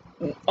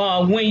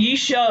 when ye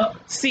shall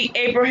see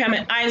Abraham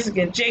and Isaac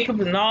and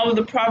Jacob and all of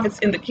the prophets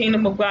in the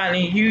kingdom of God,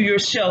 and you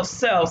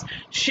yourselves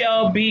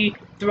shall be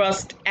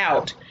thrust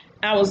out.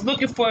 I was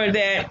looking for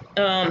that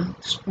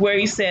where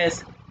he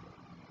says,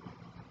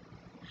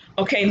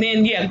 okay,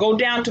 then go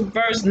down to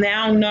verse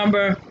now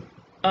number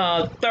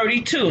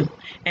 32.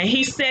 And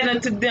he said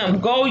unto them,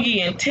 go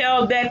ye and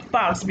tell that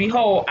fox,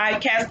 behold, I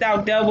cast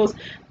out devils,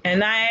 and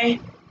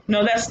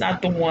no, that's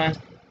not the one.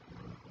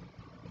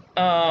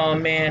 Oh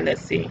man,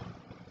 let's see.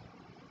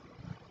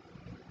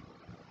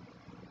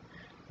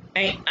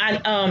 And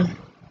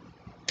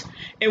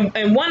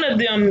one of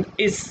them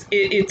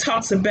it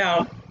talks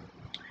about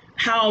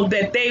how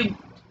that they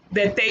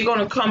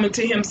gonna come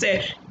into him,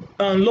 say,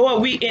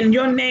 Lord, we in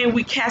your name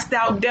we cast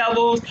out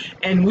devils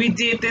and we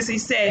did this. He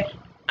said,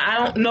 I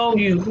don't know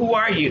you. Who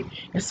are you?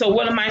 And so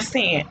what am I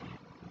saying?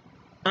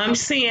 I'm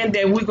saying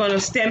that we're going to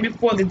stand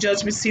before the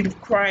judgment seat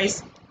of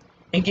Christ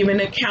and give an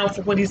account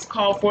for what he's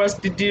called for us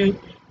to do.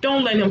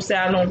 Don't let him say,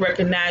 I don't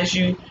recognize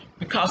you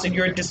because of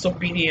your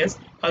disobedience,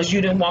 because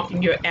you didn't walk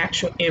in your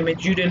actual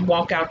image. You didn't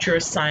walk out your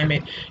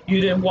assignment.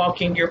 You didn't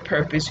walk in your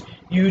purpose.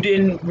 You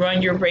didn't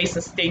run your race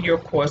and stay your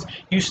course.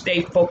 You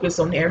stayed focused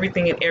on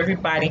everything and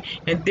everybody,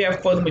 and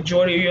therefore the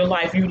majority of your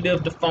life you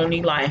lived a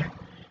phony life.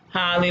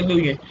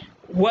 Hallelujah.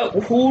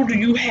 Who do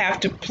you have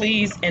to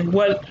please, and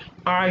what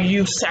are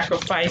you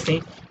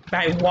sacrificing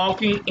by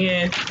walking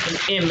in an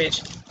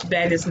image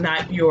that is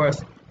not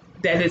yours,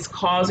 that is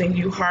causing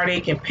you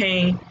heartache and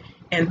pain,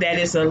 and that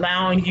is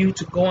allowing you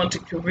to go into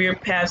career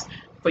paths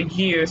for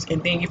years,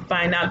 and then you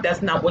find out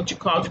that's not what you're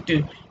called to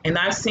do? And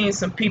I've seen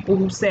some people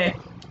who said,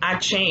 I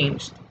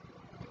changed,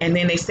 and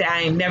then they say,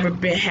 I ain't never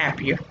been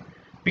happier.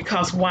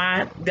 Because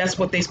why? That's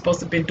what they're supposed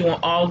to have been doing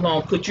all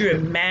along. Could you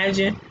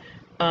imagine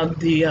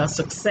the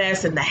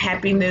success and the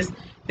happiness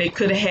they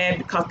could have had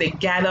because they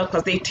got up?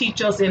 Because they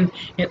teach us in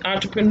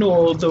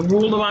entrepreneurial, the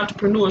rule of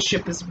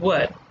entrepreneurship is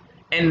what?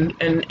 And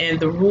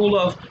the rule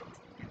of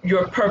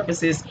your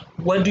purpose is,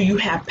 what do you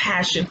have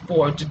passion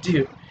for to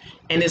do?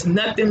 And it's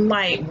nothing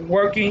like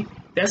working.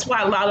 That's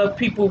why a lot of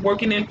people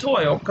working in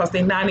toil, because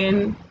they're not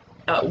in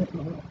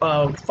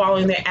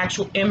following their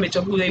actual image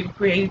of who they were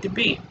created to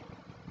be.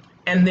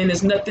 And then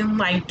there's nothing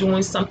like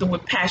doing something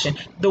with passion.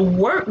 The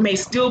work may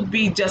still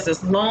be just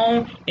as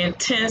long,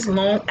 intense,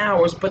 long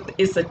hours, but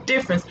it's a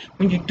difference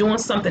when you're doing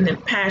something in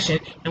passion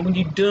and when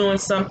you're doing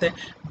something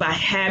by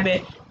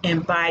habit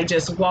and by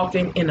just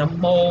walking in a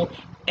mold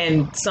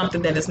and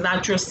something that is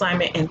not your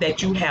assignment and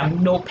that you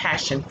have no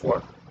passion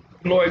for.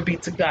 Glory be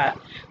to God.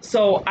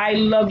 So I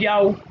love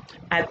y'all.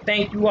 I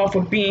thank you all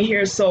for being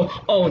here. So,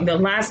 the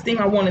last thing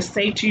I want to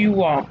say to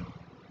you all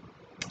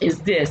is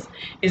this,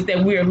 is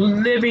that we are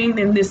living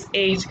in this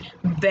age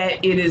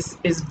that it is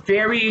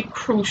very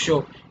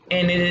crucial,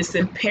 and it is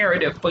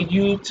imperative for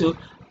you to,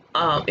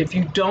 if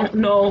you don't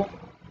know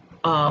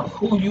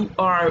who you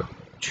are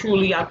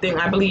truly,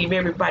 I believe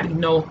everybody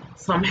know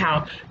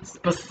somehow,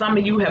 but some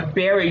of you have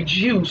buried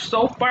you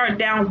so far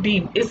down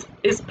deep,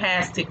 it's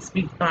past 6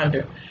 feet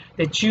under,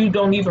 that you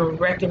don't even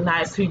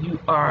recognize who you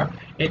are.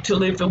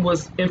 Until if it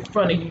was in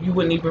front of you, you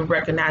wouldn't even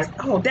recognize,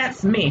 oh,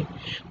 that's me.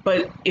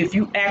 But if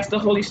you ask the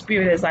Holy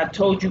Spirit, as I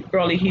told you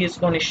earlier, He is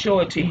going to show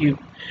it to you.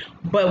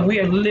 But we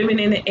are living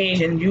in an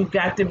age, and you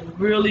got to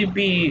really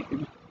be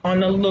on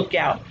the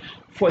lookout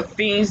for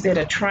things that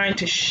are trying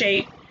to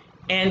shape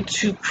and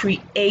to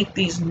create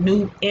these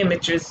new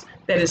images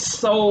that is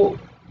so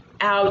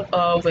out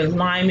of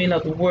alignment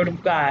of the Word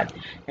of God.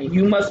 And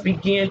you must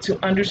begin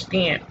to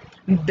understand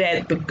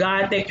that the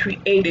God that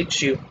created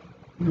you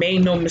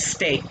made no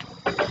mistake.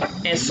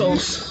 And so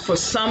for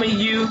some of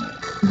you,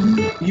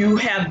 you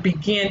have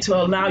begun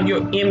to allow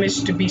your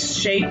image to be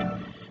shaped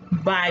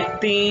by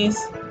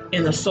things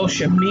in the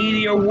social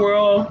media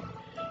world.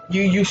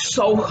 You're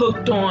so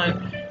hooked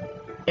on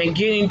and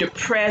getting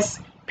depressed.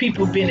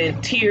 People been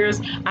in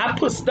tears. I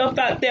put stuff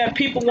out there,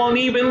 people won't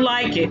even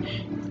like it.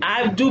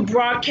 I do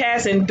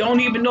broadcasts and don't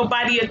even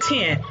nobody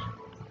attend.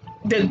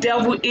 The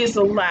devil is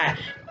a lie.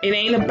 It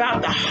ain't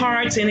about the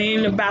hearts, and it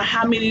ain't about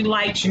how many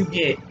likes you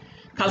get.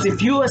 Because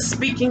if you are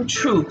speaking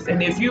truth,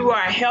 and if you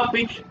are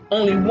helping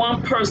only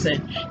one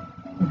person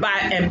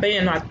and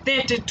being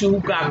authentic to who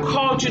God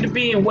called you to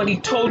be and what He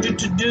told you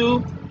to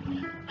do,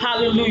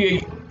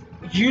 hallelujah,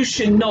 you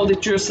should know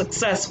that you're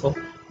successful.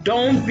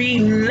 Don't be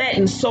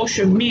letting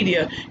social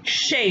media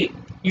shape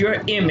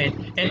your image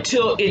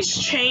until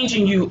it's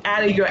changing you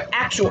out of your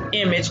actual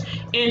image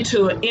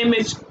into an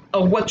image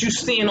of what you're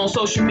seeing on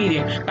social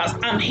media. Because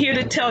I'm here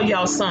to tell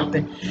y'all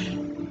something.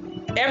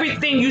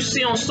 Everything you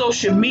see on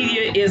social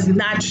media is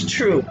not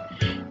true.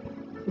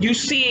 You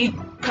see,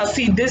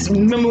 because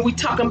remember we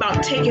talking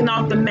about taking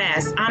off the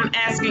mask. I'm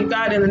asking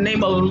God in the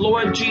name of the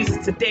Lord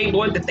Jesus today,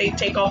 Lord, that they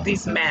take off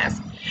these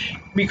masks.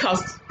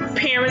 Because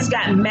parents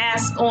got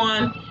masks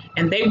on,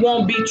 and they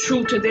won't be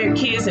true to their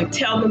kids and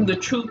tell them the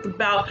truth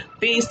about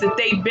things that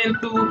they've been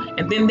through,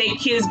 and then their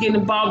kids get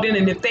involved in.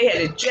 And if they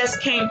had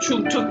just came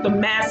true, took the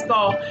mask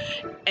off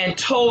and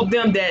told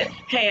them that,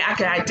 hey, I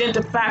can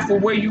identify for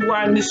where you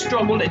are in this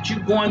struggle that you're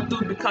going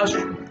through, because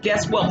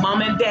guess what,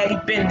 mama and daddy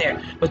been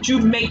there. But you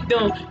make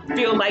them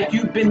feel like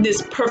you've been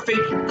this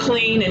perfect,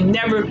 clean, and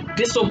never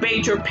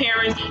disobeyed your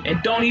parents,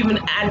 and don't even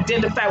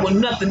identify with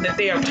nothing that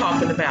they are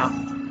talking about.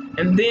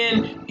 And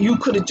then you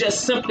could have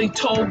just simply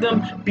told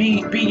them,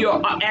 be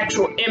your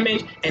actual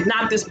image and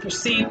not this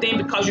perceived thing,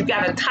 because you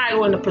got a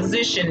title and a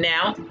position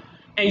now,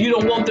 and you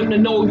don't want them to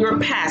know your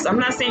past. I'm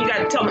not saying you got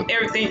to tell them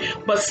everything,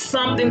 but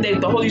something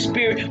that the Holy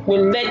Spirit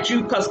will let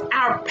you, because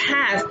our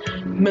past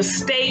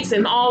mistakes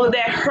and all of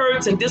that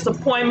hurts and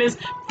disappointments,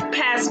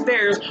 past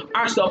failures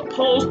are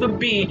supposed to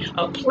be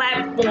a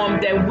platform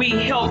that we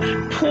help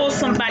pull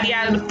somebody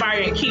out of the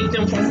fire and keep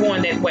them from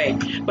going that way.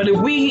 But if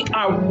we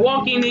are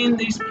walking in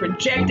these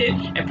projected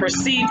and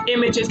perceived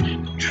images,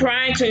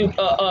 trying to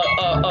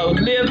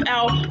live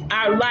out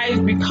our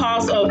life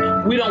because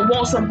of we don't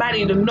want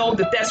somebody to know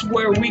that that's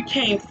where we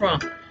came from.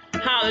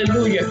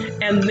 Hallelujah.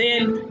 And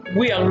then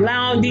we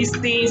allow these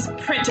things,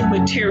 printed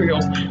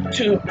materials,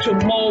 to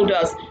mold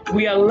us.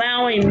 We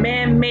allowing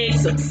man-made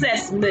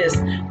success lists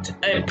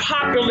and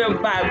popular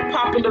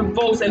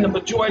votes and the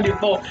majority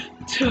vote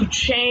to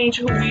change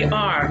who we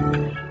are.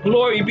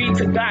 Glory be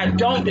to God.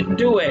 Don't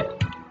do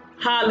it.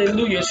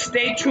 Hallelujah.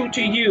 Stay true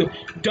to you.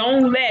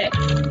 Don't let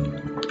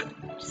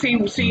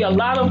see a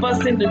lot of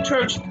us in the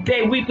church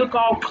today, we look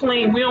all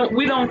clean. We don't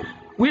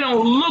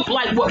look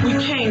like what we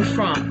came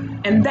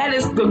from. And that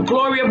is the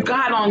glory of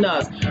God on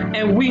us.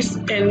 And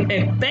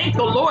thank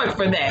the Lord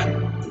for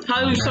that.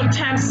 Hallelujah.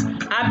 Sometimes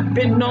I've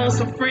been known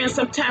some friends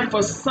sometime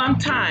for some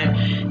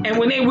time. And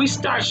when we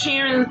start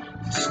sharing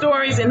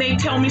stories and they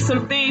tell me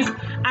some things,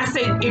 I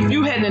say, if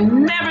you had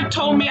never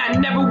told me, I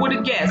never would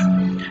have guessed.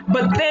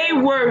 But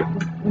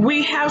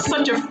we have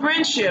such a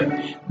friendship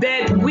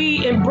that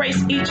we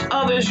embrace each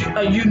other's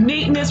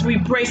uniqueness. We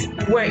embrace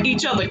where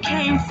each other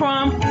came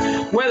from,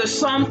 whether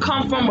some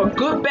come from a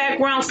good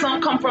background,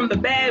 some come from the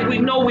bad. We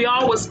know we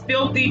all was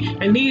filthy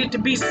and needed to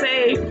be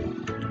saved.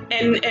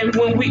 And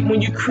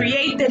when you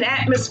create that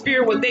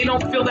atmosphere where they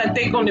don't feel that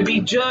they're going to be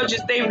judged,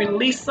 if they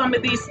release some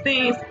of these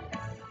things,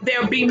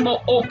 they'll be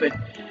more open.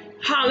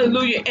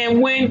 Hallelujah.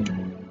 And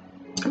when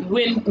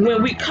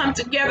we come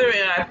together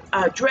and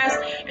I address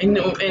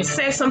and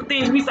say some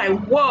things, we say,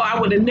 whoa, I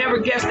would have never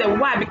guessed that.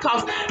 Why?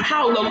 Because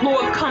how the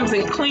Lord comes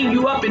and clean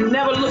you up and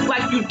never look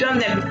like you've done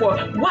that before.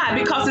 Why?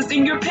 Because it's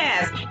in your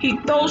past. He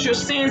throws your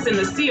sins in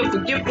the sea of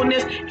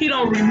forgetfulness. He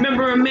don't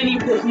remember them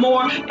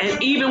anymore.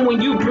 And even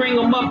when you bring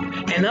them up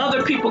and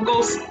other people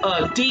go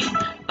deep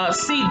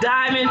sea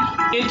diving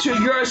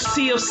into your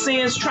sea of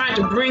sins, trying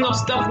to bring up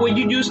stuff where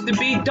you used to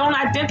be, don't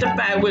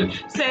identify with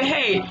it. Say,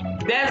 hey,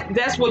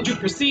 that's what you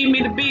perceive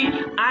me to be.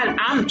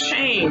 I'm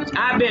changed.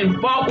 I've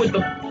been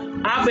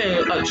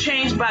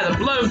changed by the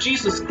blood of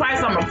Jesus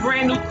Christ. I'm a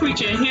brand new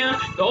creature in Him.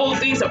 The old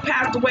things have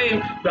passed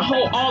away.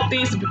 All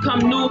things have become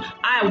new.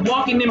 I am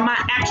walking in my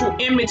actual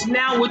image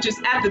now, which is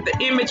after the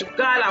image of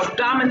God. I will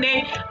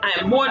dominate. I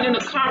am more than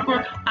a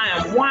conqueror. I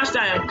am washed.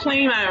 I am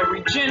clean. I am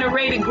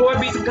regenerated. Glory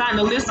be to God. And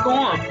the list go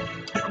on.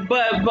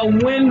 But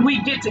when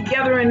we get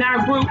together in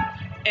our group,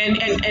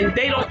 and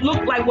they don't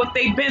look like what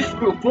they've been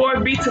through.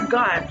 Glory be to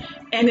God.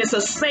 And it's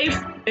a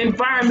safe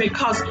environment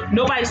because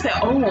nobody said,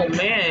 oh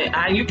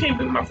man, you can't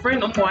be my friend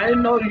no more. I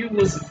didn't know you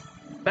was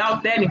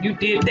about that and you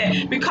did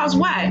that. Because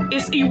why?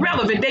 It's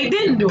irrelevant. They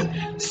didn't do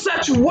it.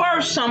 Such were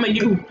some of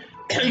you.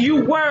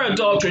 You were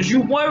adulterers.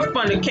 You were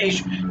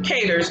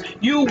fornicators.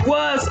 You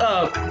was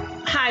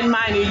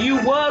high-minded.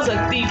 You was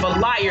a thief, a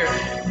liar.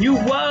 You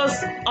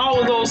was all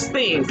of those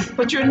things.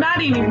 But you're not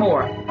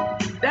anymore.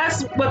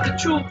 That's what the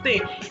truth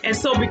thing. And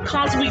so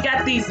because we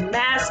got these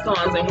masks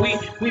on and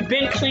we've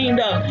been cleaned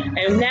up,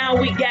 and now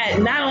we got,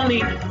 not only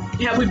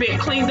have we been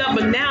cleaned up,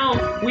 but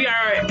now we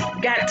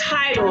got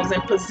titles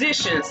and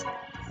positions.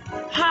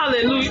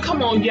 Hallelujah.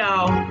 Come on,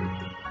 y'all.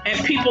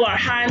 And people are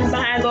hiding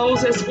behind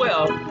those as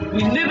well.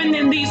 We living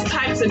in these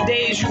types of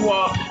days, you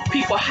all.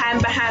 People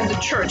hiding behind the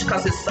church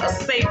because it's a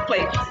safe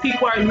place.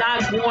 People are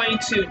not going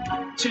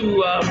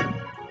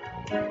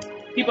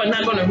people are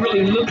not going to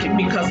really look at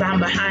me because I'm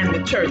behind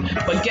the church.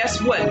 But guess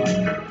what?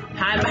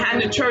 Hiding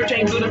behind the church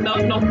ain't good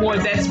enough no more.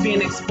 That's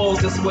being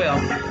exposed as well.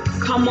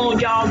 Come on,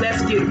 y'all.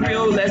 Let's get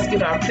real. Let's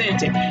get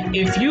authentic.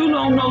 If you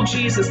don't know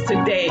Jesus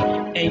today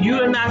and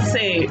you are not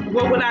saved,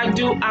 what would I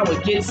do? I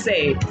would get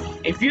saved.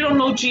 If you don't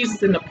know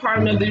Jesus and the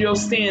pardon of your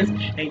sins,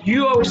 and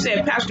you always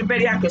say, Pastor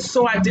Betty, I could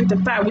so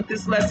identify with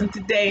this lesson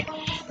today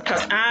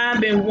because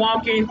I've been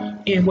walking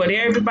in what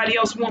everybody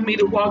else want me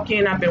to walk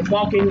in. I've been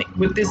walking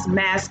with this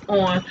mask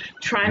on,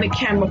 trying to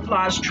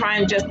camouflage,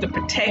 trying just to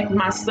protect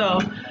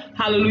myself.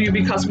 Hallelujah.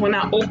 Because when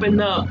I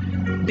open up,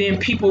 then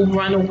people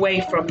run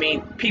away from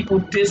me. People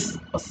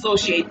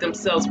disassociate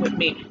themselves with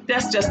me.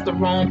 That's just the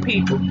wrong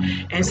people.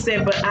 And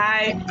said, but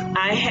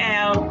I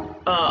have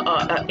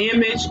an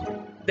image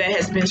that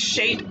has been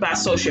shaped by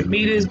social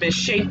media, it's been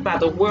shaped by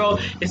the world,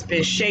 it's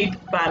been shaped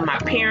by my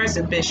parents,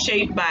 it's been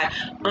shaped by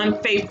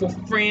unfaithful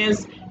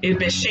friends, it's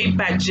been shaped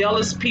by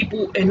jealous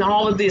people, and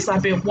all of this.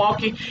 I've been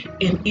walking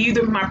in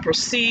either my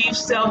perceived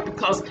self,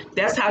 because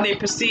that's how they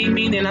perceive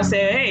me. Then I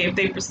say, hey, if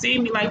they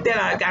perceive me like that,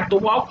 I got to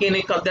walk in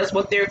it because that's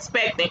what they're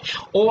expecting.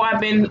 Or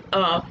I've been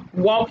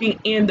walking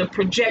in the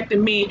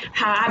projecting me,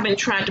 how I've been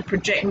trying to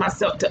project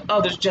myself to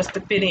others just to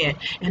fit in.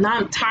 And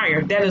I'm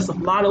tired. That is a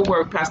lot of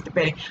work, Pastor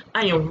Betty.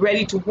 I am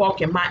ready to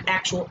walk in my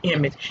actual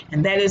image,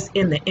 and that is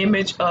in the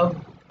image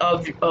of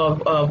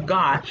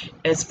God,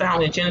 as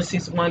found in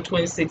Genesis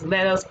 1:26.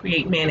 Let us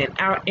create man in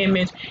our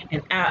image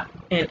and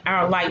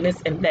our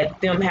likeness, and let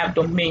them have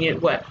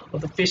dominion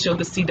of the fish of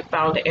the sea, the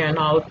fowl of the air, and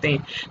all the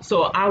things.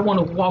 So I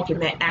want to walk in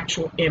that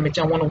actual image.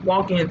 I want to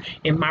walk in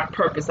my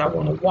purpose. I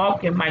want to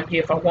walk in my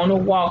gift. I want to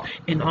walk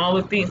in all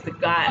the things that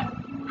God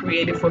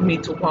created for me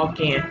to walk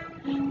in.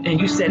 And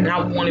you said, I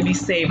want to be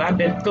saved. I've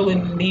been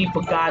feeling the need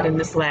for God in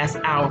this last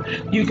hour.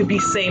 You could be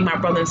saved, my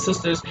brothers and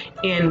sisters,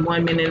 in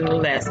 1 minute or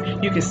less.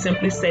 You can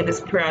simply say this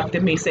prayer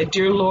after me. Say,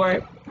 dear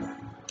Lord,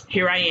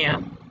 here I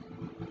am.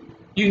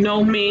 You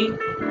know me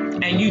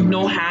and you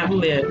know how I've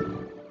lived.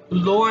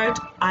 Lord,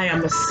 I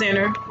am a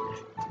sinner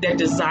that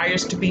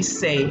desires to be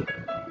saved.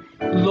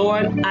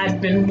 Lord,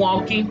 I've been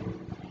walking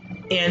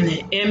in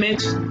an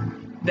image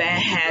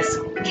that has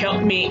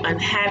kept me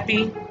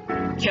unhappy,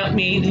 kept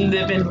me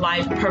living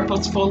life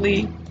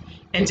purposefully,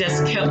 and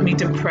just kept me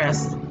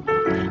depressed.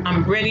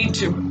 I'm ready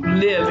to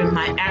live in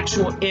my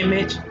actual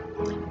image.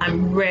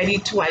 I'm ready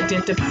to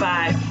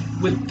identify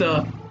with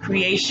the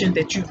creation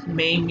that you've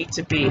made me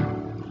to be.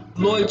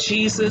 Lord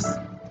Jesus,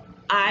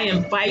 I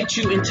invite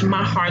you into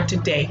my heart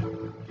today.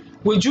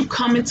 Would you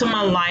come into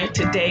my life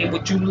today?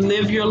 Would you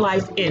live your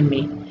life in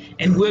me?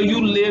 And will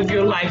you live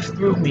your life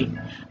through me?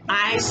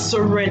 I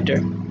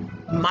surrender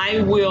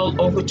my will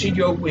over to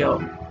your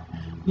will.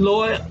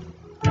 Lord,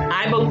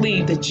 I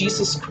believe that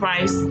Jesus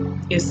Christ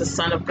is the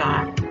Son of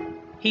God.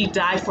 He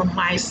died for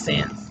my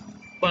sins.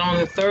 But on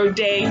the third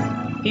day,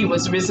 he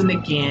was risen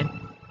again.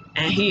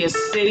 And he is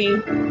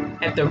sitting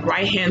at the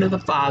right hand of the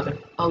Father,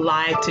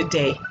 alive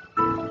today.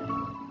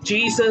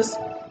 Jesus,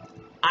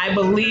 I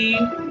believe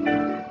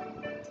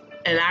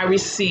and I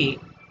receive.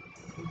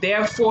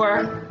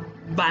 Therefore,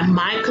 by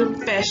my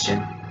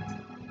confession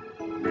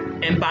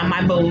and by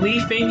my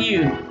belief in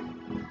you,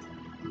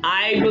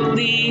 I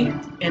believe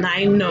and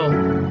I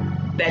know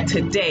that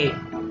today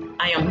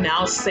I am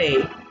now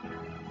saved.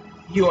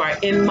 You are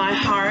in my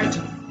heart.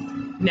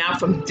 Now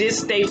from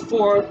this day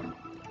forth,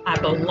 I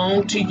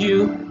belong to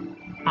you.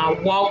 I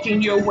walk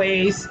in your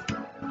ways.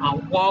 I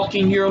walk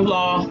in your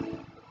law.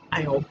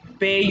 I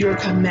obey your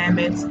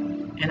commandments,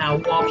 and I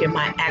walk in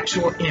my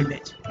actual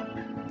image.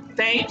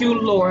 Thank you,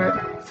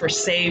 Lord, for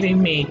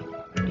saving me.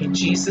 In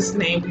Jesus'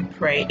 name we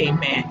pray,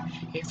 amen.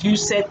 If you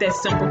said that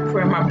simple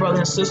prayer, my brother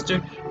and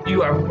sister,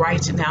 you are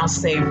right now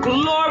saved.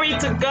 Glory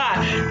to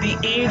God. The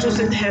angels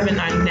in heaven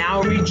are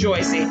now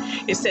rejoicing.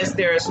 It says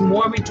there is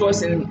more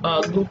rejoicing in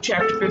Luke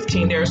chapter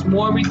 15. There is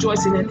more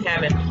rejoicing in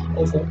heaven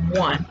over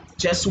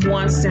just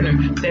one sinner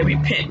that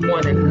repent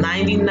more than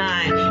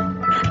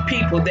 99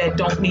 people that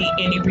don't need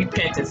any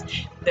repentance.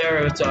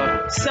 There is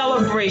a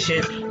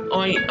celebration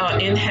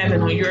in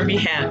heaven on your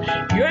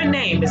behalf. Your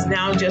name is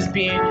now just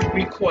being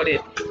recorded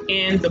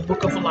in the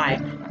book of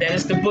life. That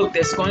is the book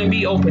that's going to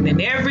be opened,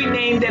 and every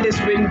name that is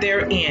written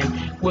therein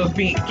will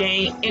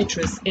gain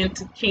interest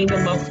into the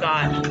kingdom of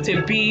God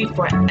to be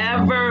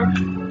forever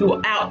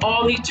throughout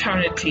all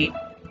eternity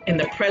in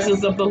the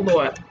presence of the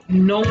Lord.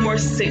 No more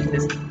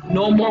sickness,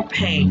 no more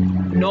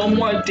pain, no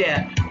more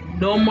death,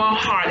 no more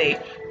heartache,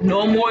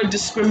 no more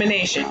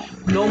discrimination,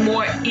 no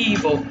more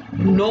evil,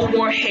 no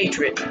more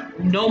hatred,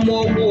 no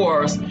more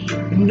wars,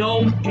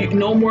 no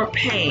more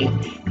pain,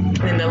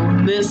 and the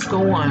list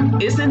go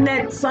on. Isn't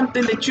that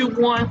something that you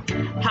want?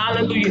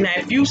 Hallelujah. Now,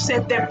 if you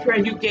said that prayer,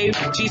 you gave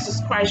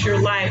Jesus Christ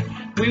your life,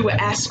 we would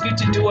ask you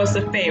to do us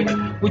a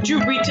favor. Would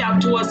you reach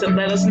out to us and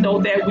let us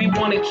know that we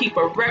want to keep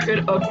a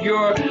record of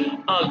your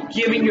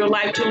giving your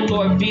life to the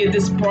Lord via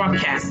this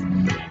broadcast?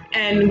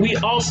 And we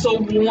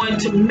also want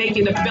to make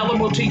it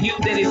available to you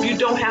that if you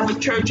don't have a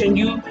church and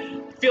you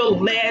feel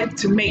led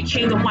to make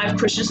Kingdom Life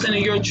Christian Center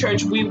your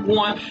church, we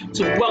want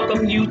to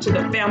welcome you to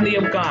the family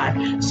of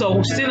God.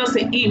 So send us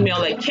an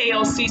email at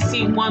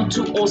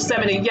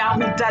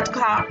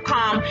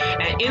klcc1207@yahoo.com,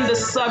 and in the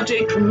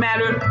subject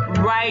matter,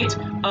 write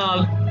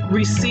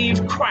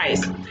receive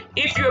Christ.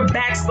 If you're a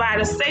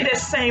backslider, say that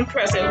same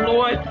prayer. Say,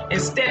 Lord,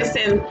 instead of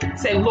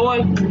say,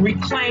 Lord,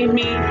 reclaim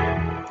me.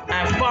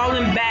 I've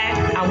fallen back.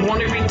 I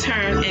want to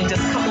return, and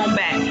just come on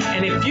back.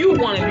 And if you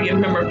want to be a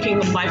member of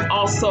Kingdom Life,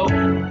 also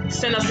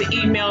send us an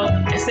email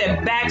and say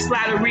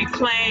backslider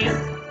reclaim.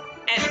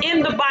 And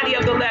in the body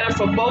of the letter,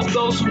 for both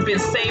those who've been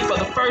saved for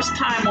the first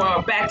time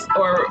or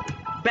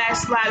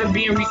backslider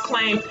being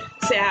reclaimed,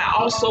 say I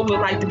also would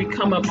like to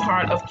become a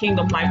part of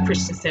Kingdom Life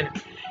Christian Center.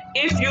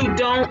 If you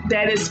don't,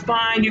 that is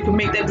fine. You can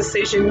make that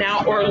decision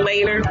now or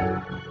later.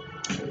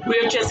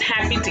 We're just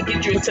happy to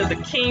get you into the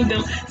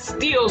kingdom.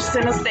 Still,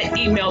 send us that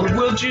email,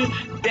 would you?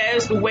 That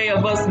is the way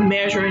of us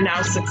measuring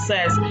our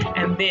success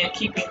and then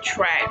keeping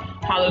track.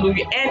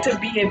 Hallelujah. And to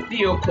be a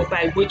vehicle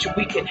by which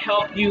we can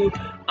help you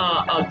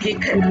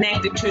get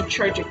connected to a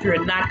church if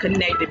you're not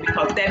connected,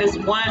 because that is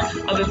one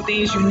of the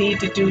things you need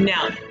to do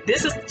now.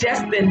 This is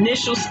just the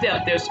initial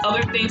step. There's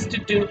other things to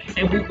do,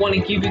 and we want to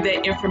give you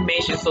that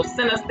information. So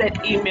send us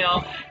that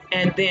email,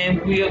 and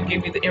then we'll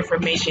give you the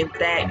information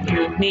that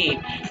you need.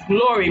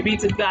 Glory be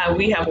to God.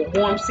 We have a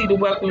warm seat of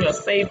welcome, a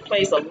safe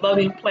place, a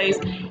loving place,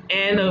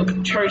 and a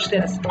church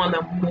that is on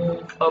the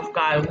move of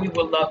God. We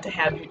would love to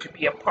have you to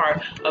be a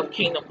part of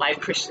Kingdom Life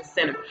Christian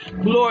Center.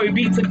 Glory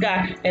be to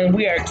God. And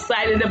we are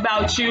excited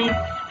about you.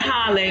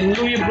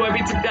 Hallelujah. Glory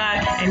be to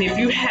God. And if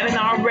you haven't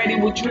already,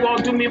 would you all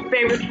do me a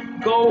favor?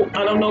 Go,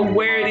 I don't know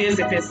where it is,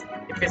 if it's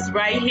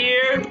right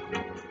here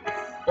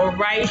or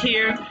right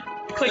here.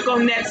 Click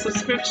on that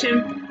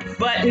subscription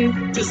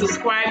button to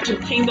subscribe to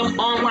Kingdom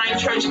Online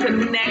Church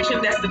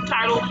Connection. That's the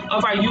title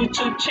of our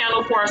YouTube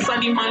channel for our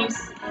Sunday morning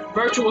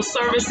virtual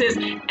services.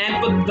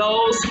 And for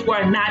those who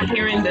are not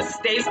here in the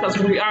States, because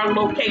we are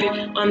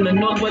located on the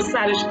northwest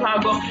side of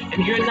Chicago,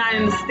 and you're not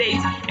in the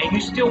States and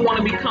you still want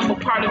to become a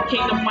part of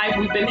Kingdom Life,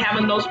 we've been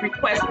having those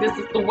requests. This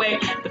is the way,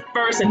 the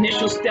first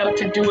initial step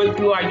to do it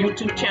through our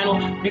YouTube channel.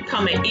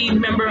 Become an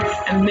e-member,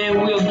 and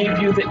then we'll give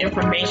you the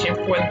information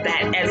for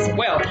that as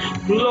well.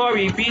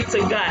 Glory be to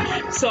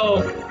God.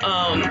 So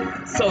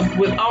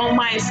with all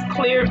minds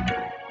clear,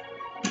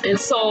 And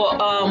so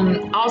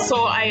also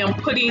I am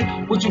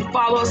putting, would you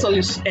follow us,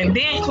 and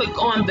then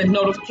click on the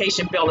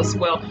notification bell as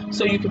well,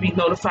 so you can be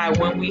notified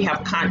when we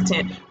have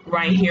content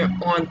right here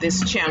on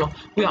this channel.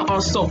 We are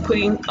also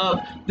putting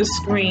up the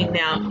screen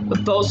now for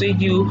those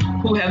of you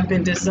who have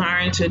been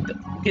desiring to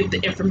get the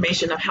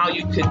information of how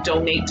you could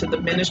donate to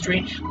the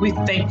ministry. We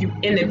thank you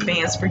in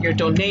advance for your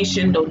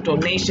donation. No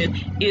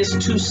donation is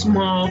too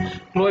small.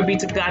 Glory be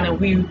to God. And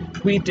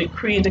we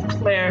decree and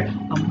declare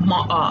a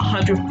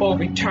 100-fold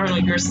return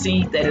on your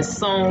seed that is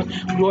sown.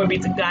 Glory be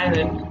to God.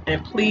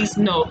 And please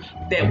know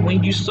that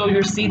when you sow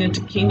your seed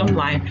into Kingdom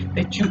Life,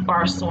 that you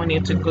are sowing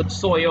into good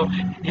soil.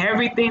 And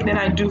everything that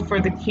I do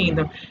for the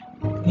kingdom,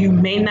 you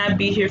may not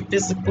be here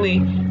physically,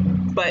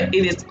 but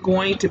it is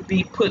going to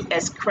be put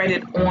as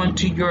credit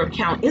onto your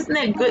account. Isn't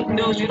that good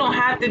news? You don't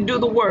have to do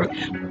the work,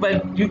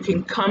 but you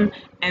can come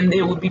and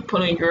it will be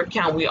put on your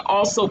account. We are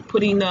also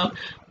putting up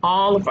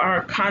all of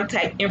our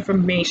contact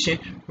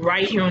information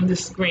right here on the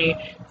screen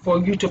for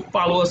you to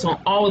follow us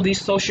on all of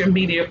these social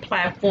media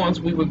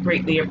platforms. We would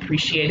greatly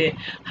appreciate it.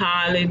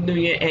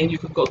 Hallelujah. And you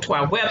can go to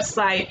our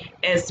website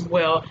as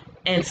well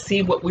and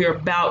see what we're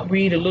about,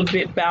 read a little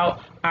bit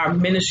about our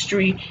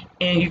ministry,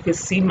 and you can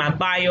see my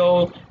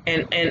bio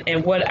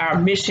and what our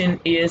mission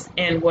is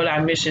and what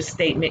our mission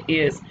statement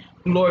is.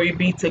 Glory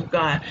be to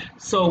God.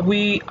 So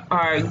we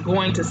are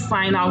going to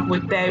sign off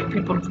with that,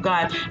 people of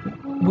God.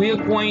 We're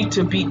going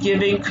to be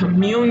giving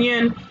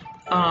communion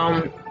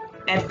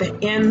at the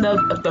end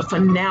of the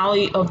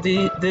finale of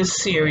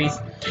this series,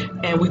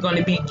 and we're going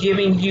to be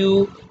giving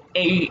you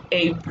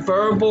a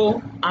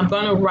verbal. I'm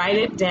going to write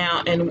it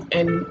down,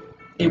 and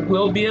it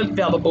will be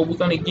available. We're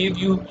going to give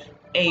you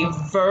a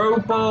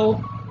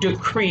verbal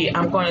decree.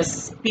 I'm going to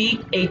speak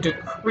a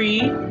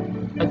decree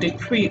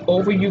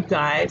over you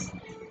guys.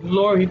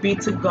 Glory be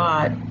to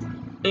God.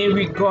 In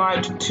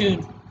regard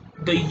to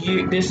the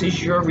year, this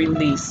is your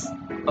release.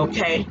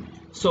 Okay,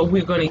 so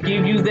we're going to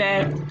give you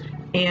that,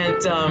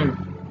 and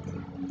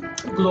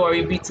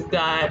glory be to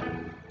God.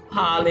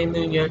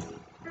 Hallelujah.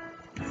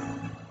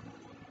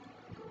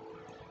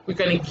 We're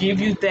going to give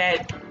you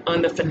that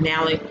on the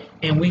finale,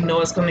 and we know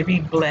it's going to be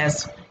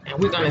blessed, and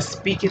we're going to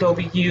speak it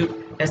over you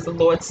as the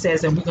Lord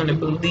says, and we're going to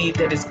believe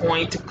that it's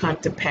going to come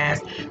to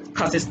pass,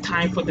 because it's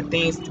time for the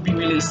things to be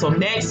released. So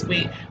next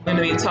week, we're going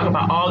to be talking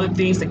about all the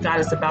things that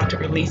God is about to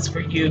release for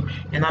you,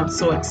 and I'm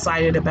so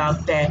excited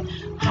about that.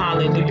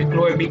 Hallelujah.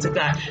 Glory be to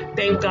God.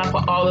 Thank God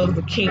for all of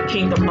the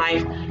Kingdom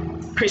Life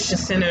Christian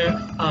Center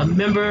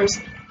members.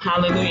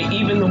 Hallelujah.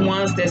 Even the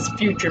ones that's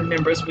future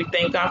members, we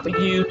thank God for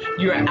you.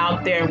 You're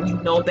out there, and we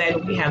know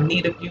that we have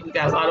need of you. We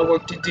got a lot of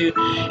work to do.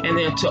 And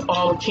then to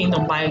all the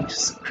Kingdom Life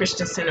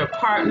Christian Center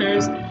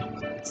partners,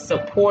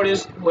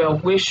 supporters,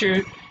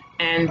 well-wishers,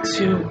 and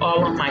to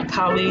all of my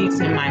colleagues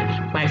and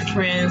my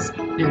friends,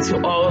 and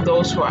to all of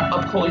those who are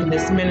upholding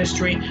this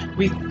ministry,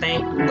 we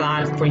thank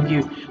God for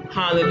you.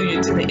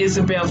 Hallelujah. To the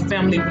Isabel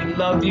family, we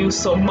love you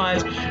so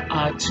much.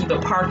 To the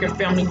Parker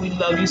family, we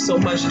love you so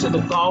much. To the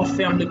Gall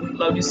family, we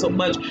love you so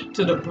much.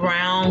 To the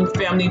Brown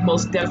family,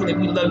 most definitely,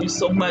 we love you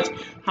so much.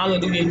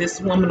 Hallelujah. This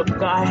woman of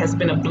God has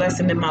been a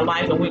blessing in my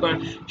life, and we're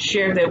going to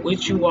share that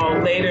with you all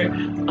later.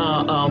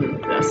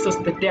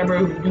 Sister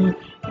Deborah,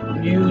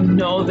 you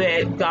know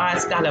that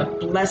God's got a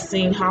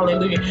blessing.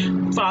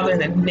 Hallelujah. Father, in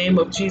the name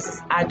of Jesus,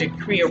 I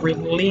decree a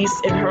release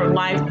in her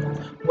life.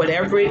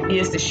 Whatever it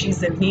is that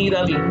she's in need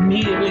of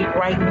immediately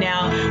right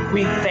now,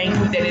 we thank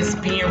you that it's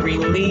being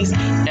released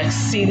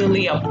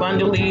exceedingly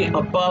abundantly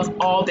above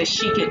all that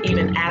she can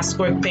even ask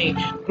or think.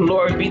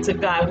 Glory be to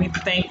God. We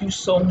thank you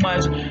so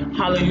much.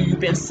 Hallelujah. You've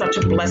been such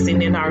a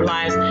blessing in our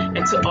lives,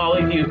 and to all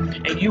of you.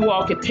 And you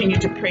all continue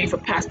to pray for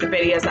Pastor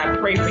Betty as I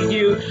pray for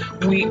you.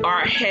 We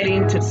are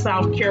heading to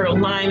South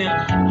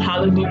Carolina,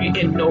 hallelujah,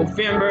 in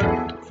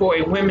November for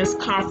a women's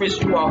conference.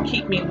 You all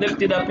keep me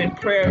lifted up in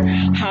prayer,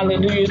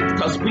 hallelujah,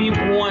 because we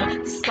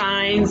want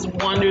signs,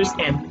 wonders,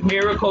 and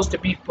miracles to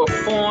be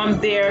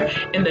performed there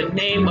in the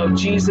name of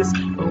Jesus.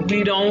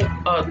 We don't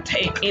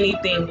take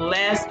anything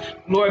less.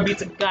 Glory be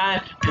to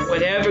God. And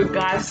whatever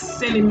God's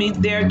sending me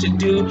there to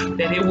do,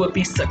 that it will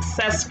be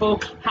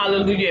successful,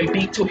 hallelujah, and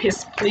be to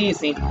his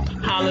pleasing.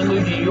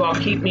 Hallelujah. You all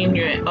keep me in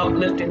your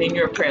uplifting in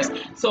your prayers.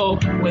 So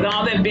with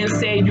all that being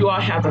said, you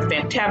all have a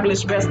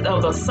fantabulous rest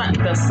of the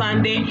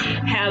Sunday.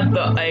 Have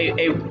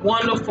a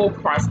wonderful,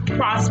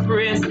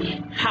 prosperous,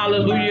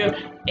 hallelujah,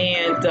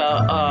 and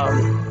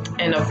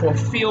a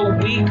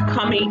fulfilled week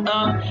coming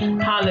up.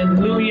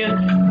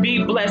 Hallelujah.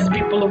 Be blessed,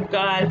 people of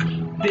God.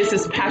 This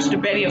is Pastor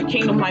Betty of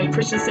Kingdom Life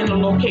Christian Center,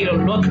 located on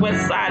the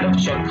northwest side of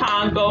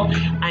Chicago.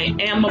 I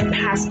am a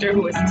pastor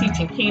who is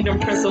teaching kingdom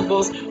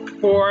principles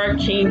for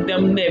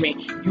kingdom living.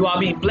 You all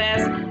be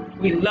blessed.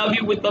 We love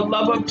you with the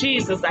love of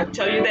Jesus. I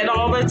tell you that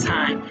all the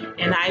time,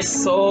 and I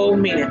so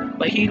mean it.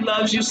 But he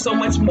loves you so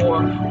much more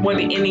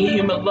than any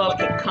human love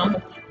can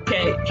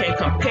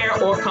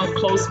compare or come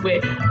close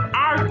with.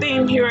 Our our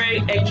thing here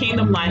at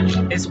Kingdom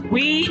Life is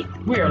we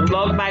are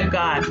loved by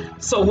God.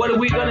 So what are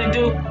we going to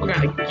do? We're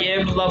going to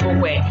give love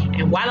away.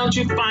 And why don't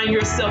you find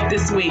yourself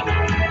this week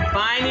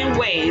finding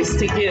ways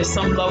to give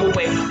some love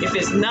away? If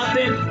it's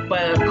nothing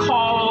but a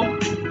call,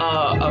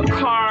 a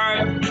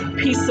card,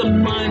 piece of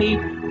money,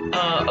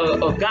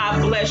 a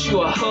God bless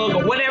you, a hug,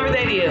 or whatever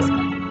that is,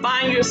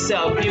 find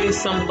yourself giving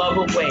some love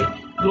away.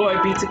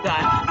 Glory be to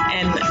God.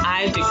 And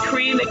I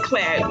decree and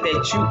declare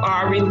that you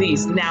are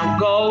released. Now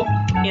go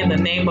in the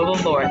name of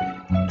the Lord.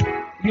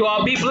 You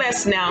all be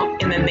blessed now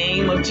in the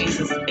name of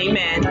Jesus.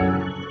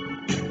 Amen.